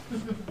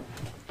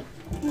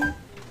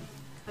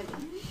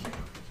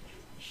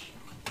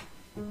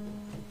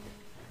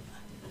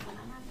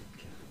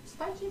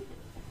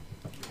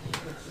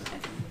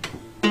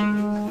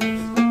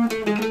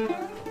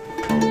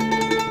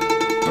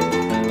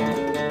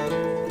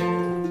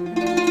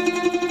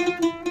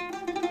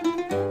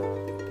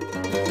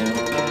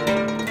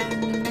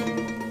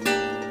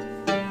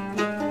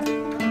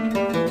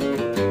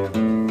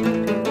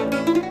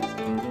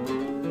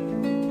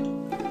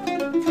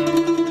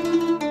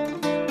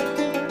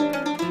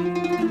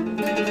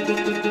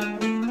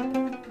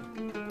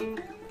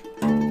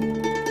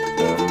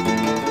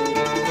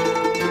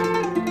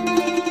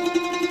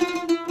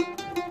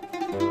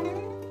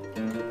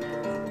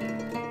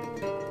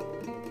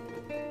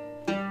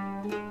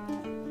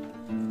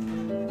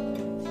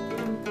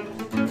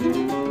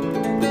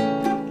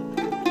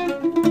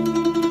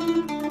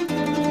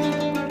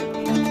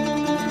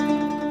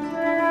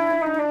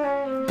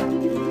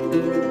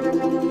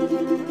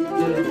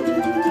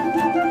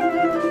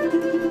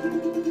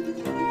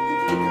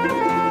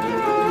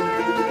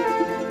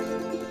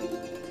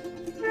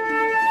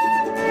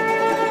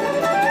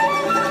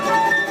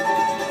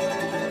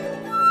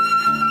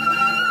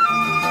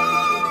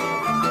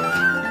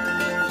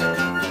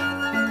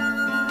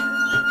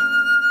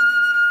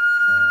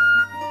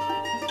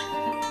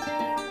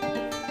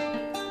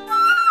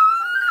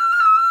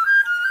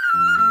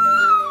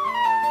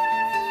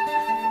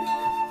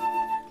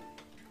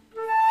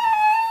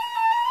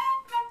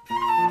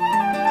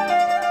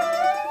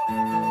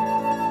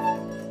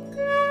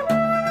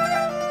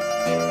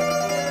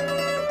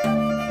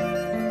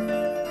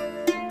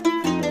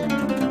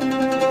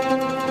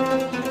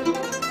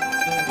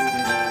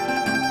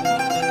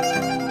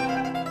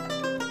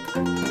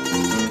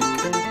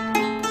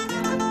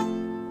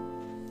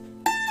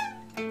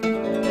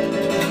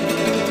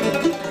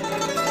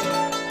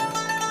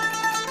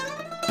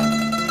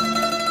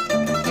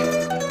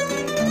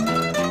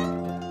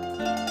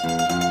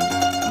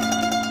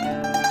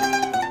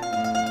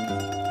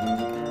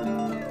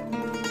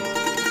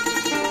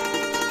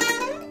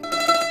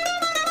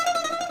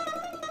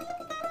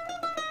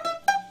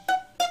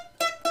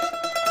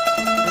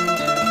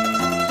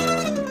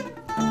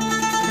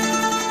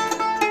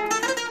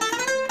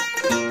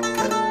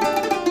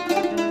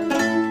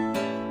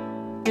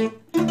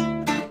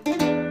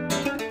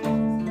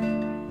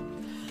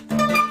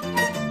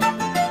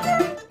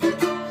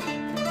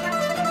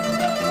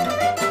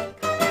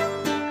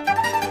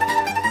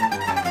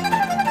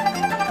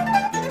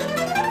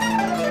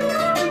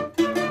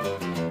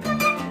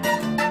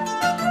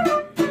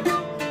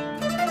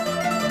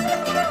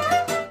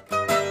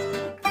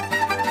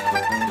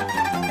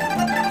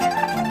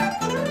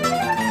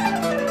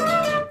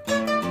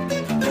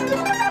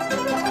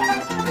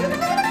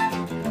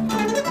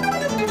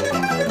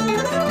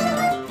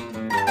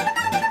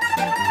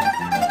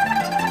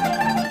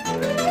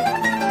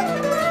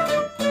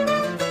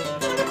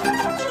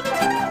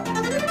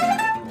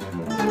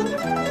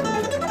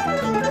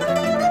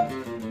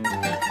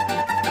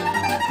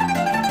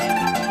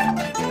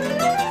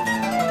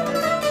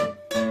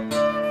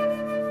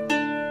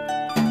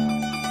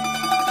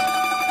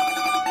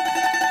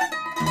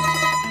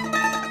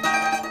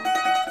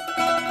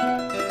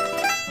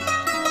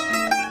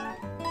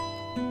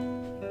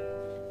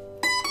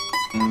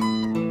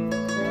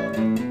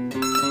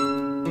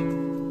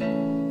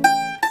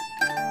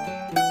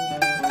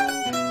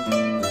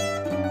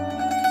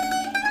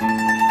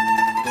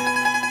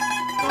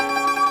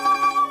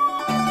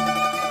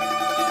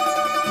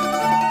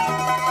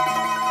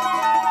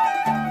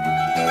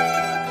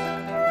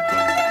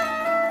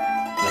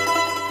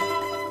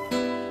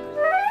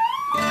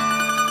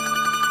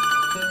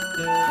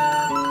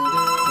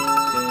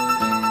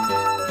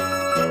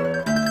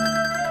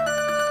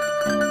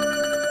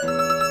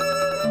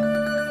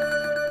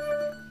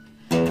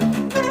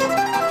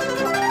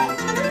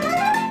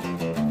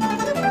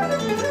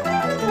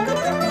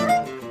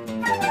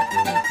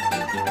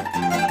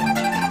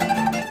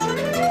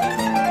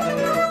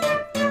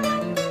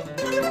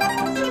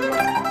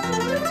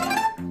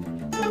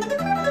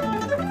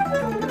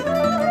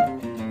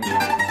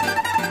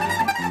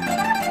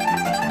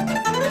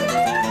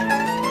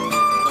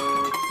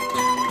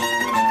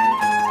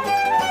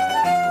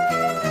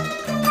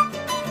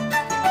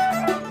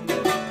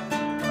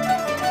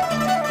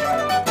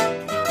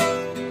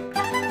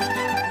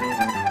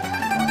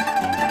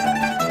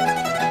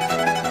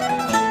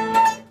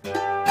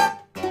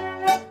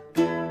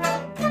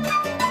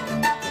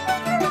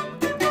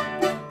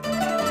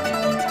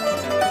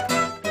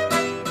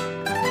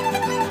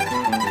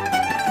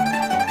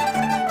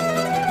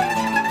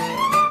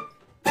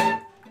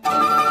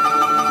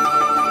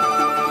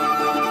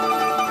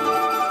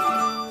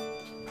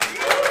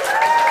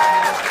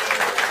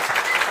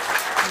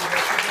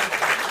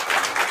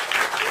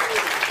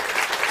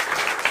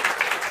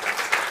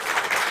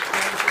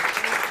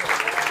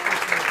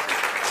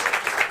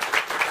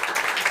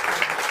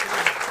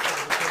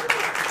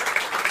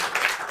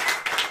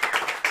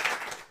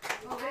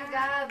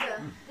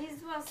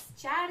 was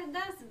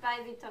Chardas by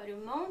Vittorio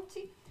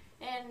Monti,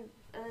 and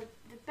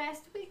the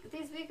past week,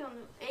 this week on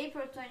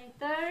April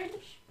 23rd,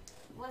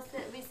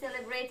 we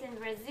celebrate in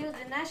Brazil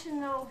the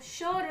National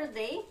Choro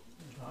Day,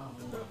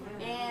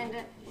 and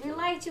we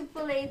like to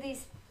play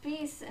this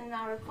piece in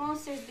our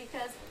concerts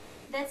because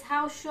that's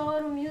how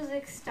choro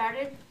music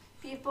started.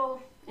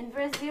 People in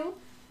Brazil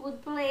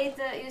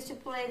used to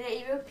play the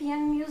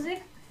European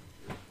music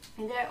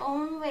in their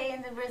own way,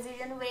 in the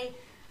Brazilian way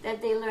that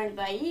they learned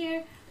by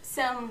ear.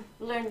 Some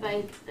learned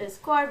by the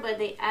score, but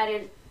they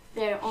added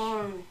their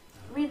own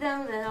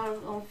rhythm and our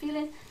own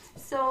feeling.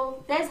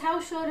 So that's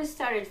how choro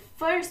started.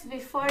 First,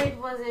 before it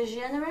was a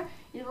genre,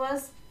 it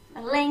was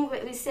a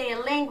language. We say a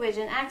language,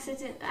 an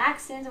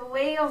accent, a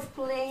way of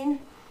playing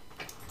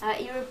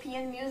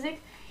European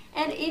music.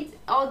 And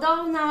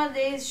although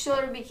nowadays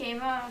choro became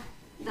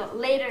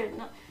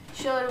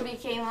choro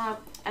became a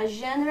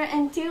genre,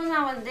 until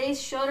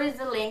nowadays choro is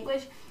a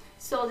language.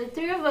 So the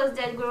three of us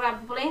that grew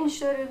up playing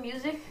choro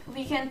music,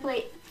 we can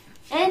play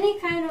any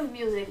kind of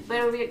music,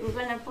 but we're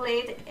gonna play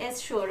it as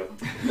choro.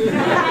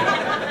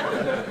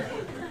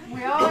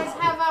 We always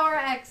have our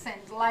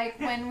accent, like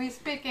when we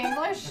speak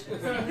English,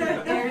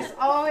 there's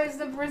always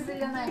the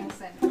Brazilian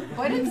accent,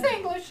 but it's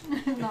English.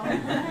 No.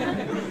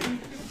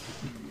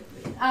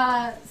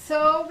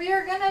 So we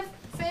are gonna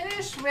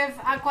finish with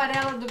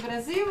Aquarela do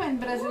Brasil and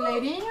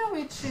Brasileirinho,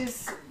 which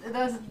is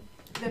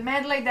the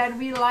medley that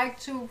we like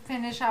to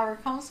finish our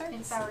concerts.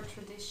 It's our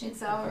tradition.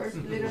 It's our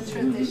little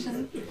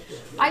tradition.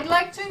 I'd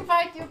like to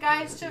invite you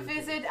guys to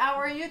visit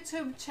our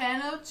YouTube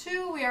channel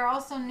too. We are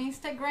also on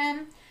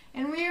Instagram,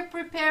 and we are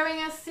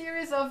preparing a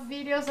series of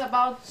videos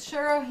about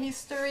choro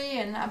history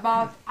and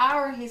about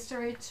our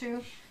history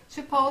to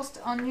post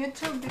on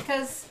YouTube,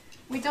 because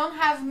we don't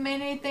have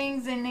many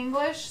things in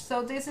English,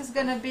 so this is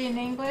gonna be in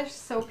English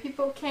so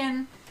people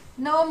can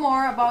know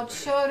more about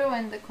choro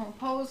and the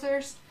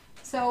composers.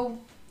 So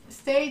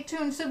stay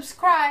tuned,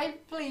 subscribe,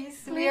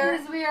 please. We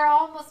are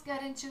almost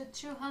getting to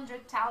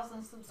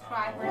 200,000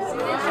 subscribers.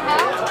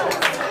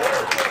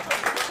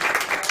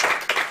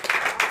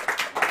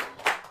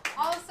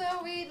 Also,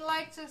 we'd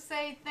like to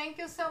say thank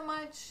you so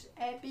much,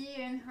 Abby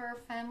and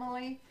her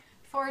family,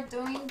 for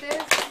doing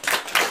this.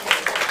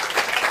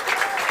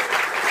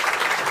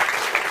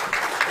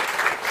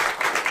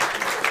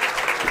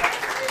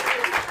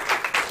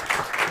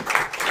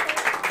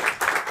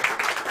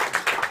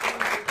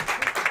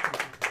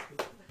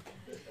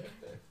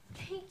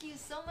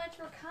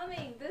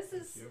 Coming. This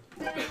has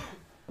been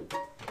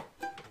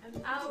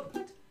out.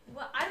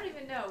 Well, I don't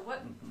even know.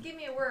 What? Give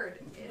me a word.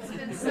 It's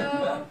been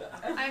so.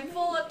 I'm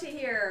full up to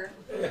here,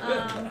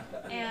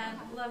 and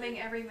loving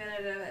every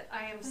minute of it.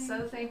 I am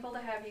so thankful to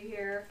have you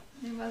here,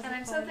 and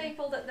I'm so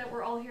thankful that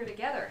we're all here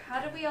together.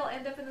 How did we all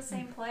end up in the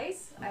same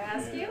place? I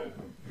ask you.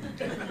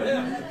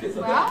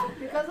 Well,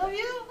 because of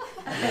you.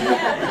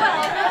 Well,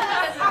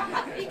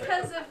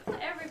 because of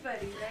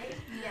everybody, right?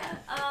 Yeah.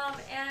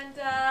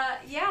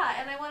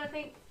 And I want to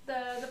thank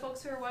the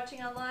folks who are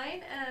watching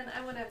online, and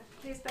I want to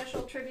pay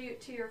special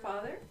tribute to your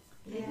father.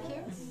 Thank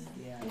you.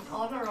 In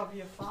honor of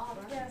your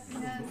father. Yes.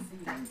 Yes,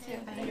 thank you.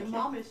 And your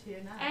mom is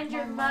here now. And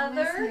your My mom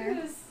is mother, here.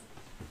 who's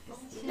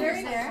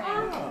Very there.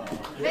 there.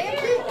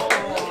 Thank you.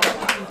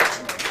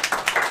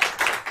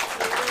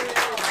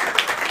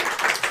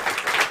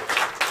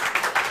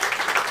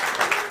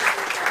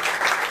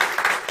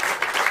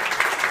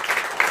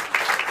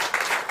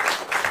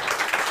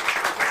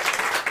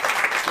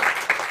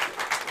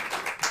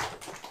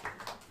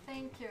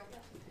 Thank you.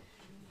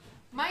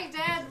 My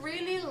dad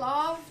really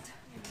loved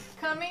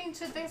coming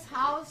to this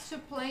house to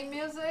play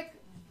music.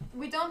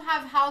 We don't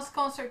have house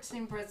concerts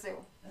in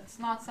Brazil. It's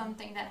not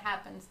something that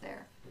happens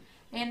there.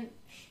 And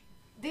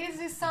this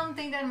is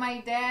something that my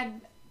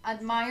dad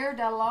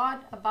admired a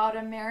lot about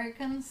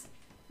Americans,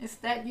 is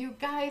that you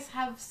guys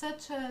have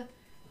such a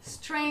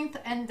strength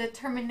and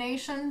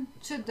determination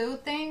to do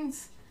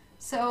things.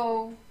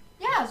 So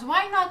yes,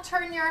 why not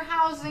turn your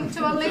house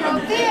into a little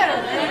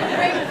theater and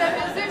bring the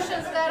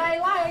musicians that I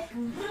like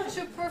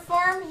to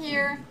perform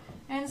here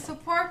and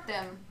support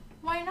them?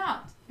 Why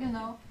not, you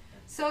know?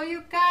 So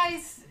you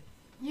guys,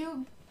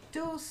 you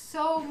do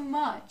so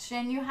much,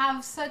 and you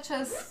have such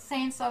a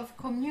sense of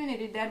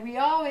community that we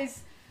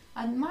always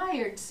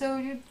admired. So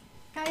you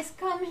guys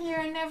come here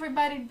and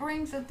everybody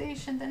brings a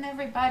dish and then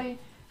everybody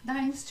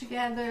dines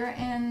together,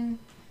 and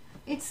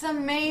it's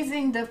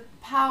amazing the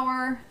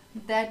power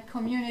that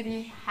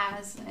community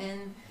has,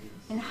 and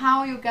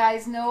how you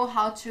guys know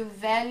how to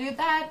value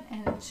that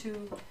and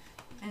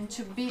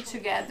to be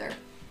together.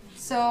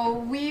 So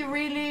we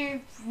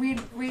really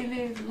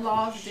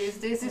love this.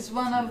 This is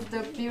one of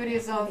the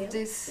beauties of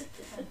this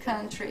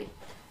country.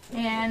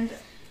 And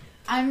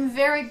I'm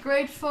very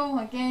grateful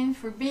again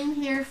for being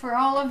here, for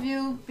all of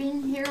you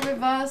being here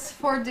with us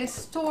for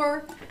this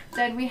tour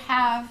that we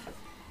have.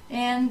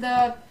 And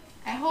I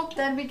hope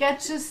that we get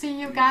to see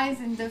you guys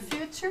in the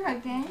future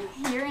again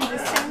here in the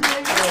same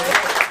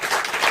place.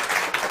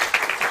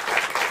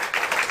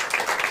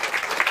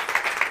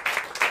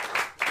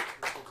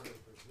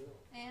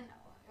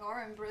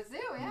 Or in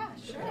Brazil, yeah,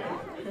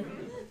 sure.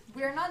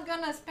 We're not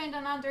gonna spend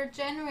another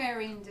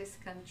January in this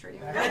country.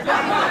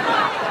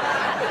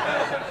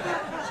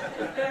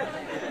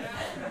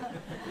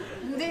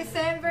 In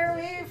December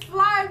we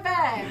fly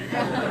back.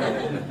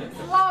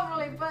 It's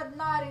lovely, but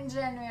not in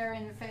January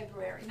and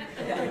February.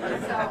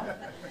 So,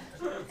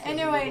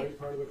 anyway,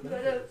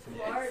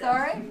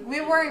 sorry,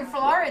 we were in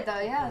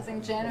Florida, yes,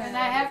 in January. And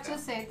I have to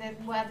say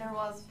that weather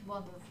was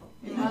wonderful.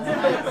 It was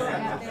nice,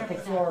 yeah. But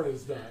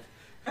Florida's not.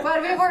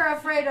 But we were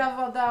afraid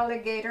of the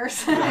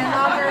alligators and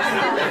other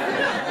stuff.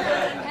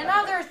 And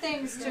other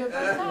things too,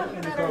 but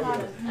not better not.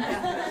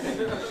 Yeah.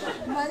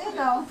 But you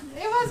know,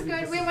 it was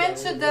good. We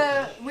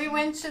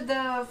went to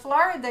the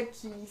Florida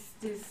Keys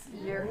this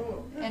year,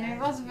 and it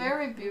was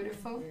very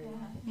beautiful.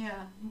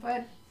 Yeah,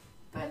 but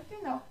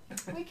you know,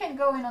 we can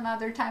go in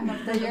another time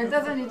of the year. It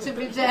doesn't need to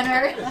be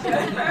January.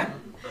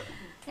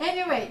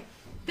 Anyway,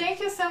 thank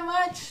you so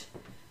much.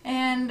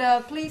 And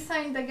please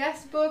sign the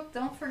guest book,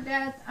 don't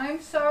forget.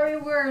 I'm sorry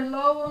we're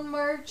low on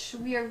merch.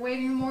 We are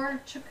waiting more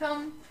to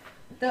come.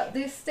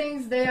 These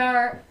things, they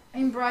are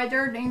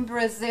embroidered in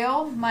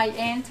Brazil. My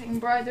aunt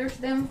embroiders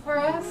them for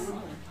us.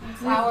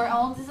 Our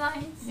own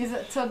designs.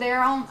 So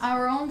they're on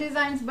our own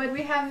designs, but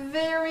we have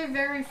very,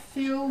 very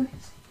few,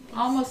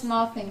 almost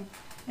nothing.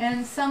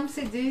 And some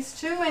CDs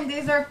too, and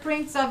these are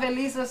prints of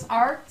Elisa's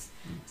art.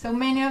 So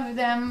many of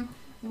them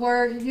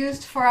were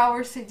used for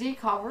our CD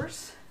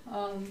covers.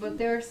 But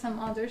there are some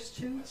others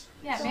too.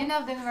 Yeah, So- many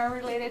of them are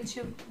related to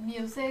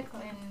music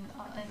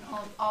and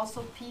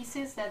also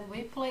pieces that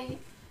we play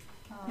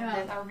Yeah.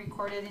 that are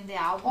recorded in the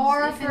albums,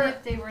 Or even for-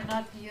 if they were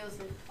not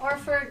used. Or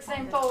for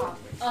example,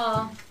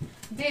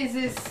 this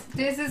is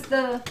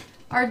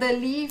the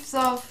leaves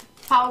of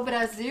Pau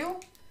Brasil.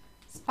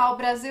 Pau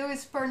Brasil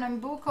is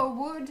Pernambuco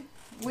wood,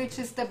 which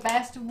is the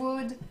best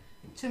wood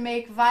to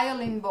make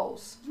violin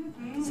bows.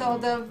 So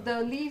the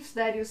leaves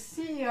that you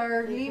see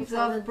are leaves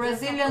of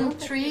Brazilian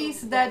trees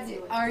that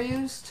are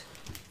used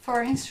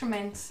for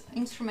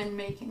instrument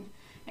making.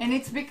 And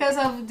it's because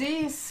of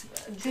this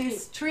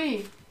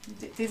tree,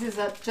 this is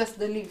just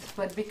the leaves,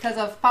 but because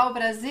of Pau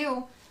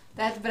Brasil,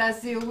 that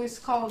Brazil is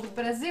called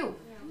Brazil.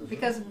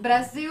 Because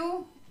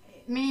Brazil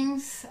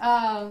means,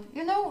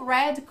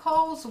 red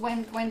coals,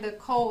 when the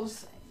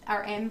coals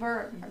are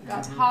amber,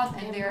 got hot,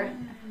 and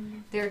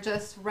they're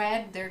just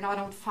red, they're not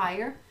on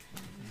fire.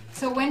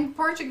 So when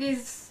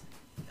Portuguese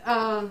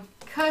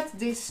cut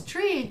this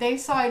tree, they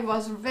saw it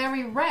was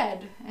very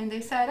red, and they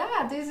said,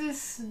 this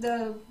is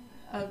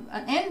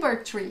an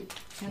amber tree,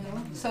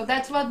 So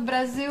that's what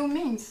Brazil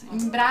means,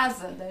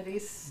 embrasa,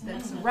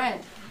 that's red.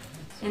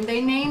 And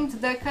they named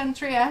the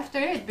country after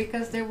it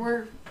because there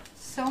were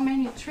so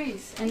many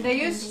trees, and they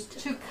used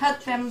to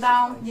cut them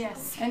down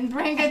and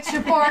bring it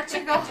to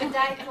Portugal To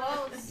dye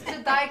clothes. to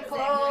dye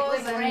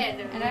clothes With red.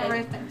 and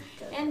everything.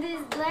 And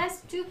these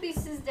last two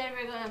pieces that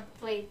we're gonna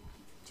play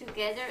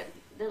together,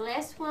 the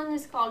last one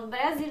is called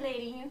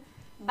Brasileirinho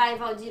by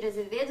Valdir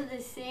Azevedo,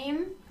 the same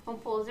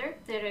composer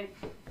that I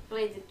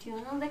played the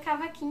tune on the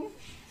cavaquinho.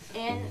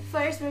 And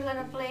first we're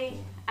gonna play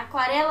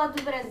Aquarela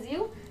do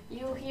Brasil.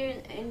 You hear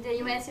in the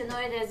US, you know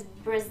it as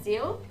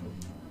Brazil,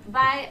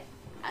 by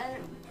a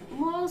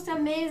most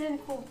amazing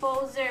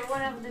composer,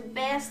 one of the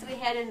best we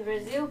had in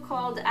Brazil,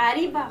 called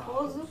Ari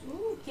Barroso.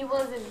 He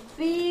was a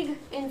big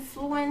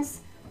influence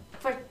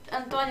for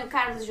Antônio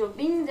Carlos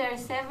Jobim. There are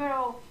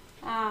several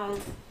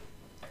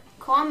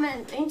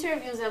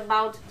interviews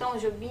about Tom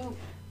Jobim,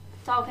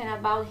 talking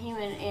about him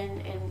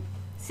and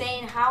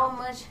saying how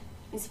much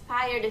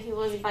inspired he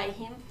was by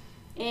him.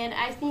 And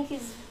I think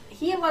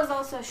he was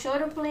also a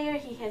choro player.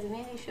 He has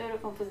many choro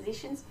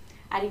compositions,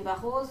 Ari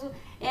Barroso.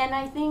 And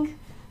I think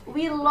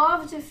we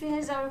love to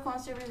finish our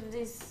concert with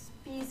this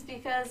piece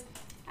because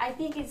I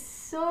think it's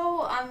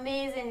so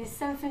amazing. It's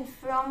something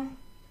from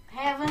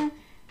heaven.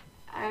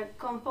 A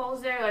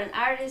composer or an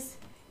artist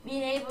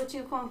being able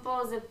to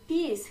compose a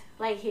piece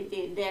like he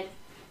did, that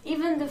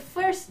even the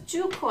first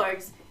two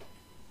chords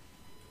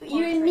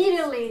you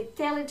immediately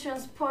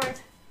teletransport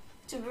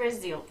to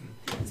Brazil.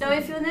 So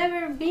if you've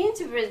never been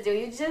to Brazil,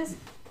 you just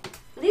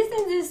listen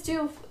to these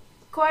two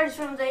chords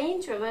from the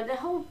intro, but the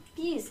whole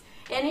piece,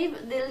 and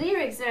if the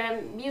lyrics are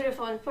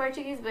beautiful in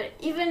Portuguese, but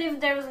even if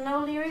there was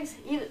no lyrics,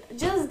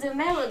 just the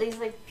melody is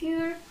like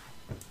pure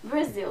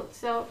Brazil.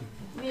 So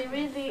we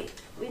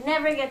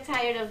never get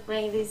tired of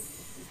playing this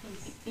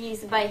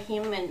piece by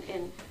him,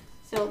 and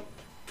so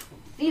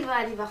viva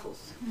Ari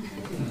Barroso.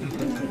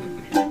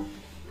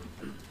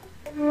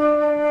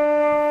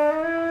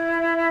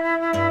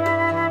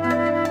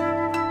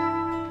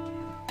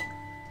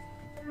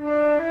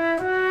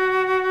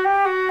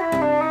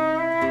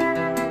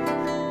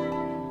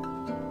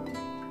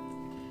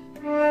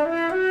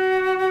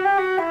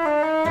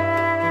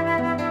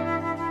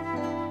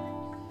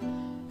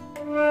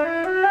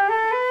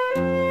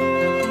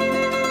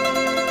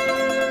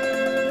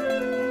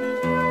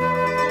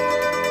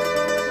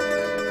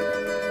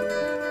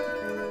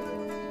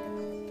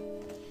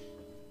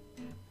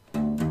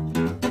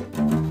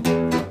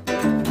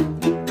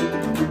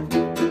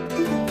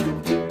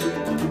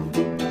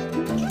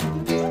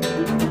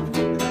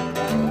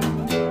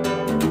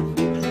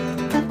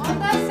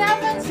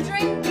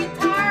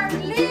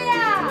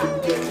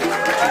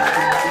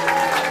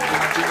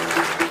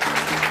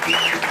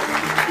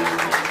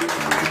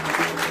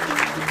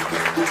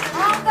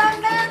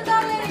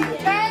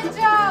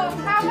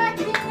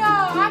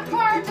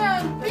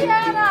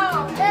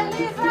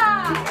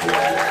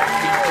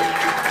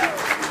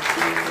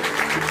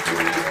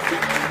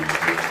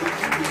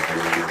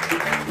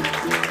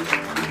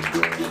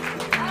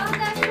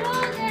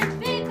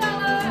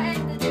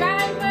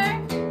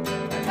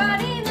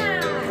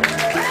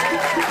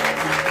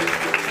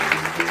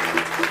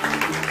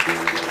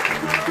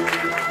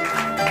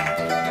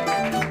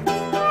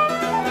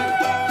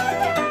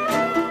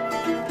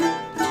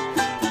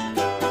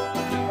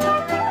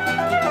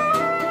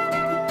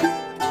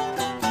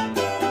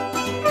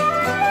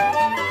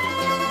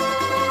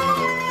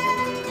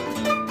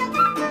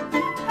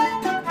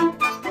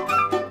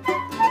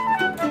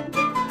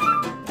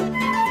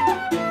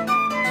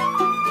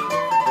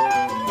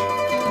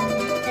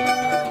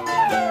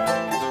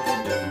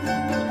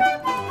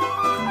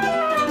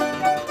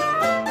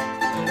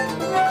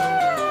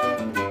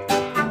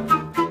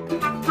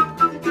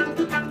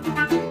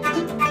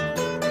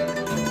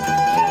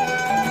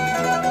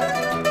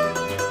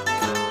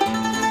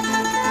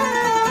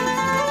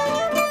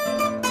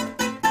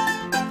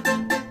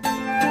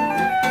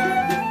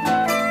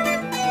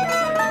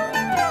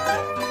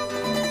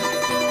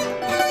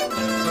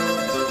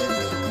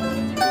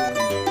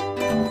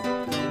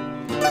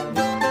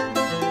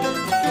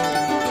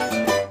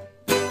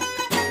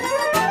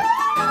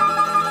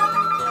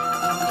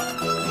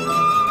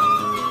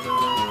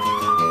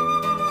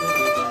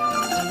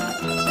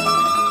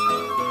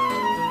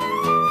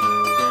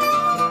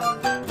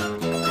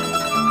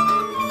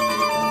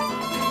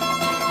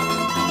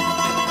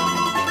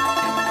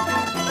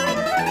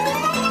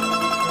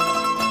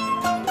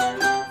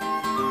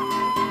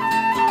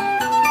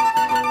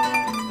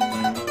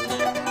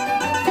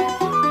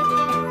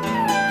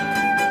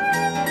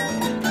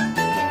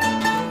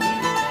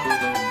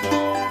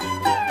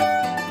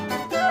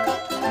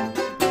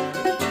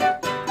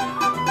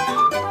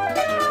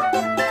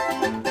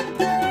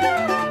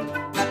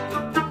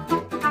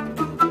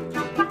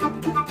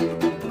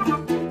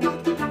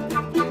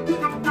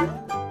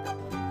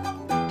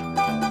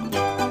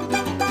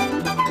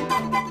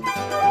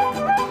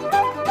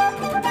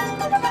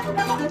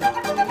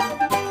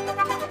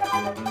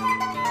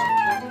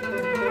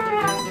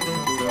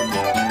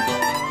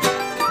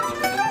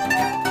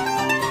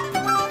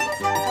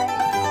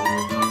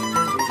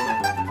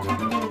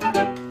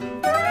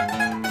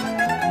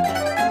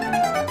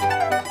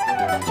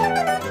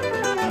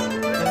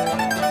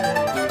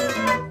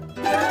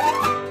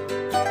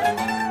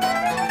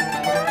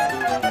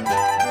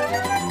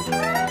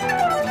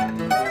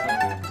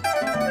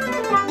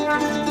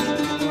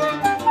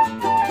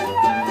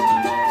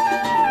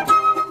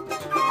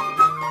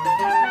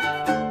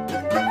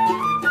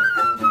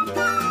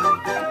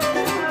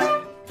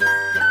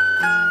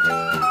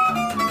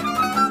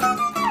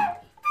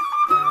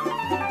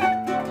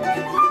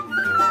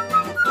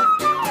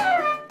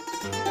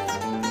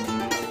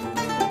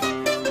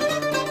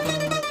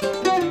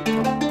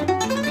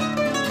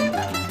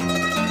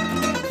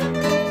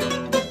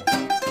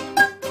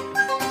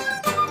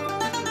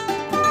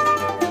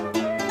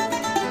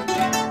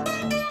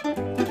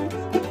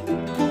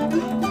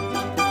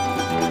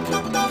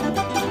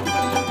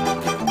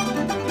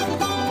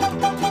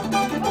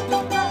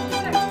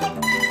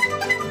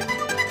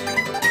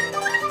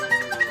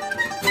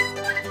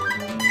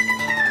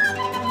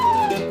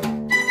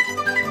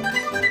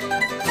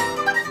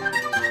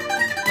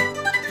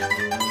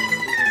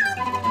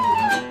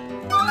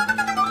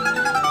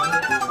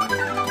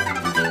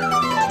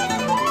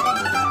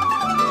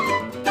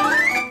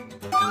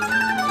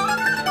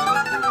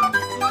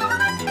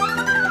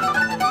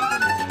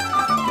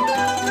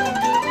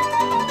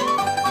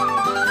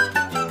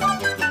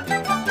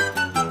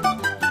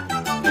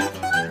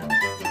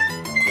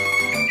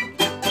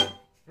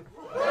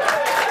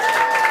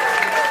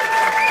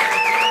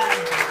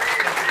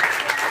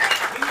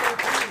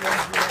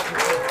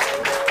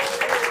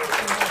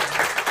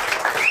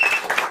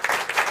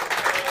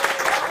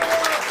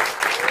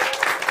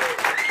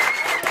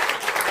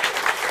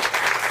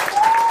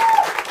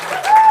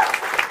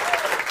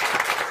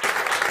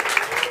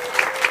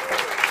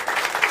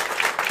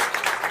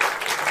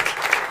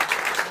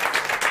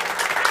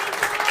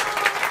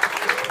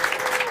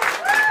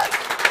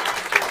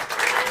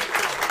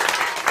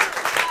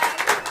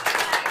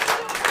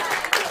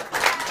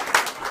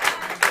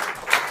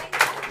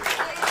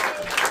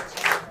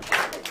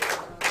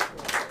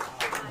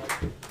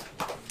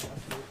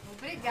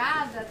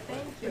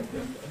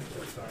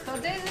 So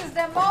this is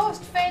the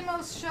most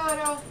famous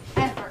choro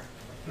ever.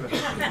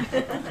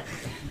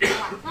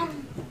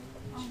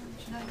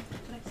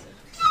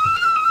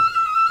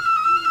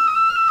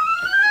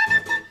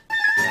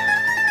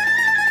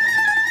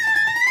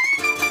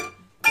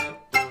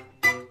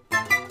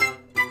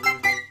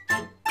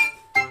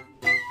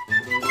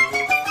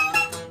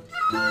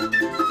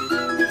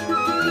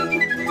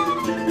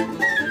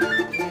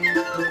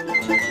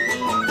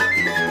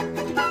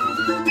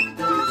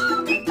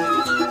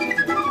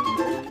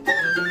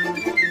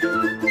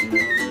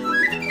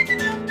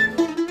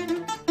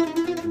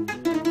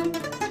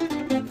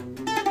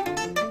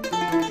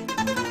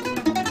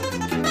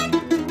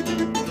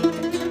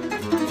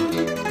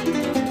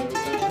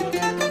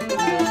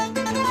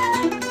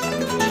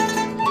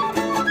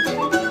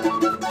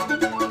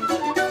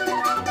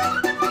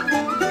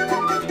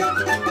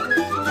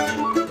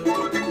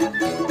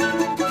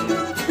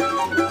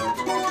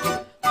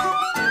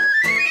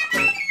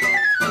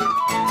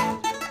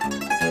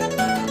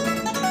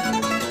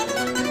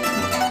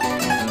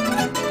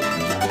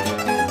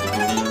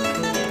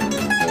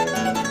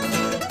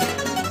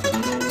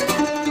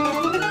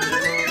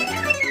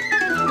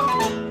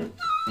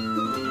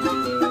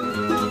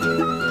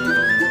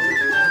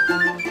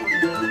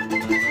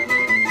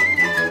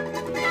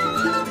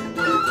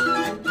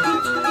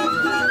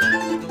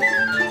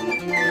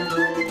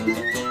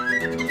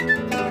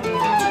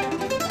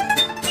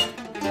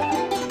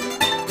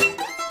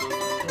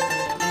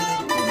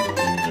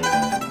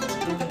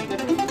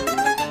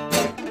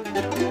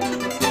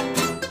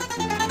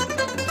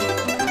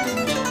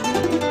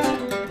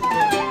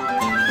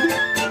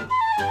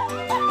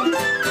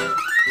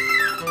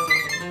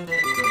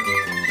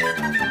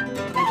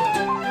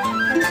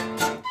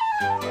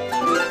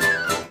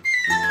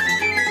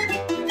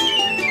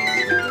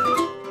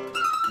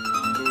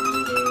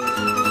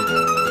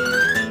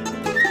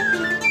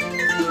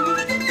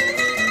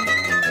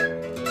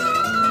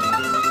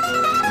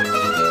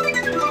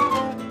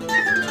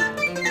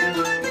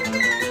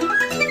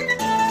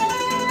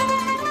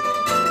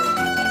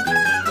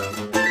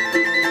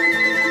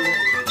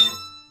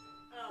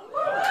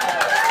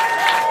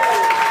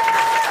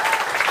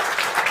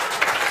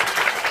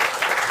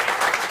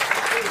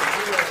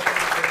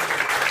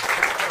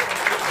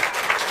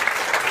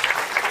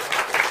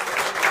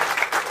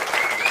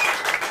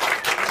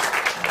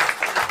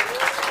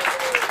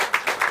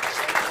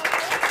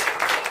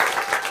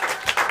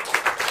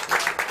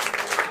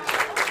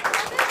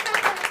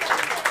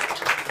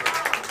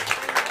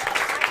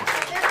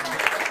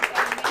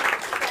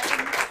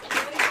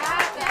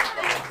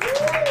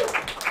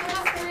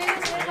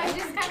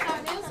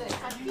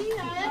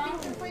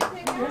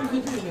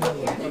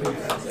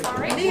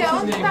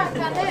 Onde está a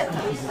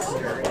caneta?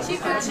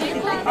 Tipo,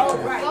 oh,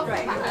 right.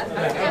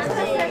 Cadê a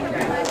caneta?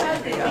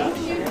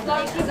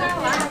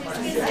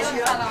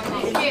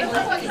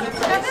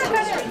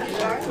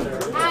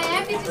 A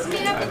Abby disse que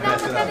ia me dar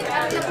uma caneta.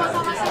 Ela ia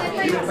botar uma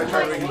caneta aí. If I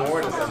try to ignore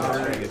it, it's not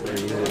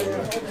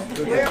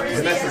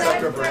and that's the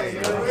sucker brain.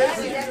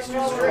 It's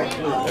lower.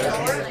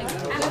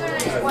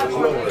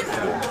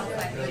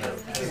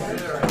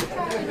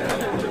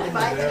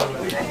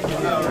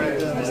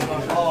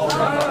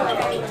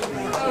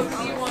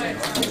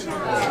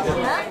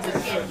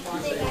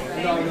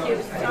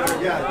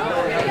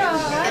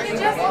 You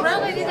just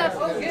really need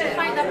to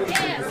find a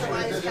pen.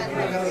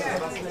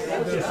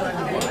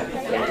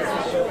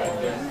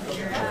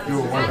 You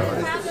were one of us.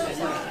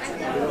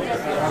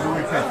 How do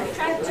we pick?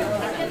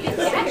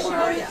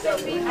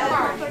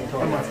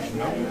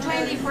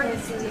 20 for the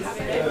city.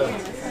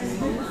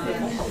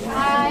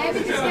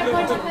 Every time I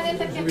put a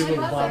caneta aqui, I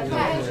love that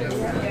flash.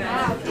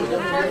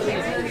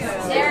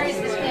 There is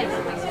the pen.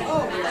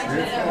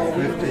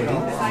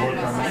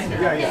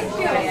 Yeah.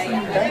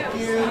 Thank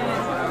you.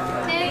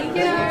 Thank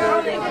you.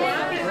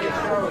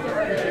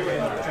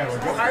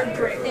 Our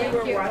great, they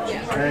were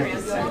watching Corina.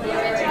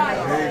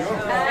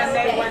 And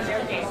they won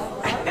their game.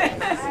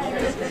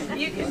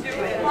 You can do it.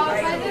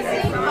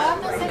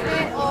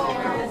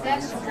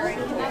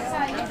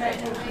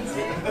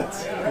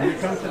 When you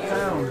come to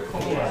town,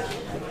 call us.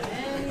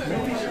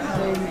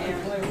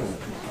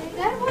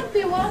 That would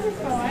be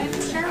wonderful. I'm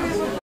sure we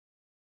would